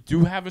if you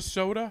do have a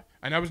soda,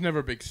 and I was never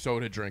a big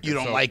soda drinker, You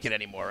don't so- like it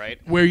anymore, right?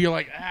 where you're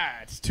like,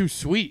 it's too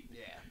sweet.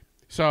 Yeah.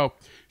 So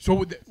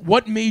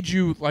what made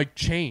you like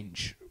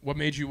change? What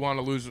made you want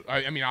to lose?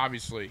 I mean,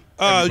 obviously,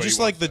 everybody Just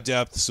like wants the to.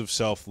 depths of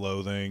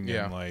self-loathing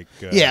Yeah. and like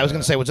Yeah, I was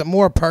gonna say, was it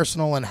more a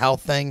personal and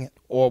health thing,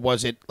 or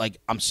was it like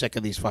I'm sick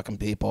of these fucking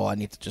people? I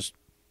need to just.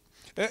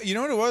 You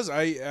know what it was?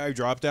 I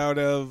dropped out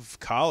of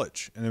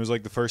college, and it was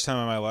like the first time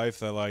in my life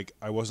that like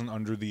I wasn't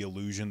under the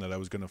illusion that I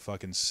was gonna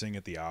fucking sing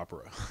at the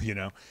opera, you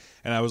know.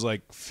 And I was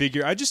like,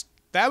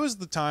 that was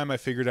the time I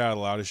figured out a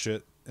lot of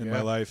shit in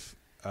my life.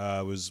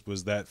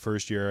 Was that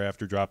first year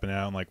after dropping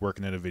out and like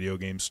working at a video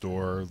game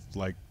store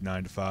like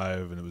 9 to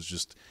 5, and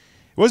it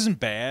wasn't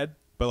bad,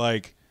 but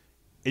like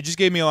it just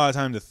gave me a lot of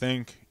time to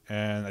think,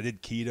 and I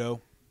did keto.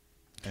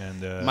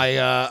 And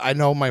I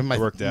know my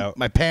worked out.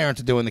 My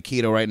parents are doing the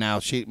keto right now.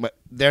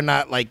 They're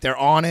not like they're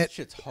on it.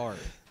 Shit's hard.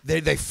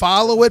 They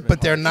follow it,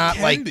 but they're not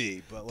can like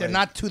be, but, they're like-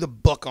 not to the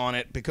book on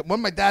it because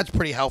my dad's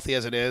pretty healthy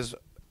as it is,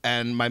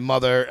 and my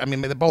mother. I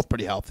mean, they're both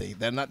pretty healthy.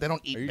 They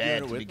don't eat you bad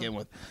doing it to with begin them?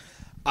 with.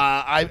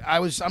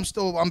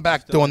 I'm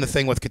back doing the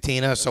thing with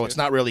Katina, so it's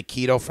not really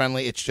keto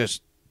friendly. It's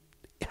just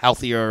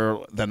healthier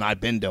than I've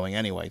been doing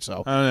anyway.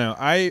 So I don't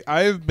know.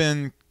 I've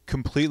been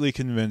completely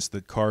convinced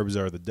that carbs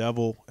are the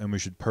devil, and we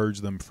should purge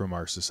them from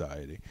our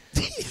society.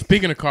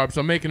 Speaking of carbs,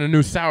 I'm making a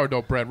new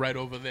sourdough bread right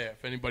over there.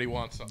 If anybody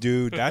wants some,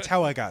 Dude, that's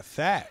how I got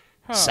fat.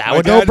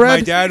 sourdough bread.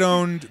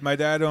 My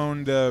dad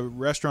owned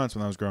restaurants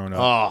when I was growing up.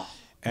 Oh,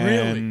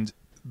 and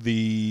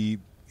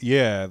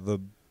Yeah, The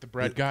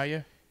bread guy,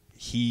 yeah.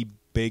 he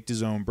baked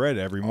his own bread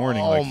every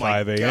morning, Oh like my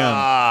 5 a.m.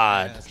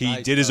 God. That's He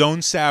nice, did his though.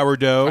 own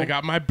sourdough. I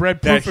got my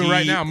bread that proofing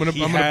right he- now. I'm gonna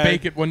he I'm gonna had-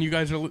 bake it when you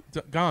guys are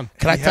gone.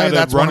 Can I He tell you had a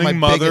that's one of my running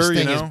mother, biggest you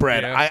thing is know?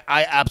 bread. Yeah.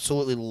 I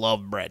absolutely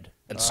love bread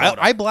and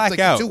soda. I black it's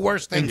like out the two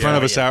worst things in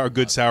front of for you. a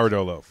good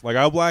sourdough loaf. Like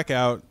I'll black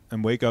out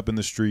and wake up in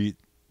the street,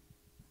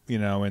 you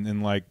know,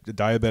 in like a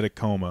diabetic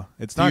coma.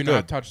 It's Do not you good.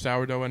 not touch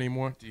sourdough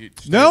anymore? Do you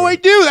No, I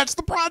do. That's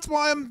the problem. That's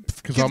why I'm.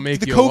 Because I'll make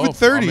the you a COVID loaf.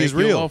 30 I'll make is you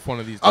a real. loaf one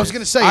of these I was days.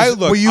 going to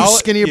say, were you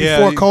skinnier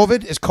before you-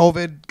 COVID? Is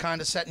COVID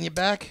kind of setting you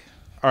back?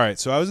 All right,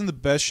 so I was in the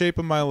best shape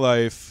of my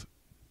life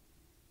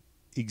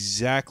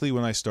exactly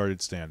when I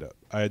started stand up.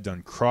 I had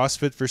done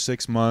CrossFit for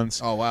 6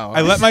 months. Oh, wow.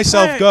 I let This This is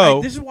myself why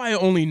go. this is why I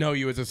only know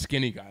you as a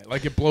skinny guy.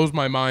 Like it blows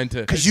my mind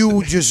to Because you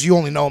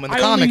only know him in the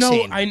I only comic know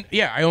scene.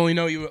 I only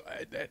know you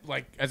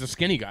like as a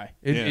skinny guy.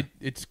 Yeah.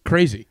 It's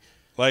crazy.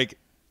 Like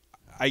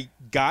I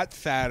got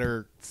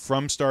fatter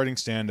from starting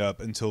stand up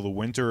until the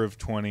winter of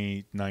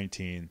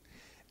 2019.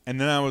 And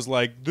then I was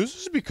like, this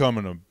is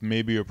becoming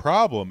maybe a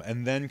problem.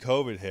 And then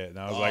COVID hit. And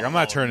I was like, I'm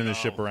not turning this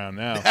ship around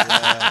now.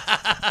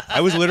 I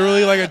was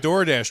literally like a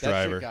DoorDash That shit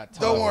driver. got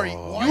tough. Don't worry.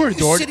 Why You were are you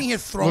Dord- sitting here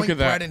throwing Look at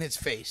that. bread in his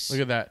face? Look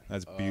at that.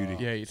 That's beauty.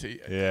 Yeah, you see.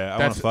 Yeah, I want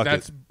that's to fuck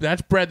it.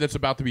 that's bread that's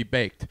about to be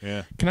baked.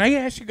 Yeah. Can I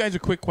ask you guys a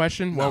quick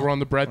question while we're on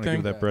the bread I'm gonna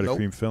thing? give that bread a Nope.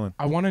 cream filling.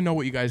 I want to know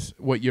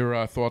what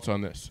your thoughts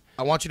on this.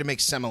 I want you to make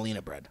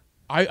semolina bread.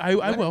 I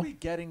When will. are we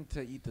getting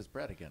to eat this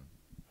bread again?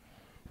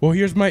 Well,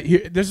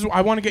 this is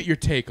I want to get your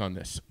take on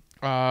this.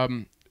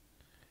 I'm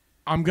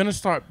gonna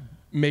start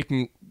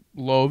making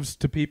loaves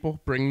to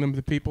people, bringing them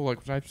to people,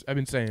 like I've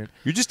been saying.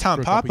 You're just Tom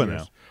for a couple Papa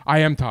years. now. I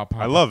am Tom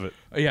Papa. I love it.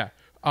 Yeah.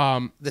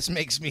 This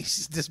makes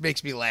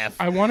me laugh.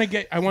 I want to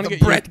get the your-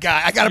 bread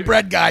guy. I got a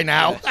bread guy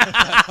now.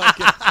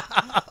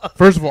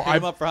 First of all, Hit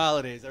 'em up for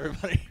holidays,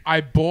 everybody.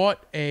 I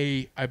bought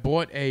a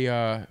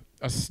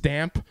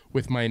stamp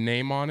with my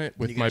name on it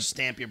with You my. gonna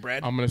stamp your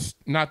bread? I'm gonna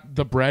not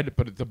the bread,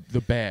 but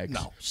the bags.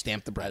 No,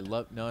 stamp the bread.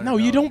 No,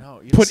 you don't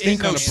put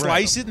ink on the bread.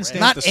 Slice it and stamp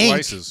Not the ink.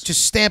 slices.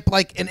 Just stamp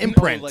like an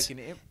imprint. like an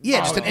yeah,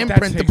 just an that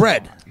imprint the takes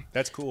bread. long.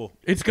 That's cool.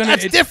 It's gonna.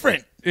 That's it's-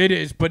 different. It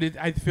is, but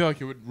I feel like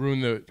it would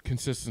ruin the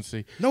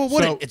consistency. No, it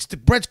wouldn't. So, It's the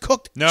bread's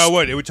cooked. No, it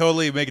would. It would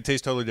totally make it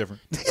taste totally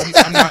different.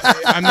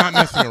 I'm not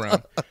messing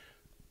around.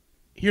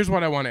 Here's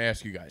what I want to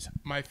ask you guys.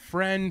 My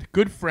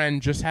good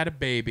friend, just had a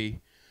baby.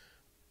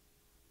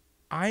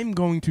 I'm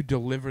going to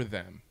deliver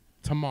them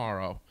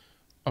tomorrow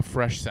a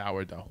fresh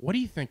sourdough. What do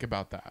you think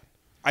about that?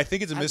 I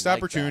think it's a missed like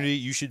opportunity.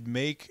 You should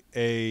make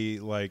a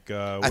like.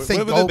 I What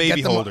think are the go baby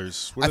get them.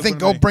 holders? I think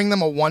go bring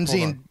them a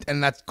onesie Hold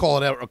and that's call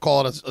it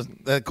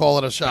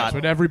a shot. That's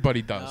what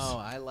everybody does. No,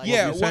 I like.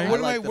 Yeah. you're saying? What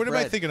am I I? like the What am I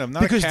bread. thinking of?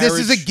 Not Because a this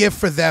is a carriage. gift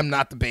for them,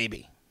 not the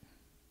baby.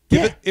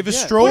 If a Yeah,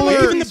 stroller.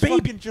 even the He's baby.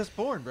 fucking just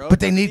born, bro. But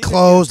they need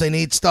clothes. They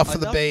need stuff for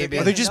the Enough, they're baby.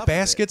 Are they getting just enough of it.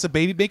 baskets of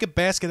baby? Make a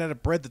basket out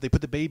of bread that they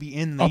put the baby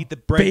in. And they A eat the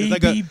bread. It's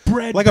like baby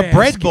bread like a bread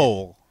basket.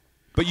 bowl.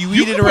 But you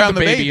You eat can it put around the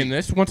the baby baby. in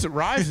this once it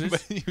rises.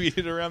 But you eat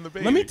it around the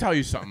baby. Let me tell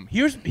you something.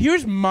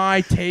 Here's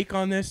my take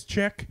on this,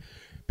 chick,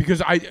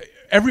 because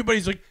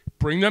everybody's like,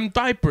 bring them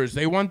diapers.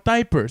 They want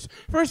diapers.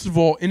 First of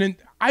all,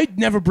 I'd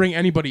never bring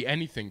anybody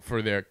anything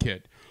for their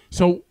kid,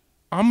 so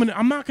I'm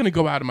not gonna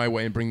go out of my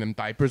way and bring them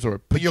diapers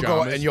or But you'll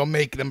pajamas. go and you'll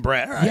make them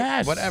bread. All right,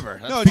 Yes. whatever.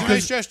 That's No, it's a fine.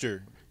 nice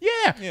gesture.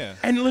 yeah. Yeah.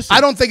 And listen, I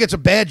don't think it's a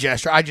bad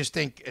gesture. I just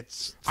think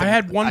it's. I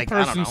had one like, I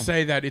don't person know.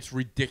 say that it's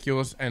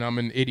ridiculous, and I'm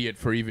an idiot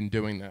for even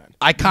doing that.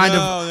 I kind No,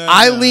 of. no,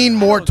 I no, lean no.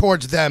 more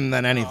towards them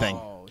than anything.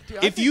 Oh, dude,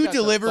 I If think you that's a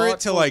deliver it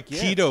to thoughtful like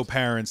gift. keto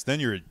parents,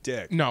 then you're a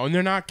dick. No, and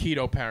they're not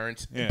keto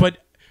parents. Yeah. But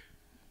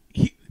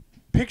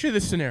picture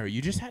this scenario: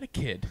 you just had a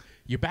kid.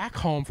 You're back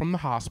home from the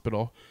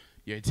hospital.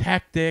 It's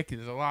hectic.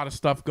 There's a lot of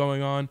stuff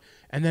going on.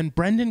 And then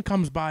Brendan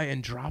comes by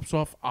and drops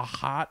off a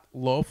hot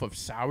loaf of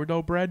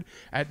sourdough bread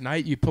at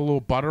night. You put a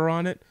little butter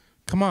on it.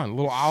 Come on, a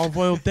little olive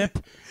oil dip.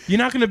 You're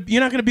not gonna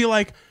be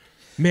like,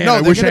 man, No,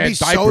 I they're wish I gonna had be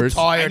so diapers.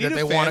 I tired need that a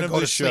they fan want to of go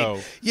to this sleep. show.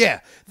 Yeah,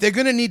 they're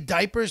gonna need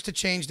diapers to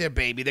change their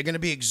baby. They're gonna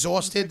be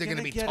exhausted. They're gonna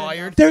gonna be get tired.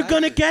 enough They're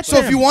gonna get So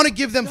them. if you want to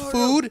give them No, no,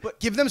 food, but-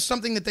 give them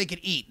something that they could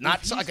eat,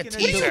 not He's like a gonna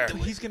teaser.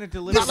 He's gonna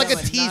deliver Not like them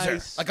a teaser,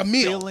 nice, like a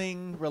meal.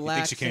 filling,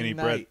 relaxing can't eat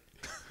night. bread.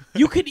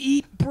 you could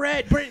eat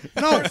bread.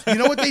 No, you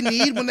know what they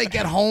need when they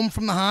get home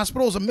from the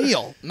hospital is a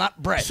meal,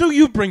 not bread. So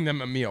you bring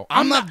them a meal.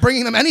 I'm not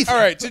bringing them anything.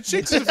 All right, to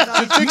Chick's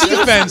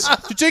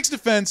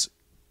defense,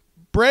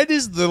 bread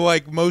is the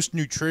like most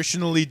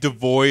nutritionally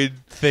devoid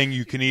thing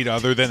you can eat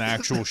other than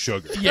actual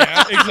sugar.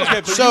 Yeah,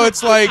 exactly. So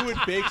it's like You would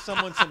bake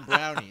someone some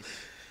brownies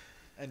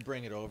and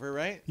bring it over,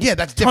 right? Yeah,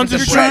 that's different Tons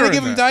than of you're bread. trying to in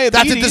give them there.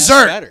 diabetes. That's a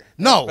dessert. better.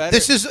 No,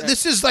 That's better.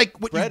 this is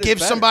like what you Bread is give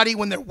better. somebody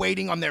when they're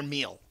waiting on their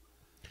meal.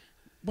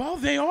 Well,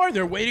 they are.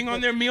 They're waiting on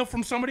their meal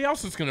from somebody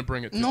else that's going to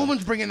bring it to No them.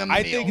 one's bringing them. The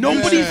I meal. think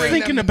Nobody's Yeah.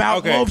 thinking about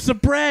Okay. loaves of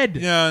bread.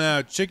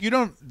 No, Chick, you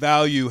don't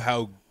value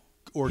how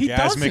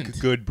doesn't. orgasmic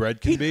good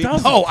bread can He be.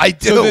 doesn't. No, I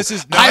do. So this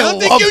is. No, I don't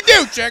think you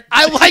do, Chick.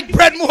 I like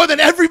bread more than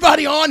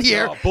everybody on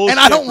here, Oh, bullshit, and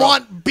I don't bro.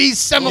 want beef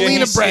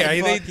semolina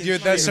bread.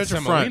 That's such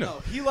a front.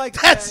 No, he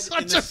likes That's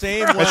bread in such the a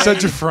same front. way. That's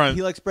such a front.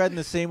 He likes bread in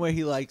the same way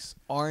he likes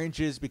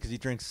oranges because he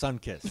drinks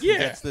Sunkist. Yeah. He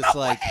gets this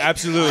like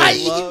Absolutely. I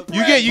love- eat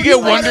You bread get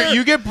with Wonder butter.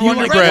 you get You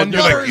Wonder like bread. Wonder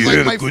You're Butter like, is yeah, like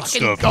the my good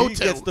fucking stuff. he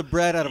go-to. gets the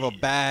bread out of a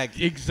bag.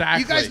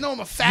 Exactly. You guys know I'm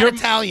a fat Your-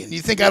 Italian. You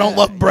think I don't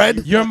love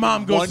bread? Your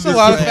mom goes There's to there's the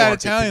a lot of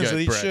supermarket fat to Italians get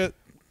that eat bread. shit.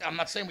 I'm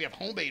not saying we have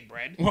homemade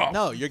bread. Well,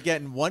 No, you're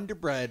getting Wonder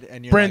Bread,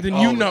 and you're Brandon,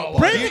 like, you oh, know, no,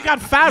 Brandon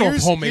got fat off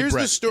homemade here's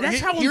bread. the story. That's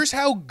how Here's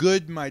how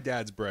good my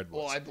dad's bread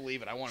was. Well, I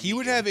believe it. I want. He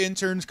would have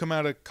interns come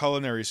out of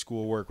culinary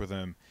school work with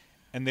him,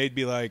 and they'd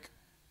be like,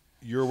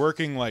 "You're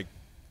working like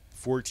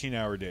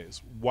 14-hour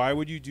days. Why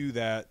would you do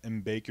that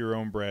and bake your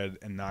own bread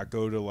and not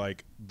go to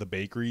like the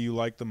bakery you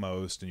like the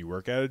most and you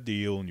work out a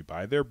deal and you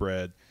buy their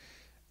bread?"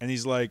 And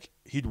he's like,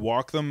 he'd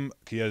walk them.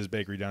 He had his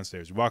bakery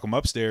downstairs. He'd walk them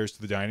upstairs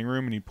to the dining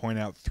room, and he'd point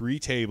out 3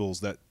 tables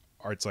that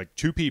are. It's like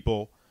 2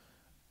 people,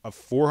 a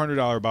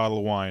 $400 bottle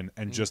of wine,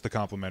 and just the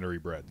complimentary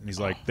bread. And he's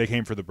like, they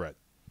came for the bread.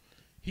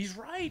 He's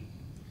right.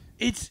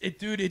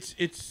 Dude. It's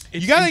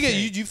You gotta insane.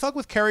 get. You fuck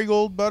with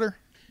Kerrygold butter.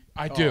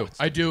 I do,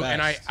 it's I the do,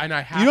 best. and I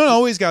have. You don't to-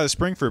 always got to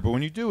spring for it, but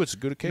when you do, it's a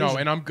good occasion. No,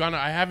 and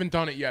I haven't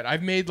done it yet.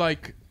 I've made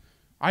like,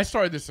 I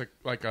started this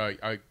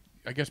I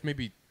guess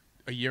maybe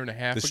a year and a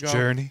half this ago.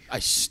 journey. I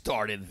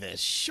started this.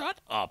 Shut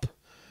up.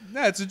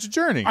 Yeah, it's a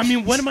journey. I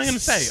mean, what am I going to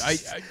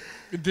say?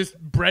 This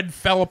bread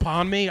fell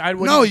upon me.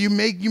 No, you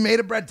made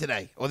a bread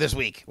today or this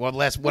week or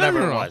whatever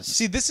No. it was.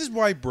 See, this is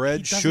why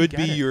bread doesn't should get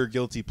be it. your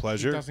guilty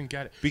pleasure. He doesn't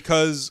get it.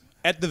 Because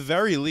at the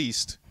very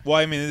least, well,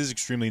 I mean, it is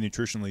extremely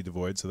nutritionally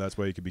devoid, so that's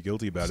why you could be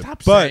guilty about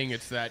Stop it. But saying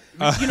it's that.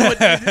 You know what?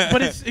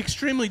 But it's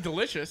extremely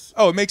delicious.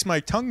 oh, it makes my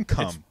tongue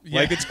come.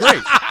 yeah. Like it's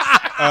great.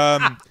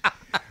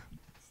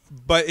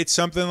 But it's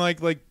something like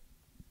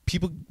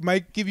people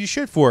might give you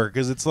shit for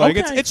because it's like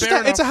Okay, it's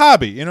fair just a enough.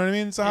 hobby. You know what I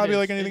mean? It's a hobby is.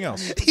 like anything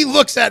else. He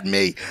looks at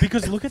me.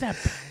 Because look at that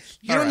bounce.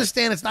 You don't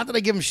understand. It's not that I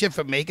give him shit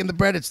for making the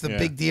bread. It's the Yeah.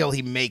 big deal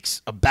he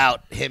makes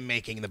about him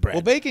making the bread.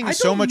 Well, baking I is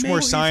so don't much know, more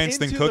he's science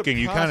than into the cooking.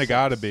 You kind of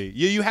got to process. be.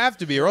 You have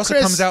to be, or else Chris,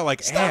 it comes out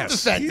like stop ass.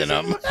 defending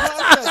him.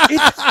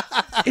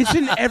 It's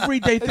an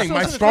everyday thing.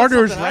 My sounds like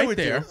starter is something I right would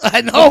there. do.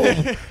 I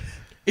know.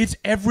 It's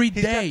every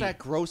He's got day. that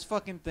gross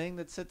fucking thing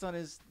that sits on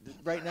his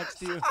right next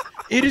to you.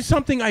 It is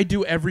something I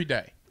do every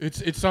day.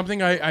 It's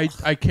something I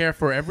care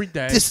for every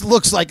day. This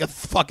looks like a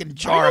fucking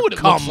jar I know of what it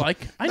cum. looks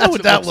like. I know That's what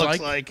it that looks looks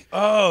like.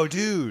 Oh,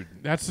 dude.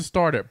 That's the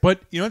starter.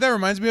 But You know what that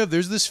reminds me of?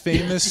 There's this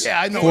famous Yeah,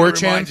 I know what it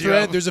 4chan reminds you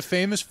thread. of. There's a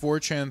famous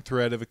 4chan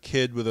thread of a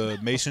kid with a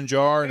mason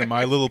jar and a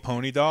My Little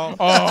Pony doll.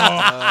 oh,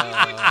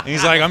 And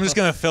he's like, I'm just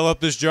going to fill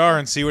up this jar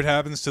and see what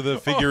happens to the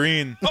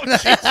figurine. So,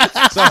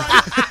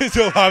 it's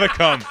a lot of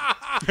cum.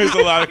 There's a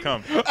lot of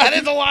cum. That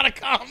is a lot of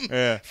cum.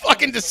 Yeah.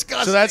 Fucking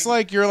disgusting. So that's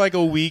like you're like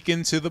a week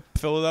into the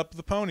Fill It Up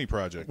the Pony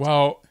project.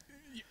 well,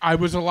 I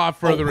was a lot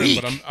further in,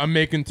 but week. I'm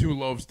making 2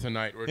 loaves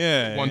tonight. Or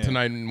Yeah, one yeah.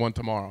 tonight and one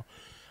tomorrow.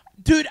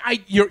 Dude,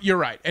 you're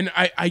right, and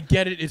I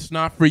get it. It's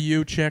not for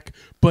you, chick,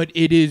 but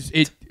it is.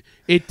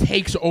 It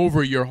takes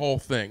over your whole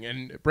thing.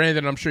 And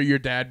Brandon, I'm sure your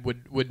dad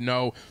would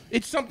know.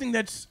 It's something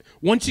that's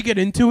once you get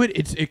into it,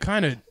 it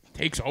kind of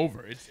takes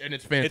over. It's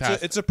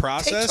fantastic. It's a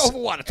process. takes over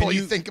what? It's and all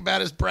you think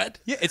about is bread.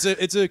 Yeah, it's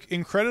a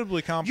incredibly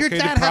Your complicated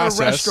dad process.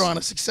 had a restaurant,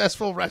 a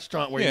successful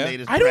restaurant where Yeah. he made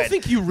his I bread. don't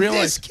think you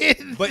realize. This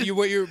kid. But here's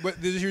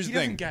the He thing: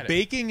 doesn't get it.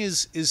 baking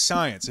is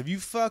science. If you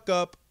fuck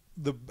up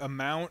the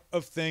amount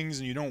of things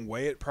and you don't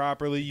weigh it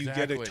properly, you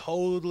get Exactly. a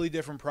totally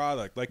different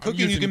product. Like I'm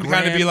cooking, you using can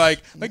kind of be grams.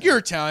 like you're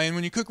Italian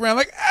when you cook around,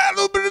 like add a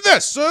little bit of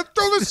this, throw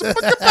this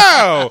fucking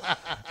pow,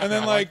 and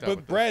then I like like, that but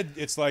with bread,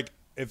 it's like.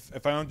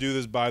 If I don't do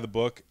this by the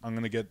book, I'm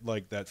gonna get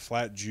like that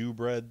flat Jew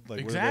bread,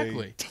 like Exactly.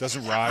 where they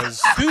doesn't rise.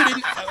 Dude,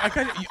 I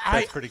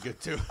That's pretty good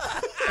too.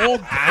 all,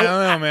 I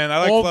don't know, man. I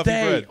like all fluffy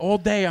day, bread. all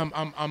day.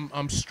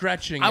 I'm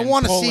stretching. I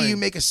want to see you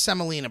make a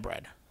semolina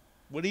bread.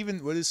 What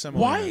is semolina?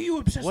 Why are you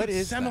obsessed What with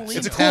is that? semolina?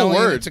 It's a cool Italian,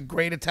 word. It's a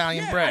great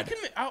Italian Yeah, bread.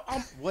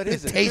 What It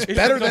is it? tastes It's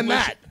better than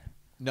delicious. that.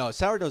 No,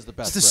 sourdough's the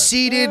best It's the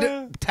seeded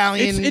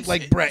Italian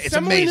like bread. It's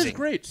semolina amazing. is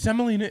great.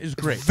 Semolina is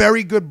great.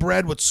 Very good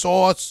bread with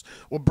sauce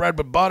or bread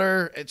with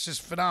butter. It's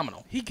just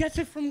phenomenal. He gets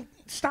it from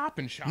Stop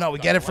and Shop. No, we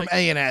though. get it from Like,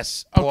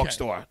 A&S pork Okay.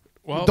 store.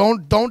 Well-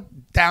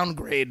 don't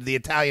downgrade the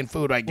Italian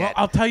food I get. Well,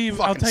 I'll tell you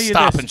Fucking this.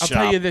 Stop and I'll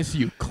tell Shop. you this,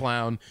 you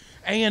clown.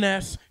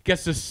 A&S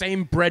gets the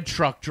same bread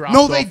truck dropped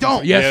No, they off.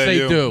 don't. Yes, Yeah, they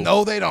they do. do.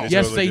 No, they don't.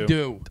 Yes, totally they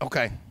do. do.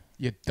 Okay.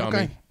 You dummy.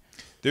 Okay.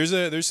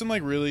 There's some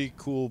like really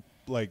cool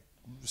like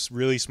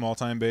really small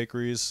time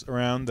bakeries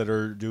around that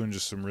are doing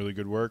just some really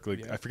good work.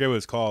 Like I forget what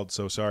it's called,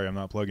 so sorry I'm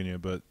not plugging you,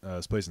 but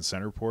this place in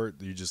Centerport,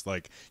 you just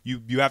like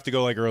you have to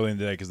go like early in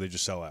the day because they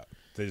just sell out.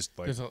 They just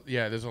like,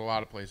 There's a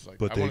lot of places like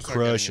but that. I they wanna start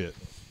crush getting it.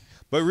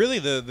 But really,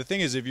 the thing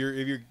is, if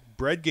your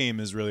bread game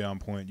is really on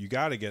point, you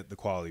got to get the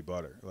quality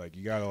butter. Like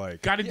you got to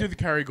like Got to do the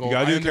Kerrygold. you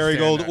got to I do the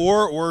Kerrygold, understand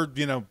that. or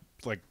you know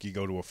like you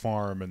go to a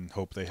farm and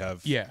hope they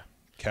have Yeah.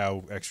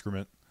 cow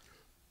excrement.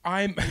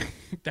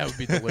 That would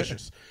be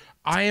delicious.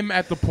 I am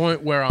at the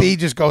point where I'm. B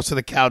just goes to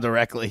the cow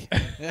directly.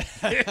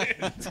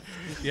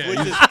 Yeah,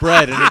 With this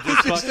bread and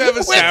it Just have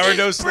a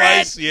sourdough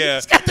slice. Yeah.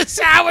 He's got the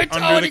sourdough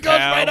Under and the he goes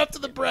cow. right up to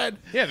the bread.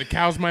 yeah, the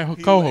cow's my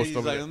co-host He's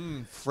over like,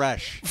 there.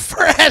 fresh.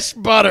 Fresh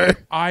butter.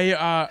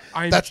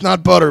 That's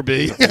not butter,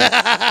 B.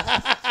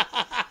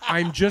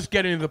 I'm just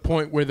getting to the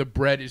point where the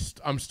bread is.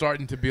 I'm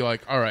starting to be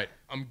like, all right,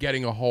 I'm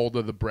getting a hold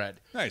of the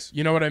bread. Nice.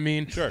 You know what I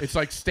mean? Sure. It's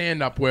like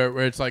stand up where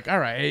it's like, all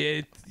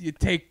right,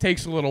 it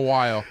takes a little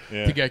while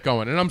Yeah. to get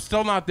going, and I'm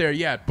still not there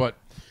yet, but.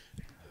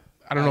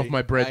 I don't know if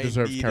my bread I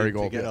deserves needed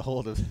Kerrygold. to get a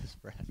hold of this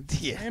bread.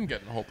 I am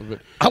getting a hold of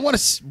it. I want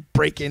to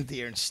break into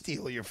here and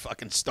steal your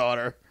fucking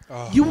starter.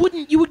 You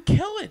wouldn't. You would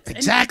kill it. And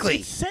Exactly.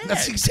 it's sad.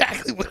 That's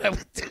exactly what I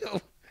would do.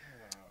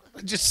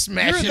 I'd just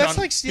smash it That's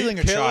on. like stealing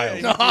a Kill it, child.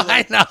 and No, you'd be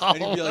like- I know. And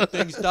you'd be like,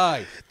 things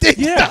die. Things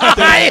Yeah.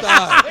 die. Things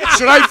die.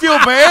 Should I feel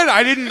bad?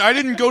 I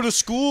didn't go to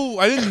school.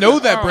 I didn't know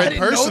that I bread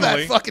didn't personally. know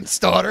that fucking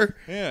starter.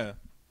 Yeah.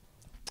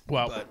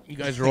 Well, you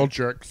guys are all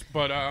jerks,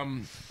 but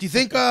Do you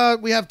think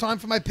we have time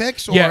for my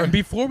picks? Or? yeah. And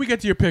before we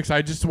get to your picks,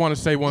 I just want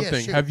to say one Yeah,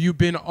 thing. sure. Have you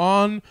been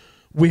on?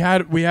 We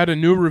had a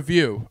new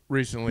review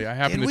recently. I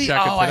happened Did to we?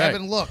 check it Oh, today. I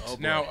haven't looked.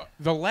 Now,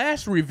 the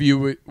last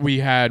review we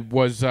had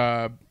was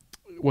a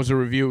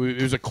review.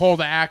 It was a call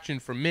to action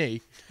from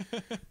me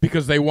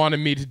because they wanted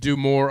me to do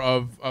more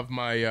of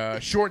my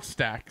short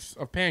stacks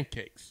of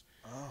pancakes.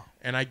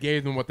 And I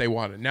gave them what they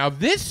wanted. Now,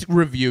 this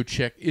review,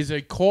 Chick, is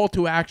a call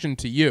to action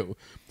to you.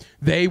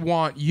 They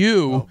want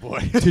you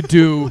to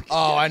do...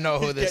 Oh, I know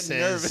who this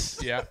getting is.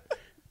 nervous. Yeah.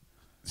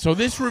 So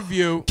this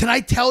review... Can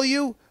I tell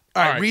you? All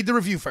right, right. read the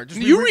review first.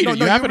 Just You read it.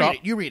 You have it up.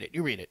 You read it.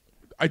 You read it.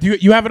 I do.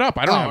 You have it up.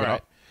 I don't have All it right.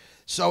 up.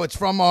 So it's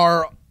from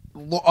our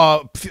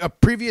a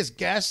previous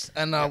guest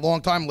and a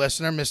longtime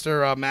listener,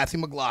 Mr. Matthew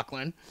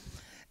McLaughlin,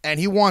 and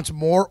he wants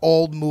more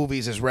old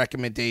movies as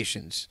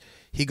recommendations.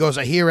 He goes,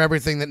 I hear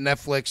everything that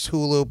Netflix,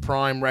 Hulu,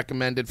 Prime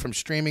recommended from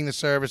streaming the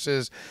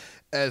services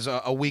as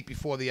a week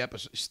before the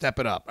episode. Step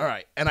it up. All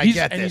right, and I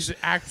get this. He's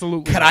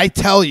absolutely. Can I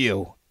tell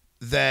you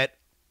that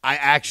I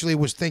actually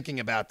was thinking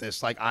about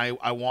this? Like,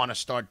 I want to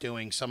start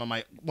doing some of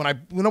my when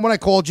I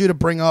called you to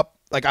bring up,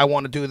 like, I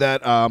want to do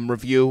that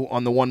review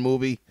on the one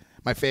movie,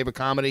 my favorite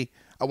comedy.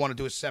 I want to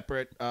do a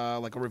separate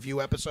like a review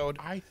episode.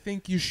 I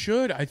think you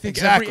should. I think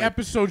Exactly. every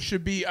episode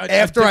should be.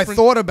 After I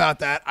thought about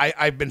that,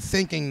 I've been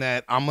thinking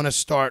that I'm gonna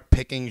start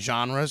picking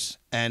genres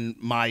and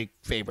my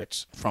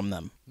favorites from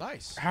them.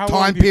 Nice. how time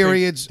long do you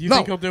periods- Think, do you no.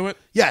 think he'll do it?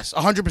 Yes,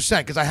 100%.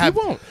 Because I have.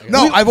 won't.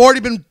 No, I've already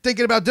been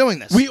thinking about doing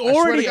this. We I swear to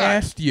already God.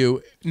 asked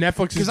you.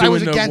 Netflix is Because doing I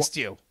was the against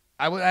you.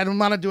 I don't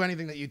want to do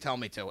anything that you tell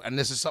me to, and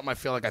this is something I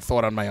feel like I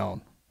thought on my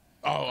own.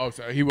 Oh,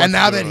 sorry. He wants And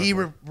now to do that it. he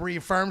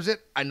reaffirms it,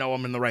 I know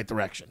I'm in the right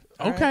direction.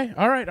 Okay.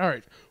 All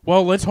right.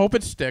 Well, let's hope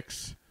it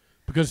sticks,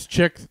 because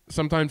Chick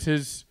sometimes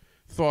his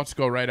thoughts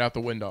go right out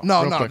the window.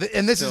 No, real no, quick.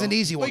 and this is an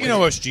easy Well, one. you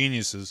know us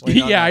geniuses. Wait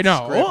on Yeah, I that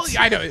know. script. Well,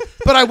 I know.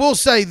 But I will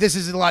say this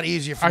is a lot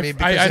easier for me I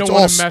because don't it's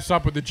want all to mess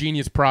up with the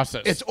genius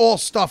process. it's all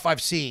stuff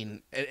I've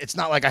seen. It's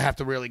not like I have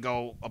to really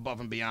go above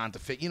and beyond to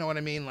fit. You know what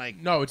I mean? Like,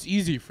 no, it's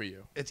easy for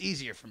you, it's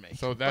easier for me.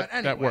 so But that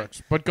anyway,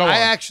 works. But go I on.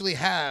 actually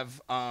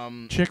have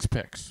Chick's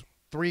picks.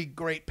 3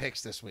 great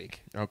picks this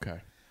week. Okay.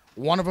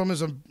 One of them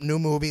is a new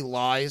movie,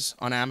 Lies,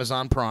 on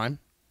Amazon Prime.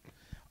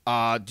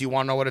 Do you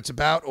want to know what it's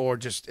about, or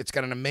just it's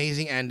got an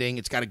amazing ending?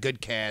 It's got a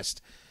good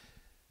cast.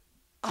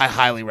 I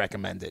highly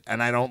recommend it,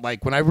 and I don't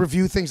like when I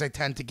review things. I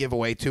tend to give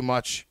away too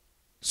much,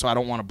 so I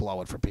don't want to blow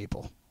it for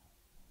people.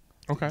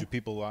 Okay. Do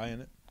people lie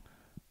in it?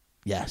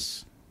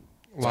 Yes.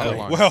 A lot of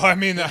lines. Well, I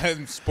mean,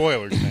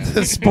 spoilers,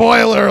 man.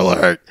 Spoiler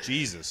alert.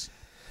 Jesus.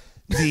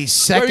 The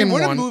second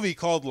what one a movie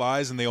called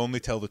Lies and they only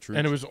tell the truth.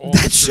 And it was all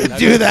that the should truth.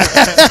 do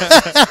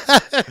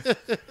that.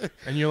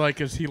 And you're like,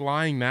 is he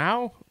lying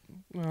now?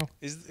 Well,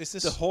 is this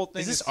The whole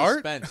thing is is this art?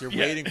 suspense. You're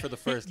Yeah. waiting for the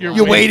first You're line.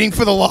 You're waiting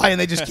for the lie, and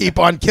they just keep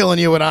on killing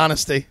you with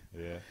honesty.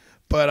 Yeah.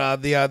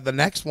 But the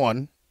next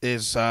one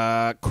is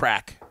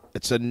Crack.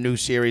 It's a new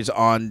series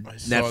on I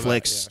saw that,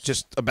 Netflix, yes.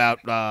 just about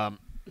I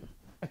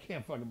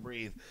can't fucking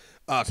breathe.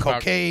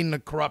 Cocaine, the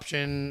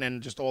corruption,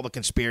 and just all the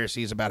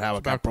conspiracies about how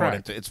it got about brought crack.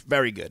 into. It's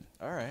very good,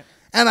 All right.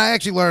 and I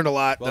actually learned a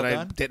lot Well that I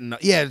done? didn't know.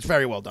 Yeah, it's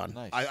very well done.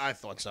 Nice. I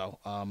thought so.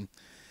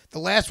 The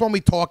last one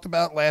we talked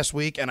about last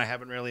week, and I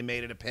haven't really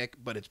made it a pick,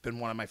 but it's been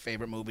one of my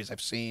favorite movies I've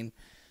seen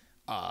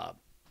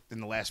in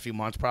the last few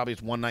months. Probably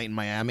it's One Night in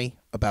Miami,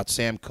 about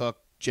Sam Cooke,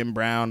 Jim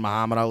Brown,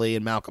 Muhammad Ali,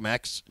 and Malcolm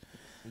X.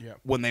 yeah.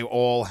 When they were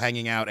all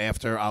hanging out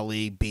after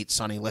Ali beat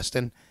Sonny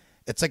Liston.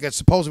 It's like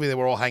supposedly they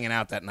were all hanging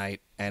out that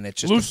night, and it's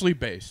just Loosely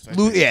based. I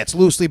think. yeah, it's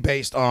loosely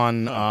based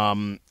on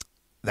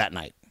that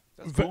night.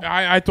 But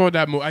I thought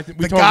that movie.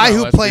 The guy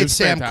who played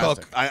Sam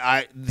Cooke,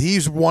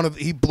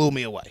 he blew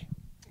me away.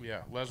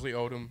 Yeah, Leslie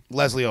Odom.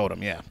 Leslie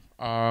Odom, yeah,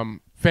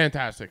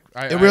 Fantastic.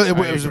 it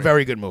was a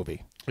very good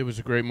movie. It was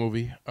a great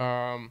movie.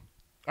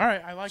 All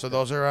right, I like. So that.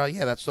 those are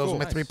those Cool. are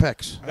my Nice. 3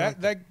 picks.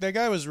 That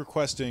guy was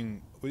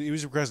requesting. He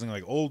was requesting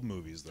like old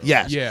movies though.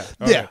 Yes, Yeah.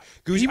 yeah.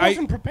 He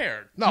wasn't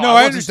prepared. No, I I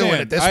wasn't understand.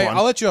 doing it this I'll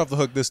one. let you off the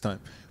hook this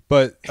time.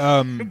 But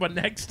But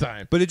next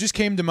time. But it just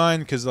came to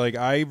mind because, like,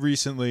 I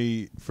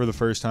recently, for the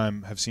first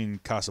time, have seen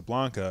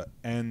Casablanca,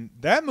 and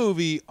that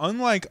movie,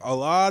 unlike a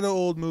lot of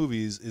old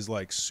movies, is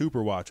like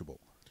super watchable.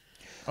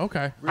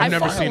 Okay. I I've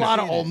never find seen a lot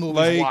it. of old movies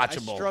Like,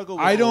 watchable. I struggle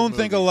with I don't old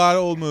think a movies. lot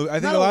of old movies. I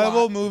think Not a lot a of lot.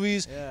 old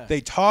movies, Yeah. they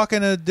talk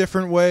in a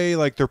different way.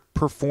 Like they're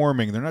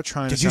performing. They're not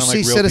trying Did to you sound see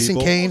like real Citizen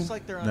people. Kane? It's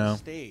like they're on No.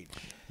 stage.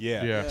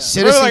 Yeah. Yeah. They're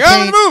Citizen like, Kane.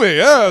 I'm in a movie.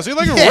 Yeah. So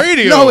like a Yeah.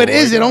 radio. No, it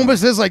is. Like, It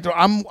almost is like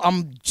I'm.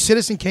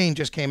 Citizen Kane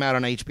just came out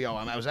on HBO.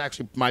 I was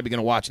actually might be going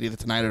to watch it either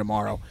tonight or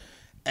tomorrow,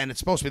 and it's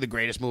supposed to be the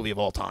greatest movie of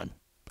all time.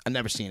 I've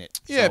never seen it.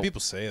 Yeah, So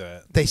people say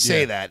that. they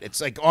say Yeah. that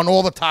it's like on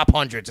all the top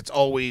hundreds. It's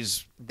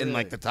always in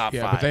like the top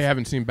Yeah, 5. but they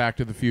haven't seen Back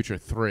to the Future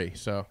 3,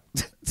 so.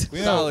 You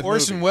know, Solid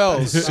Orson movie.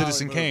 Welles, Solid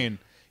Citizen movie. Kane.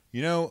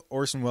 You know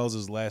Orson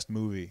Welles' last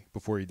movie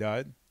before he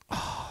died?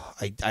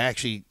 I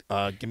actually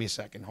give me a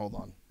second. Hold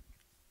on.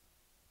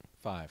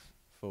 5,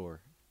 4,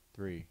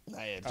 3.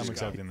 I'm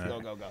accepting that.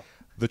 Go.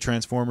 The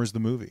Transformers, the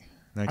movie.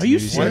 Are you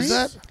 1986. What is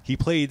serious? that? He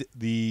played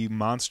the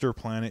monster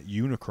planet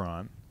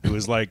Unicron, who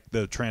was like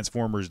the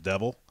Transformers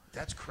devil,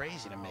 That's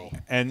crazy to me.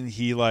 and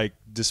he like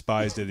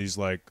despised it. He's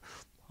like,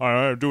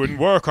 I'm doing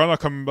work on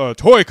a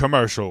toy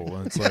commercial,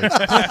 and it's like,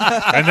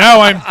 and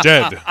now I'm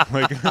dead.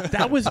 Like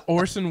That was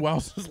Orson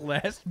Welles'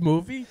 last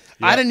movie?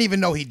 I didn't even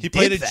know he he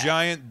played a that.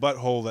 giant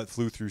butthole that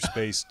flew through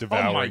space, Oh, my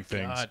devouring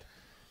things. God.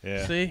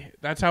 Yeah, See?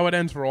 That's how it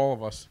ends for all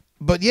of us.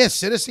 But yes,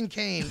 Citizen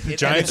Kane.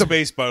 giant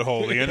space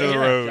butthole, the end of the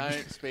road.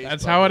 Giant space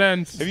That's bubble. how it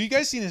ends. Have you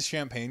guys seen his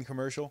champagne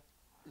commercial?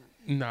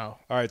 No.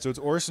 All right, so it's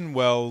Orson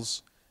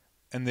Welles,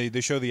 and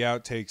they show the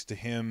outtakes to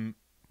him,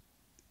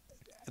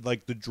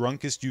 like the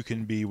drunkest you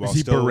can be while Is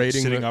he still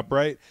berating sitting the-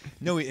 upright.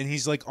 No, and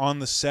he's like on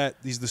the set.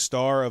 He's the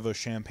star of a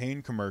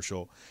champagne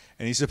commercial,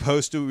 and he's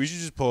supposed to. We should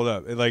just pull it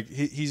up. Like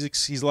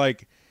he's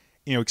like,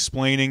 you know,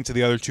 explaining to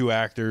the other two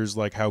actors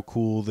like how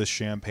cool this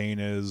champagne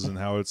is and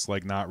how it's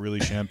like not really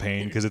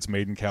champagne because it's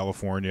made in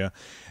California,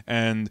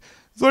 and.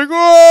 It's like,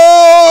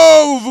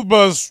 oh, the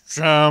best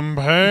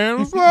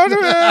champagne.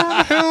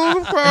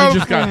 And he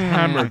just got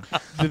hammered.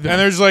 And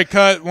there's like,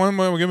 cut, one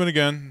more, we'll give it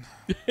again.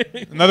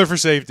 Another for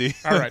safety.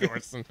 All right,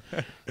 Orson.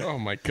 Oh,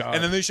 my God.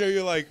 And then they show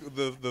you like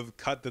the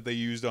cut that they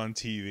used on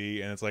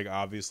TV, and it's like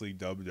obviously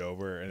dubbed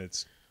over, and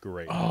it's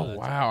great. Oh,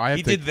 wow. I have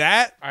He to, did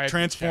that, I have to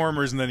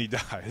Transformers, and then he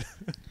died.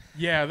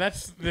 Yeah,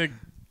 that's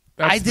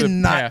I the did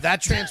not. path.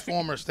 That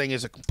Transformers thing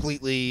is a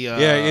completely.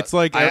 Yeah, it's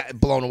like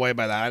blown away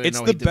by that. I didn't it's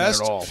know the he did that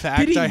best at all. fact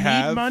Did he I need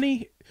have.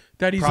 money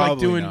that he's Probably like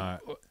doing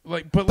not.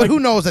 like But like who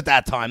knows at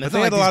that time? But It's they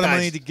not had a like lot these of guys-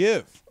 money to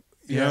give.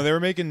 You Yeah. know, they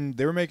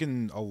were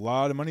making a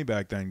lot of money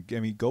back then. I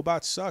mean,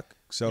 GoBots suck,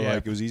 so Yeah.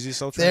 like it was easy to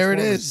sell. There it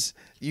Transformers.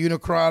 is,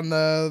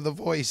 Unicron, the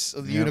voice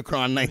of the Yep.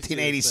 Unicron,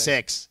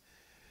 1986.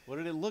 What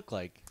did it look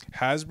like?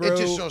 Hasbro. It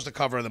just shows the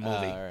cover of the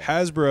movie. All right.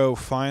 Hasbro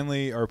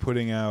finally are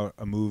putting out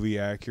a movie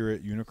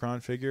accurate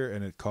Unicron figure,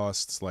 and it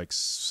costs like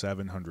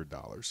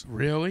 $700.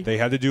 really? They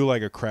had to do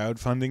like a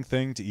crowdfunding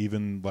thing to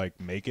even like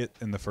make it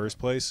in the first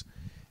place,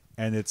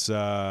 and it's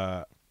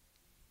like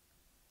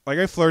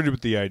I flirted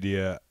with the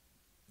idea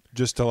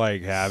just to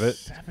like have it.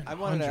 I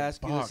wanted to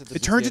ask you this at the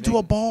It turned into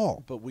a beginning,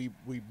 ball. but we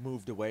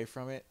moved away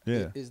from it.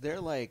 Yeah. Is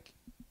there like,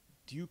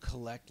 do you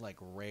collect like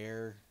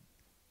rare?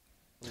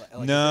 Like, is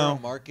there No.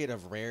 a market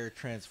of rare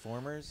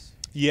Transformers?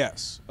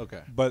 Yes,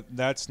 Okay. but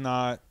that's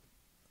not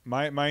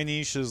my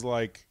niche. Is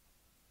like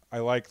I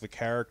like the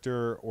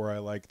character or I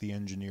like the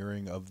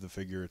engineering of the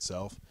figure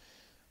itself.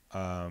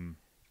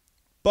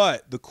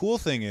 But the cool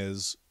thing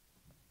is,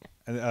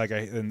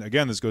 and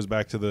again, this goes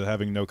back to the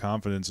having no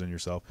confidence in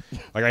yourself.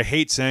 Like I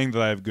hate saying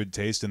that I have good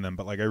taste in them,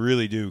 but like I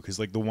really do, because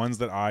like the ones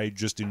that I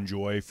just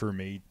enjoy for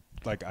me,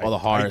 like All the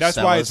hard that's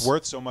why it's sellers.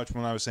 worth so much.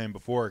 When I was saying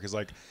before, because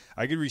like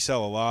I could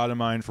resell a lot of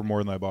mine for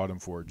more than I bought them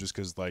for, just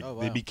because like Oh,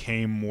 they wow.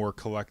 became more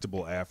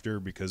collectible after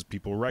because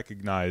people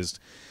recognized,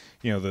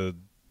 you know, the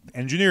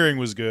engineering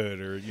was good,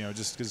 or you know,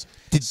 just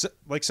because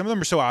like some of them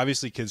are so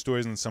obviously kids'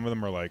 toys, and some of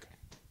them are like.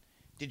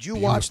 Did you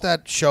watch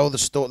that show,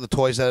 the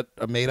toys that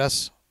made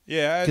us?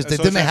 Yeah, Because I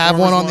saw didn't they have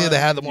one on Transformers there? They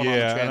had the one on the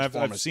yeah, and I've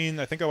Transformers. seen.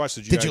 I think I watched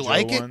the G.I. Did you Joe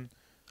like it? one.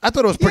 I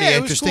thought it was pretty Yeah,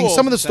 it was interesting. cool.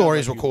 Some of the Sounds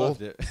stories like were you cool.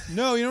 loved it.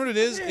 No, you know what it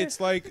is? It's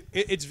like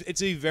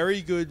it's a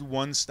very good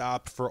one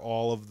stop for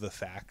all of the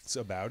facts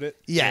about it.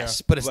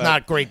 Yes, but it's But-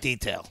 not great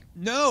detail.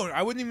 No,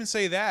 I wouldn't even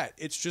say that.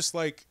 It's just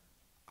like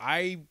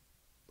I'm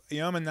a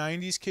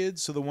 '90s kid,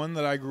 so the one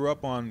that I grew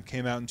up on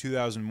came out in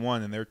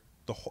 2001, and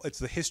it's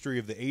the history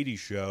of the '80s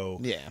show,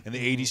 Yeah. and the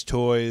 '80s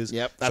toys.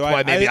 Yep, that's So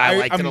why maybe I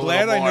liked I'm it a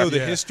glad little I know more. the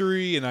Yeah.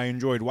 history, and I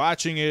enjoyed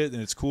watching it,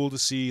 and it's cool to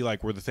see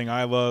like where the thing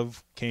I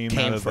love came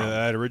out of from.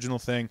 that original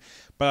thing.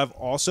 But I've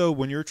also,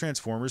 when you're a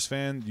Transformers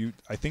fan,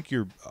 I think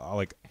you're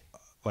like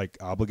like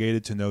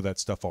obligated to know that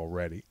stuff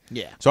already.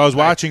 Yeah. So I was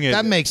watching it.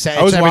 That makes sense.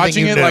 I was It's everything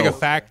watching you it like knew. a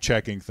fact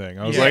checking thing.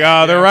 I was Yeah. like,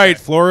 oh, they're right.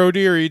 Flora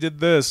O'Deary did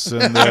this,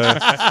 and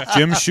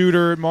Jim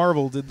Shooter at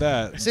Marvel did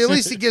that. See, at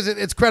least he gives it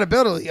its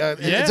credibility.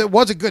 It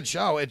was a good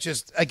show. It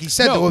just, like he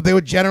said, No. they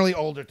were generally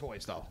older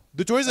toys, though.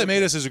 The Toys That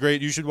Made Us is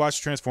great. You should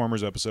watch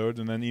Transformers episode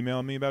and then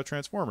email me about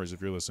Transformers if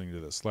you're listening to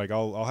this. Like,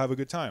 I'll have a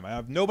good time. I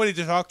have nobody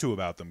to talk to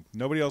about them.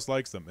 Nobody else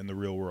likes them in the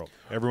real world.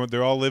 They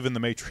all live in the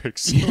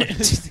Matrix.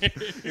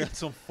 Got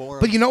some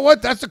forums. But you know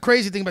what? That's the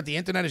crazy thing about the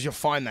internet is you'll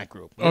find that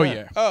group. Oh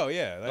yeah. Oh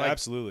yeah, Like-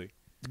 absolutely.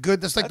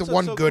 Good. That's like That's the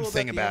what's one so good cool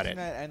thing the about it.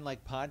 internet and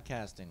like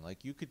podcasting.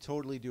 Like you could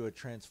totally do a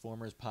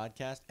Transformers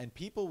podcast, and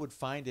people would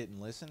find it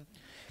and listen.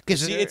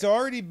 Because See, it's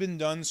already been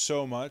done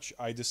so much.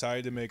 I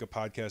decided to make a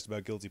podcast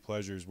about guilty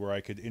pleasures where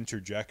I could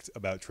interject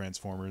about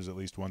Transformers at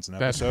least once an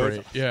That's episode.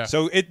 great. Yeah.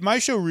 So my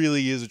show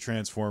really is a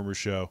Transformers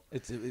show.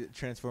 It's a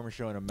Transformers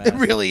show in a it mask.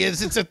 really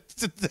is. It's a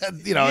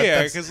you know. Yeah,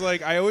 that's- because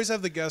like I always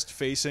have the guest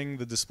facing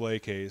the display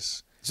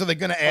case. so they're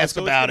gonna ask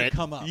about it.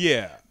 Come up.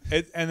 Yeah,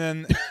 and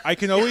then I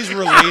can always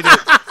relate it.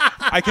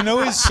 I can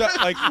always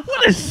like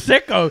What a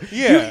sicko!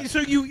 Yeah. So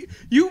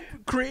you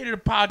created a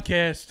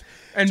podcast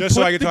and Just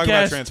so put I could the talk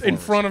about guest in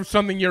Transformers. front of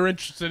something you're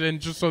interested in,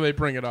 just so they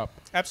bring it up.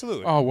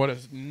 absolutely. Oh, what a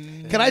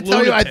Can I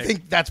tell you? I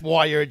think that's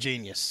why you're a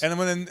genius. And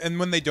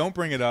when they don't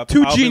bring it up,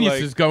 two I'll geniuses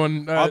be like,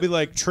 going. I'll be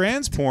like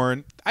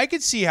transporn. I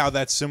could see how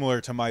that's similar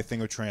to my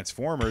thing with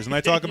Transformers, and I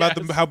talk about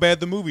how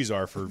bad the movies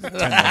are for 10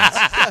 minutes.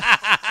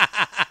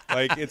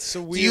 Like it's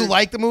so weird. Do you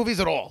like the movies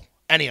at all?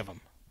 Any of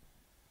them?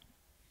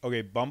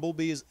 Okay,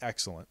 Bumblebee is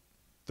excellent.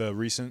 The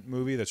recent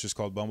movie that's just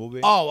called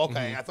Bumblebee. Oh,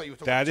 okay. I thought you were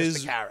talking That about just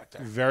is the character.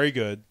 very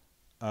good.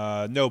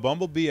 No,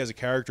 Bumblebee as a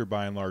character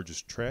by and large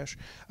is trash.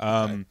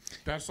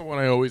 That's the one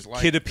I always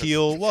like. Kid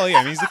appeal. Well, yeah,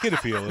 I mean, he's the kid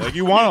appeal. Like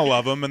you want to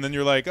love him, and then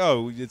you're like,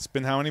 oh, it's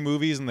been how many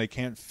movies, and they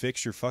can't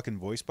fix your fucking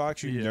voice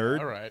box, you Yeah, nerd.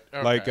 all right,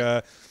 okay.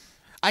 Like,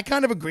 I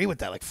kind of agree with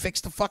that. Like, fix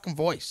the fucking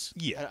voice.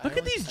 yeah. Look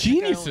at these I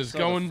think I only geniuses saw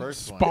the going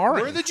first one.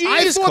 sparring. We're the I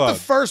Genius thought Club. the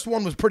first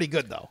one was pretty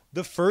good, though.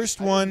 The first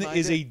didn't one mind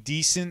is it. a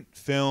decent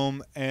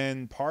film,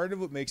 and part of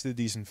what makes it a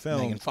decent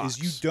film Megan Fox.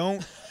 is you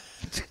don't.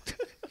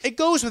 It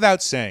goes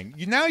without saying.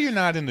 You're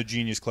not in the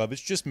Genius Club.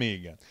 It's just me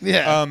again.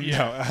 Yeah.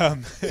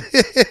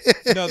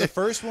 No, the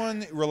first one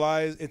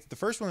the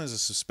first one is a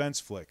suspense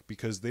flick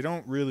because they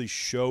don't really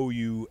show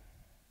you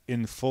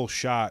in full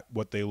shot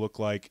what they look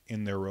like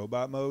in their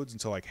robot modes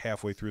until like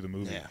halfway through the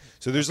movie. Yeah.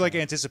 So there's like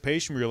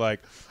anticipation where you're like,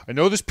 I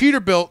know this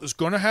Peterbilt is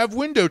going to have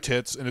window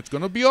tits and it's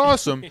going to be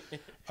awesome.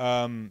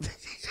 I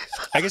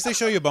guess they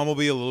show you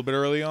Bumblebee a little bit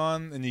early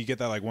on, and you get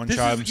that like one This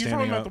shot of him is, you're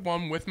standing talking up. about the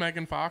one with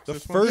Megan Fox? The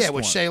this one? first Yeah,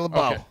 with one. Shia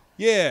LaBeouf. Okay.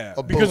 Yeah,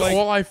 Because Like,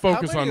 all I How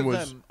focus many on of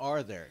was them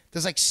are there?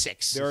 There's like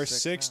 6. there are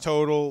Six 6 now.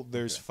 total.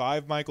 There's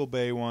 5 Michael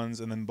Bay ones,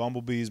 and then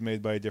Bumblebee's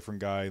made by a different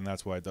guy, and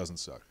that's why it doesn't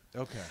suck.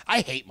 Okay. I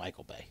hate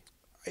Michael Bay.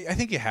 I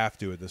think you have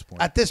to at this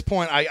point. At this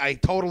point, I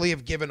totally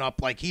have given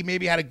up. Like, he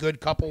maybe had a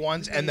good couple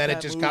ones, and then it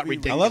that just got movie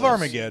ridiculous. I love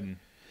Armageddon.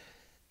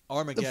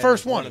 Armageddon.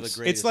 first is one of the is-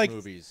 greatest It's like-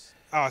 movies.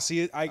 Oh,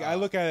 see, I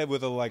look at it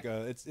with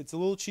it's a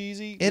little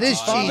cheesy. It is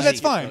But cheesy.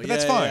 that's fine. But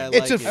that's Yeah, fine. yeah, I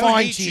It's a like it. I don't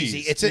fine hate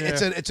cheesy.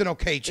 cheese. It's an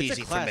okay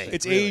cheesy for classic. me.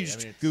 It's Really,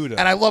 aged I mean, Gouda.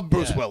 And I love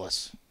Bruce Yeah.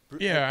 Willis.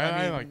 Yeah,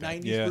 I mean, like that.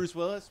 90s Yeah. Bruce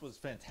Willis was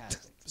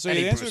fantastic. So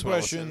Any to answer Bruce the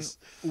Willis question, is.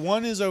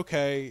 1 is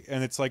okay,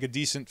 and it's like a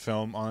decent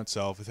film on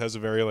itself. It has a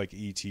very like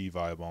E.T.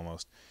 vibe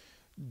almost.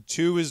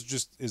 2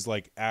 is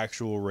like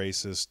actual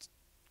racist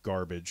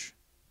garbage.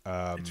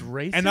 It's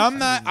racist. And I'm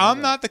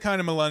not the kind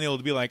of millennial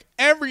to be like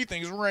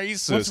everything's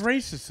racist. What's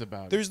racist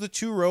about it? There's the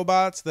 2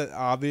 robots that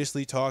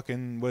obviously talk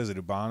in what is it,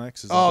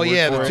 Ebonics? Is that Oh, the word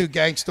yeah, for the it? 2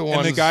 gangster ones.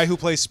 And the guy who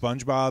plays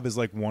SpongeBob is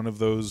like one of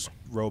those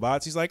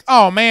robots. He's like,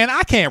 "Oh man,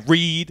 I can't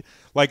read."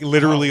 Like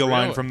literally Oh, a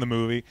line really? from the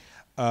movie.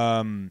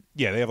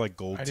 Yeah, they have like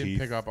gold I teeth. didn't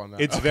pick up on that.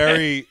 It's Okay.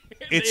 very.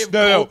 They It's have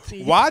no. gold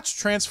teeth. Watch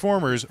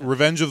Transformers: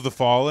 Revenge of the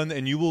Fallen,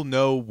 and you will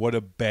know what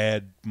a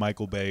bad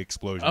Michael Bay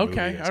explosion movie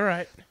Okay, is. all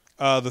right.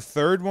 The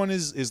third one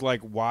is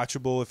like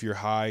watchable if you're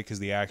high because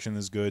the action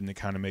is good and it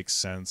kind of makes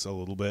sense a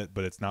little bit,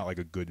 but it's not like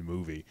a good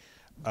movie.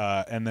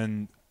 And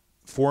then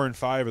 4 and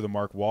 5 are the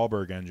Mark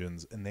Wahlberg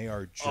engines, and they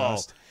are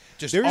just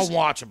there's-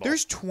 unwatchable.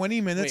 There's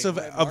 20 minutes Wait,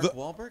 of Mark the.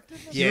 Wahlberg did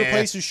that? He Yeah.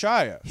 replaces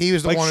Shia. He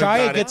was the like one who Shia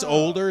got it. gets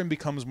older and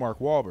becomes Mark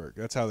Wahlberg.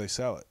 That's how they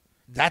sell it.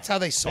 That's how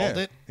they sold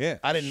Yeah, it? yeah.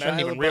 I didn't Shia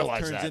even LaBeouf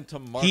realize turns that. into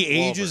Mark He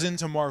ages Wahlberg.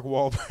 into Mark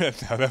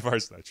Wahlberg. No, that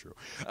part's not true.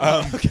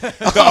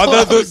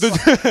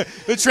 The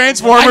I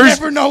Transformers.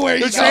 never know where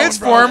The you're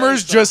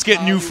Transformers just get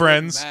new Hollywood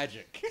friends.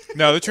 Magic.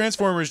 No, the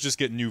Transformers just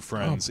get new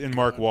friends Oh in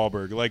Mark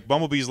Wahlberg. Like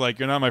Bumblebee's like,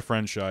 you're not my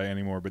friend Shy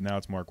anymore, but now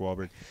it's Mark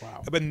Wahlberg.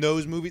 Wow. But in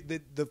those movies,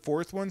 the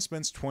fourth one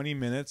spends 20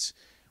 minutes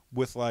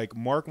with like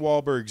Mark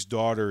Wahlberg's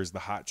daughter is the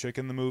hot chick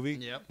in the movie.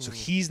 Yep. So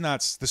he's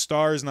not the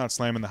star is not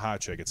slamming the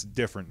hot chick. It's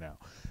different now.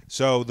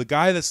 So the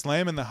guy that's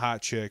slamming the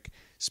hot chick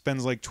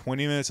spends like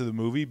 20 minutes of the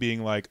movie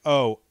being like,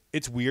 "Oh,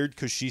 it's weird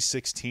because she's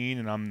 16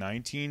 and I'm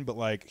 19, but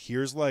like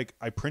here's like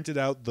I printed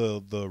out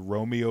the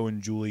Romeo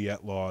and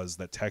Juliet laws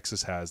that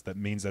Texas has that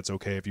means that's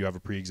okay if you have a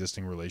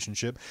pre-existing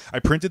relationship. I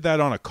printed that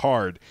on a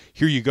card.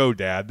 Here you go,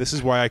 Dad. This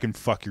is why I can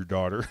fuck your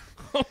daughter.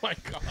 Oh my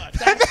god.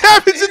 That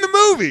happens in the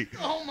movie.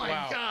 Oh my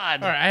Wow.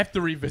 God. All right, I have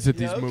to revisit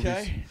these movies.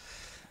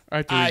 I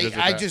have to revisit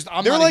that.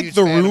 I'm They're not like a huge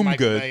The fan of Room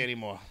Michael good. Bay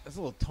anymore. That's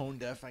a little tone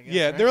deaf, I guess.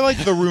 Yeah, right? they're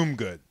like The Room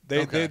good.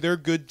 Okay. They're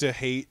good to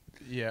hate.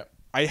 Yeah.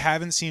 I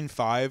haven't seen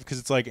 5 because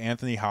it's like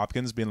Anthony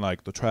Hopkins being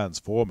like the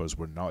Transformers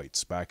were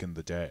knights back in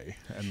the day,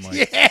 and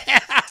like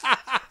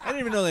I didn't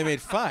even know they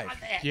made 5.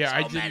 Yeah,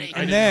 I So many. didn't.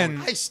 and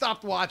then I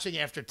stopped watching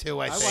after 2,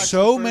 I I think. watched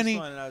So the first many-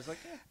 one and I was like,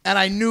 And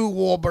I knew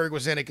Wahlberg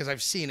was in it because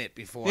I've seen it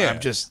before. yeah,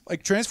 I'm just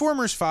like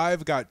Transformers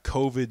 5 got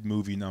COVID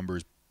movie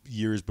numbers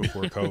years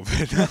before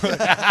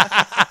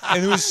COVID.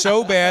 And it was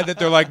so bad that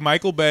they're like,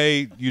 Michael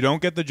Bay, you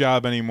don't get the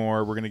job anymore.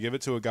 We're going to give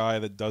it to a guy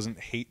that doesn't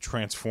hate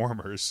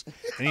Transformers.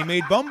 And he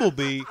made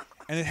Bumblebee,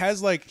 and it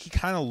has like, he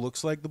kind of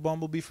looks like the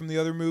Bumblebee from the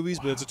other movies,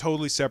 but it's a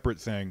totally separate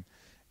thing.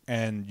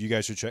 And you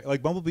guys should check.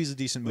 Like, Bumblebee's a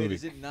decent wait, movie.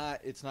 is it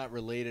not? It's not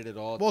related at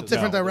all. well, to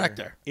different the other-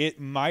 director. It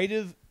might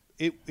have.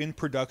 It in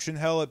production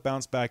hell, it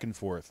bounced back and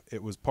forth.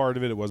 It was part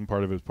of it. It wasn't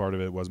part of it. It was part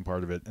of it. It wasn't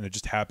part of it. And it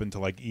just happened to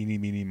like eeny,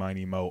 meeny,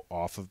 miny, mo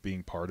off of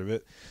being part of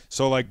it.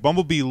 So like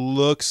Bumblebee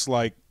looks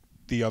like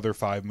the other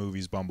 5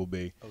 movies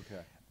Bumblebee,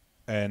 Okay.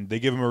 and they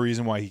give him a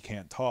reason why he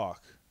can't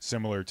talk,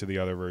 similar to the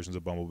other versions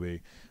of Bumblebee.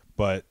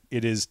 But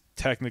it is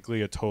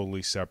technically a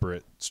totally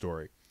separate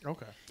story.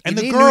 Okay. And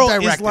You the need girl new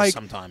is directors like,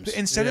 sometimes.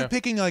 instead Yeah. of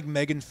picking like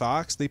Megan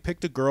Fox, they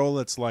picked a girl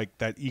that's like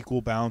that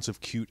equal balance of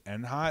cute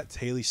and hot.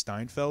 Haley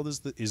Steinfeld is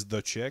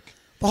the chick.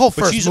 The whole But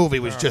first she's- movie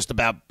was just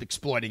about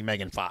exploiting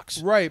Megan Fox.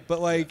 Right,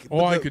 but like All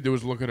but I the- could do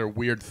was look at her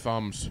weird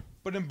thumbs.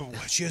 But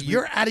she has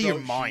You're out of your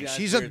She mind. has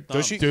She's a. weird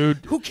Does she?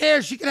 Dude, Who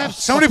cares? She could have.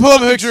 Somebody pull up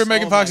a picture of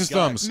Megan Oh my Fox's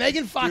God. thumbs.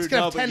 Megan Fox Dude, could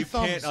no, have but 10 you can't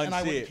thumbs, and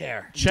I unsee wouldn't it.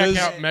 care. check Does-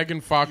 out Megan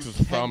Fox's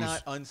thumbs.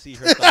 Cannot unsee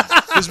her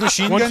thumbs. Does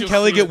Machine Once Gun you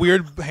Kelly see get it-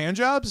 weird hand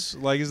jobs?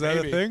 Like, is that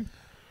Maybe. a thing?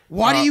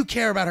 Why do you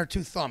care about her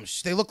 2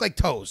 thumbs? They look like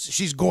toes.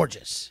 She's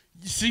gorgeous.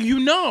 So you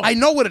know. I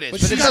know what it is,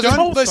 But but it she's doesn't doesn't. done.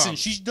 hold Listen, thumbs.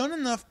 she's done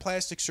enough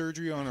plastic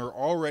surgery on her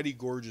already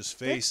gorgeous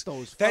face.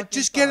 those That fucking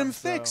just get him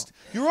thumbs, though. fixed.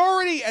 You're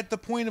already at the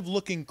point of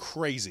looking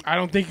crazy. I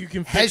don't think you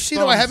can fix Has she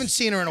though? I thumbs. haven't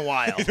seen her in a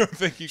while. I don't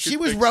think you. She could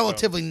was fix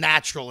relatively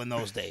natural in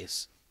those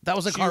days. That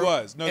was like She her.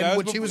 was. No, and that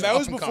when was, she was that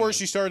was up and before coming.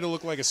 she started to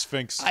look like a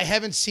sphinx. I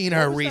haven't seen What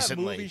her was that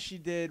recently. movie she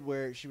did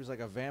where she was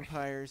like a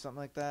vampire or something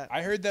like that?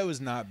 I heard that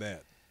was not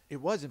bad. It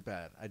wasn't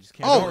bad. I just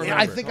can't. Oh, remember.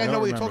 I think I don't know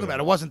what you're remember talking that. about.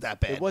 It wasn't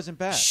that bad. It wasn't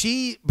bad.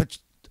 But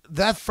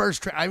that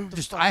first, I fuck I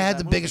is had that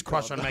the biggest movie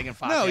crush called? on Megan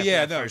Fox. No, after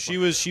yeah, that no, first she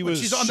one. was. When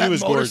she's on she that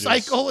was gorgeous.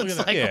 motorcycle. It's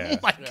like, Yeah. oh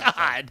my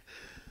god.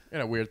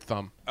 And a weird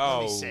thumb.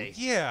 Oh, see.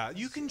 yeah,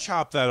 you can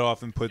chop that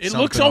off and put It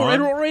something looks on.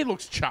 already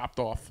looks chopped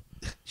off.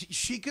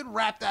 She could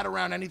wrap that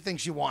around anything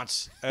she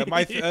wants.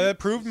 That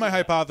proved my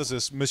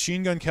hypothesis.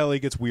 Machine Gun Kelly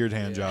gets weird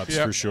hand jobs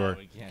Yep. for sure.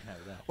 We can't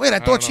have that. Wait, I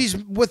don't thought know. she's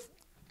with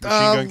Machine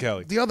Gun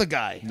Kelly. the other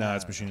guy. No,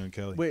 it's Machine Gun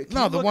Kelly. Wait, can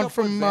No, you the look one up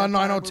from, what vampire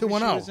 90210.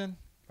 movie she was in?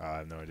 I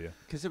have no idea.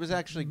 Because it was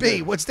actually B.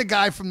 good. What's the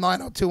guy from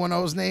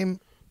 90210's name?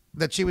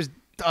 That she was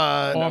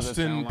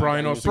Austin,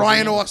 Brian Austin.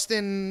 Brian Green.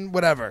 Austin,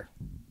 whatever,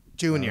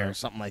 Jr.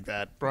 Something like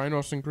that. Brian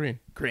Austin Green.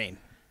 Green.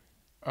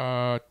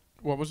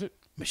 What was it?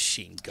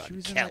 Machine Gun She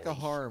was in Kelly. like a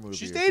horror movie.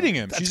 She's or dating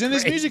him. That's She's in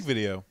his crazy. music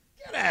video.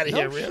 Get out of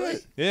here, really?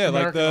 Yeah,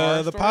 like American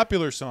Horror the Story?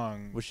 popular song.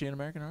 something. Was she an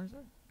American Horror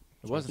Story?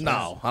 It wasn't.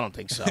 No, I don't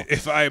think so.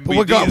 If I am But BD is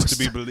regardless. to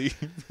be believed.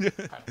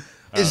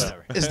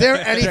 Is there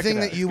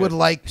anything that you would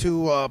like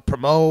to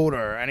promote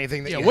or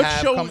anything that Yeah, you what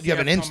have? shows Do you have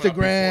an you have coming up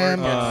before Instagram? it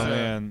gets- Oh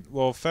man!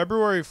 Well,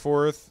 February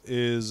 4th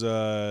is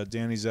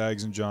Danny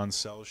Zags and John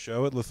Sell's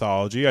show at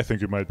Lithology. I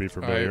think you might be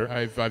familiar.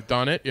 I've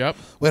done it. Yep.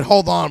 Wait,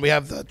 hold on. We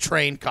have the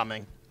train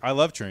coming. I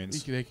love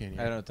trains. They can't.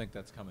 I don't think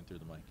that's coming through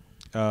the mic.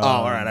 Oh,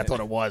 all right. I thought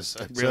it was.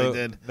 I really So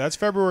did. That's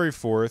February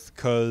 4th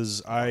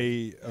because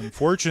I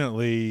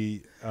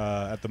unfortunately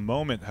at the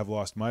moment have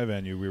lost my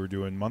venue. We were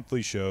doing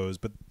monthly shows,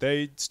 but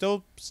they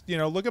still,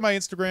 look at my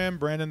Instagram,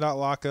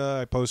 Brandon.Laka.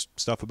 I post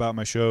stuff about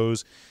my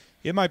shows.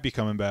 It might be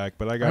coming back,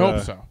 but I I got.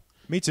 hope so.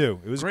 Me too.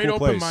 It was Great a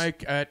cool open place.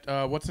 mic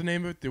at what's the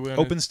name of it?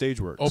 Open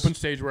Stage Works. Open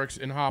Stage Works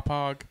in Hop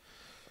Hog.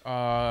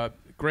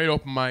 Great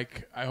open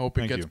mic. I hope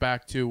it Thank gets you.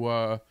 back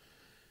to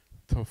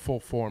full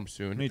form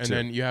soon. Me and too.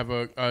 then you have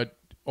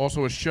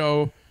also a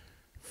show,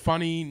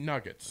 Funny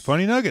Nuggets.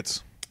 Funny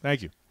Nuggets.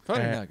 Thank you.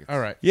 Funny Uh, Nuggets. All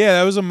right. Yeah,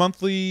 that was a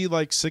monthly,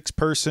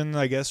 6-person,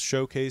 I guess,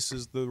 showcase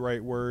is the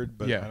right word,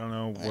 but Yeah. I don't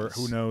know Nice.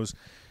 who knows.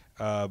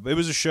 But it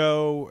was a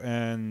show,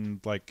 and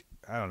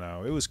I don't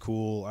know, it was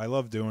cool. I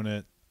love doing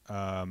it.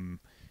 I'm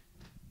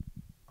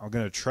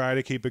gonna try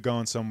to keep it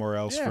going somewhere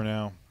else Yeah. for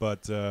now,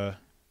 but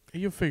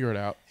You'll figure it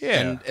out.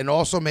 yeah, And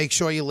also make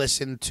sure you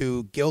listen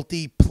to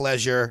Guilty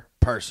Pleasure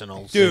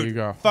Personals. There dude, you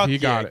go. fuck He yeah,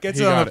 got it. gets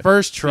He it on got the it.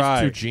 first These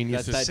try. two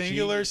geniuses. That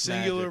Singular, genius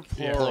singular, magic.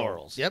 plural.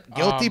 Plurals. Yep.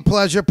 Guilty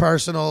Pleasure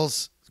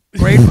Personals. Um,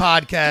 Great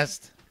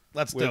podcast.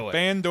 Let's With do it.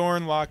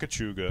 Bandorn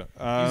Lakachuga.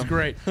 He's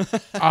great.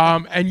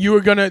 And you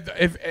were gonna,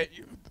 if a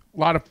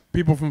lot of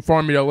people from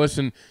Farmville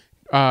listen,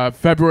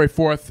 February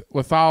 4th,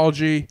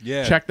 Lithology.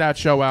 Yeah. Check that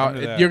show out.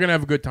 Come to that. You're gonna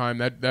have a good time.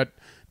 They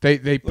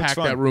pack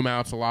fun. that room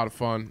out. It's a lot of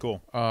fun.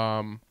 Cool.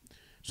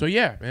 So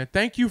yeah, man.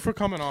 Thank you for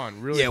coming on.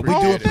 Really. Yeah, we do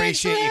appreciate it.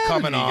 appreciate you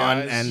coming me,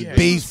 on, guys. and Yeah,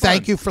 B, it was fun.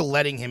 thank you for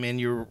letting him in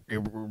your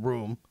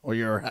room or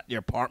your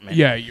apartment.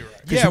 Yeah, you're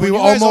right. Because Yeah, we we were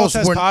guys all almost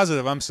test were-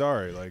 positive. I'm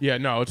sorry. Like, Yeah,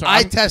 no. It's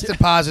I tested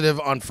positive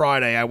on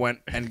Friday. I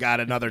went and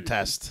got another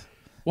test.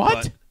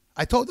 what? But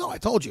I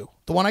told you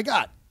the one I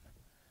got.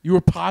 You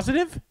were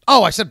positive?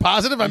 Oh, I said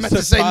positive. I meant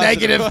to say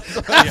negative.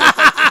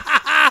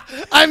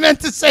 I meant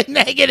to say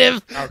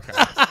negative. Okay.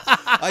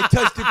 I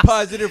tested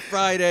positive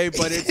Friday,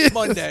 but it's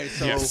Monday,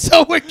 so Yeah.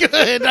 So we're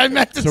good. I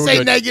meant to So we're say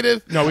good.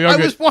 negative. No, we are I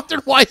good. was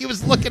wondering why he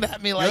was looking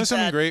at me you like know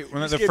something that. great?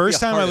 When the gave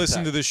first me a time I heart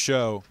listened attack. to this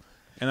show,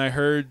 and I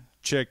heard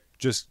Chick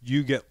just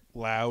you get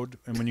loud,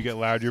 and when you get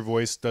loud, your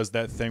voice does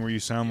that thing where you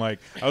sound like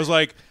I was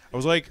like,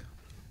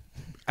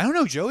 I don't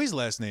know Joey's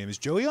last name. Is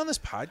Joey on this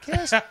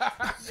podcast?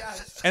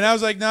 And I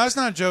was like, no, it's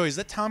not Joey. Is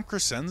that Tom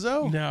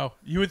Crescenzo? No,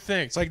 you would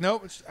think. It's like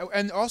no.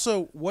 And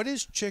also, what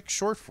is Chick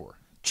short for?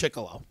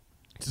 Chicolo.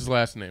 It's his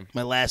last name.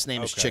 My last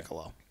name is Okay.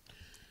 Chicolo.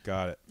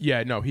 Got it.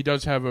 Yeah, no, he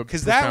does have a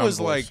Because that profound was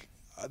voice.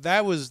 like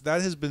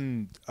that has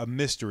been a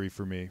mystery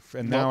for me,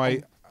 and now Well,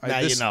 I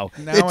now this- you know.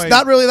 now It's I-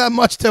 not really that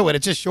much to it.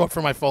 It's just short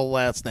for my full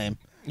last name.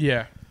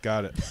 Yeah.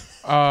 got it.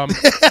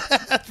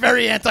 That's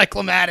very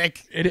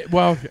anticlimactic.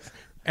 Well,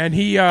 and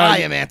he I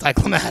am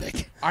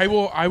anticlimactic. I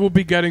will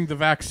be getting the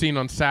vaccine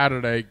on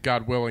Saturday,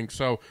 God willing.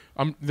 So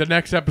the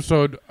next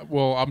episode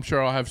I'm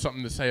sure I'll have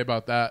something to say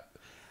about that.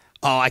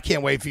 Oh, I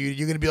can't wait for you.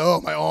 You're gonna be,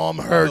 oh, my arm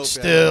I hurts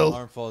hope still. my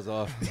arm falls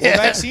off. Well,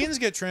 vaccines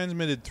get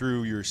transmitted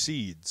through your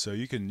seed, so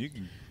you can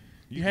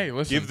Hey,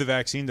 listen. give the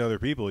vaccine to other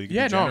people. You can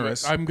Yeah, be no,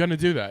 generous. I'm gonna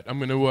do that. I'm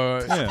gonna.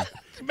 yeah.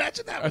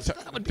 Imagine that.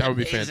 That would be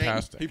amazing.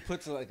 fantastic. He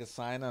puts like a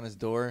sign on his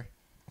door.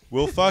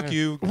 We'll fuck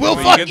you. We'll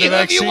but fuck get you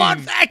the if you want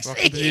vaccine.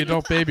 Welcome to the vaccine.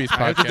 Adult Babies I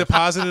have to podcast.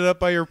 deposit it up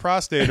by your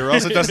prostate, or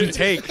else it doesn't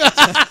take.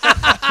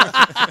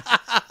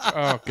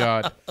 Oh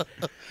God,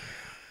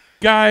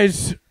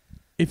 guys,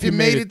 if You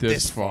made it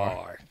this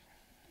far.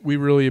 we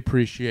really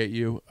appreciate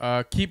you.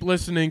 Keep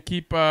listening.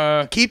 Keep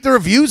Keep the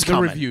reviews the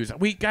coming. reviews.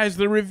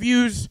 The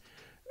reviews.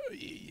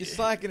 You're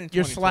slacking in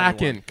You're 2021.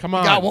 slacking. Come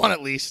on. Got one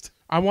at least.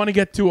 I want to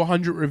get to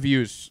 100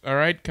 reviews. All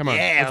right, come on.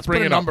 Yeah, let's bring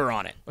put a it up. number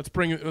on it. Let's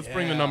bring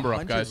the number up,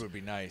 100 guys. would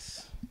be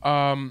nice.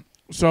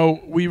 So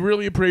we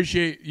really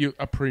appreciate you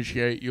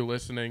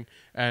listening,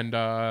 and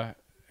hey,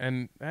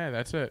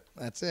 that's it.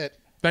 That's it.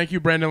 Thank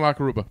you, Brandon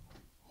LaCarrubba.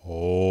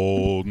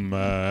 Old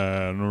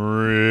Man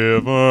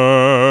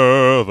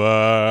River,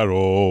 that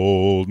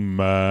old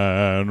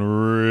man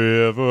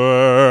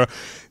River,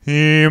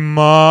 he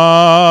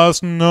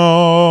must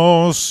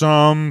know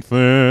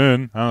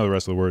something. I don't know the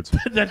rest of the words.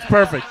 That's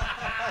perfect.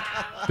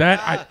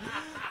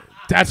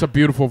 That's a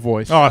beautiful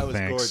voice. Oh, That was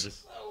thanks.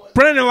 gorgeous.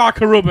 Brandon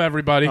LaCarrubba,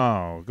 everybody.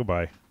 Oh,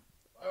 goodbye.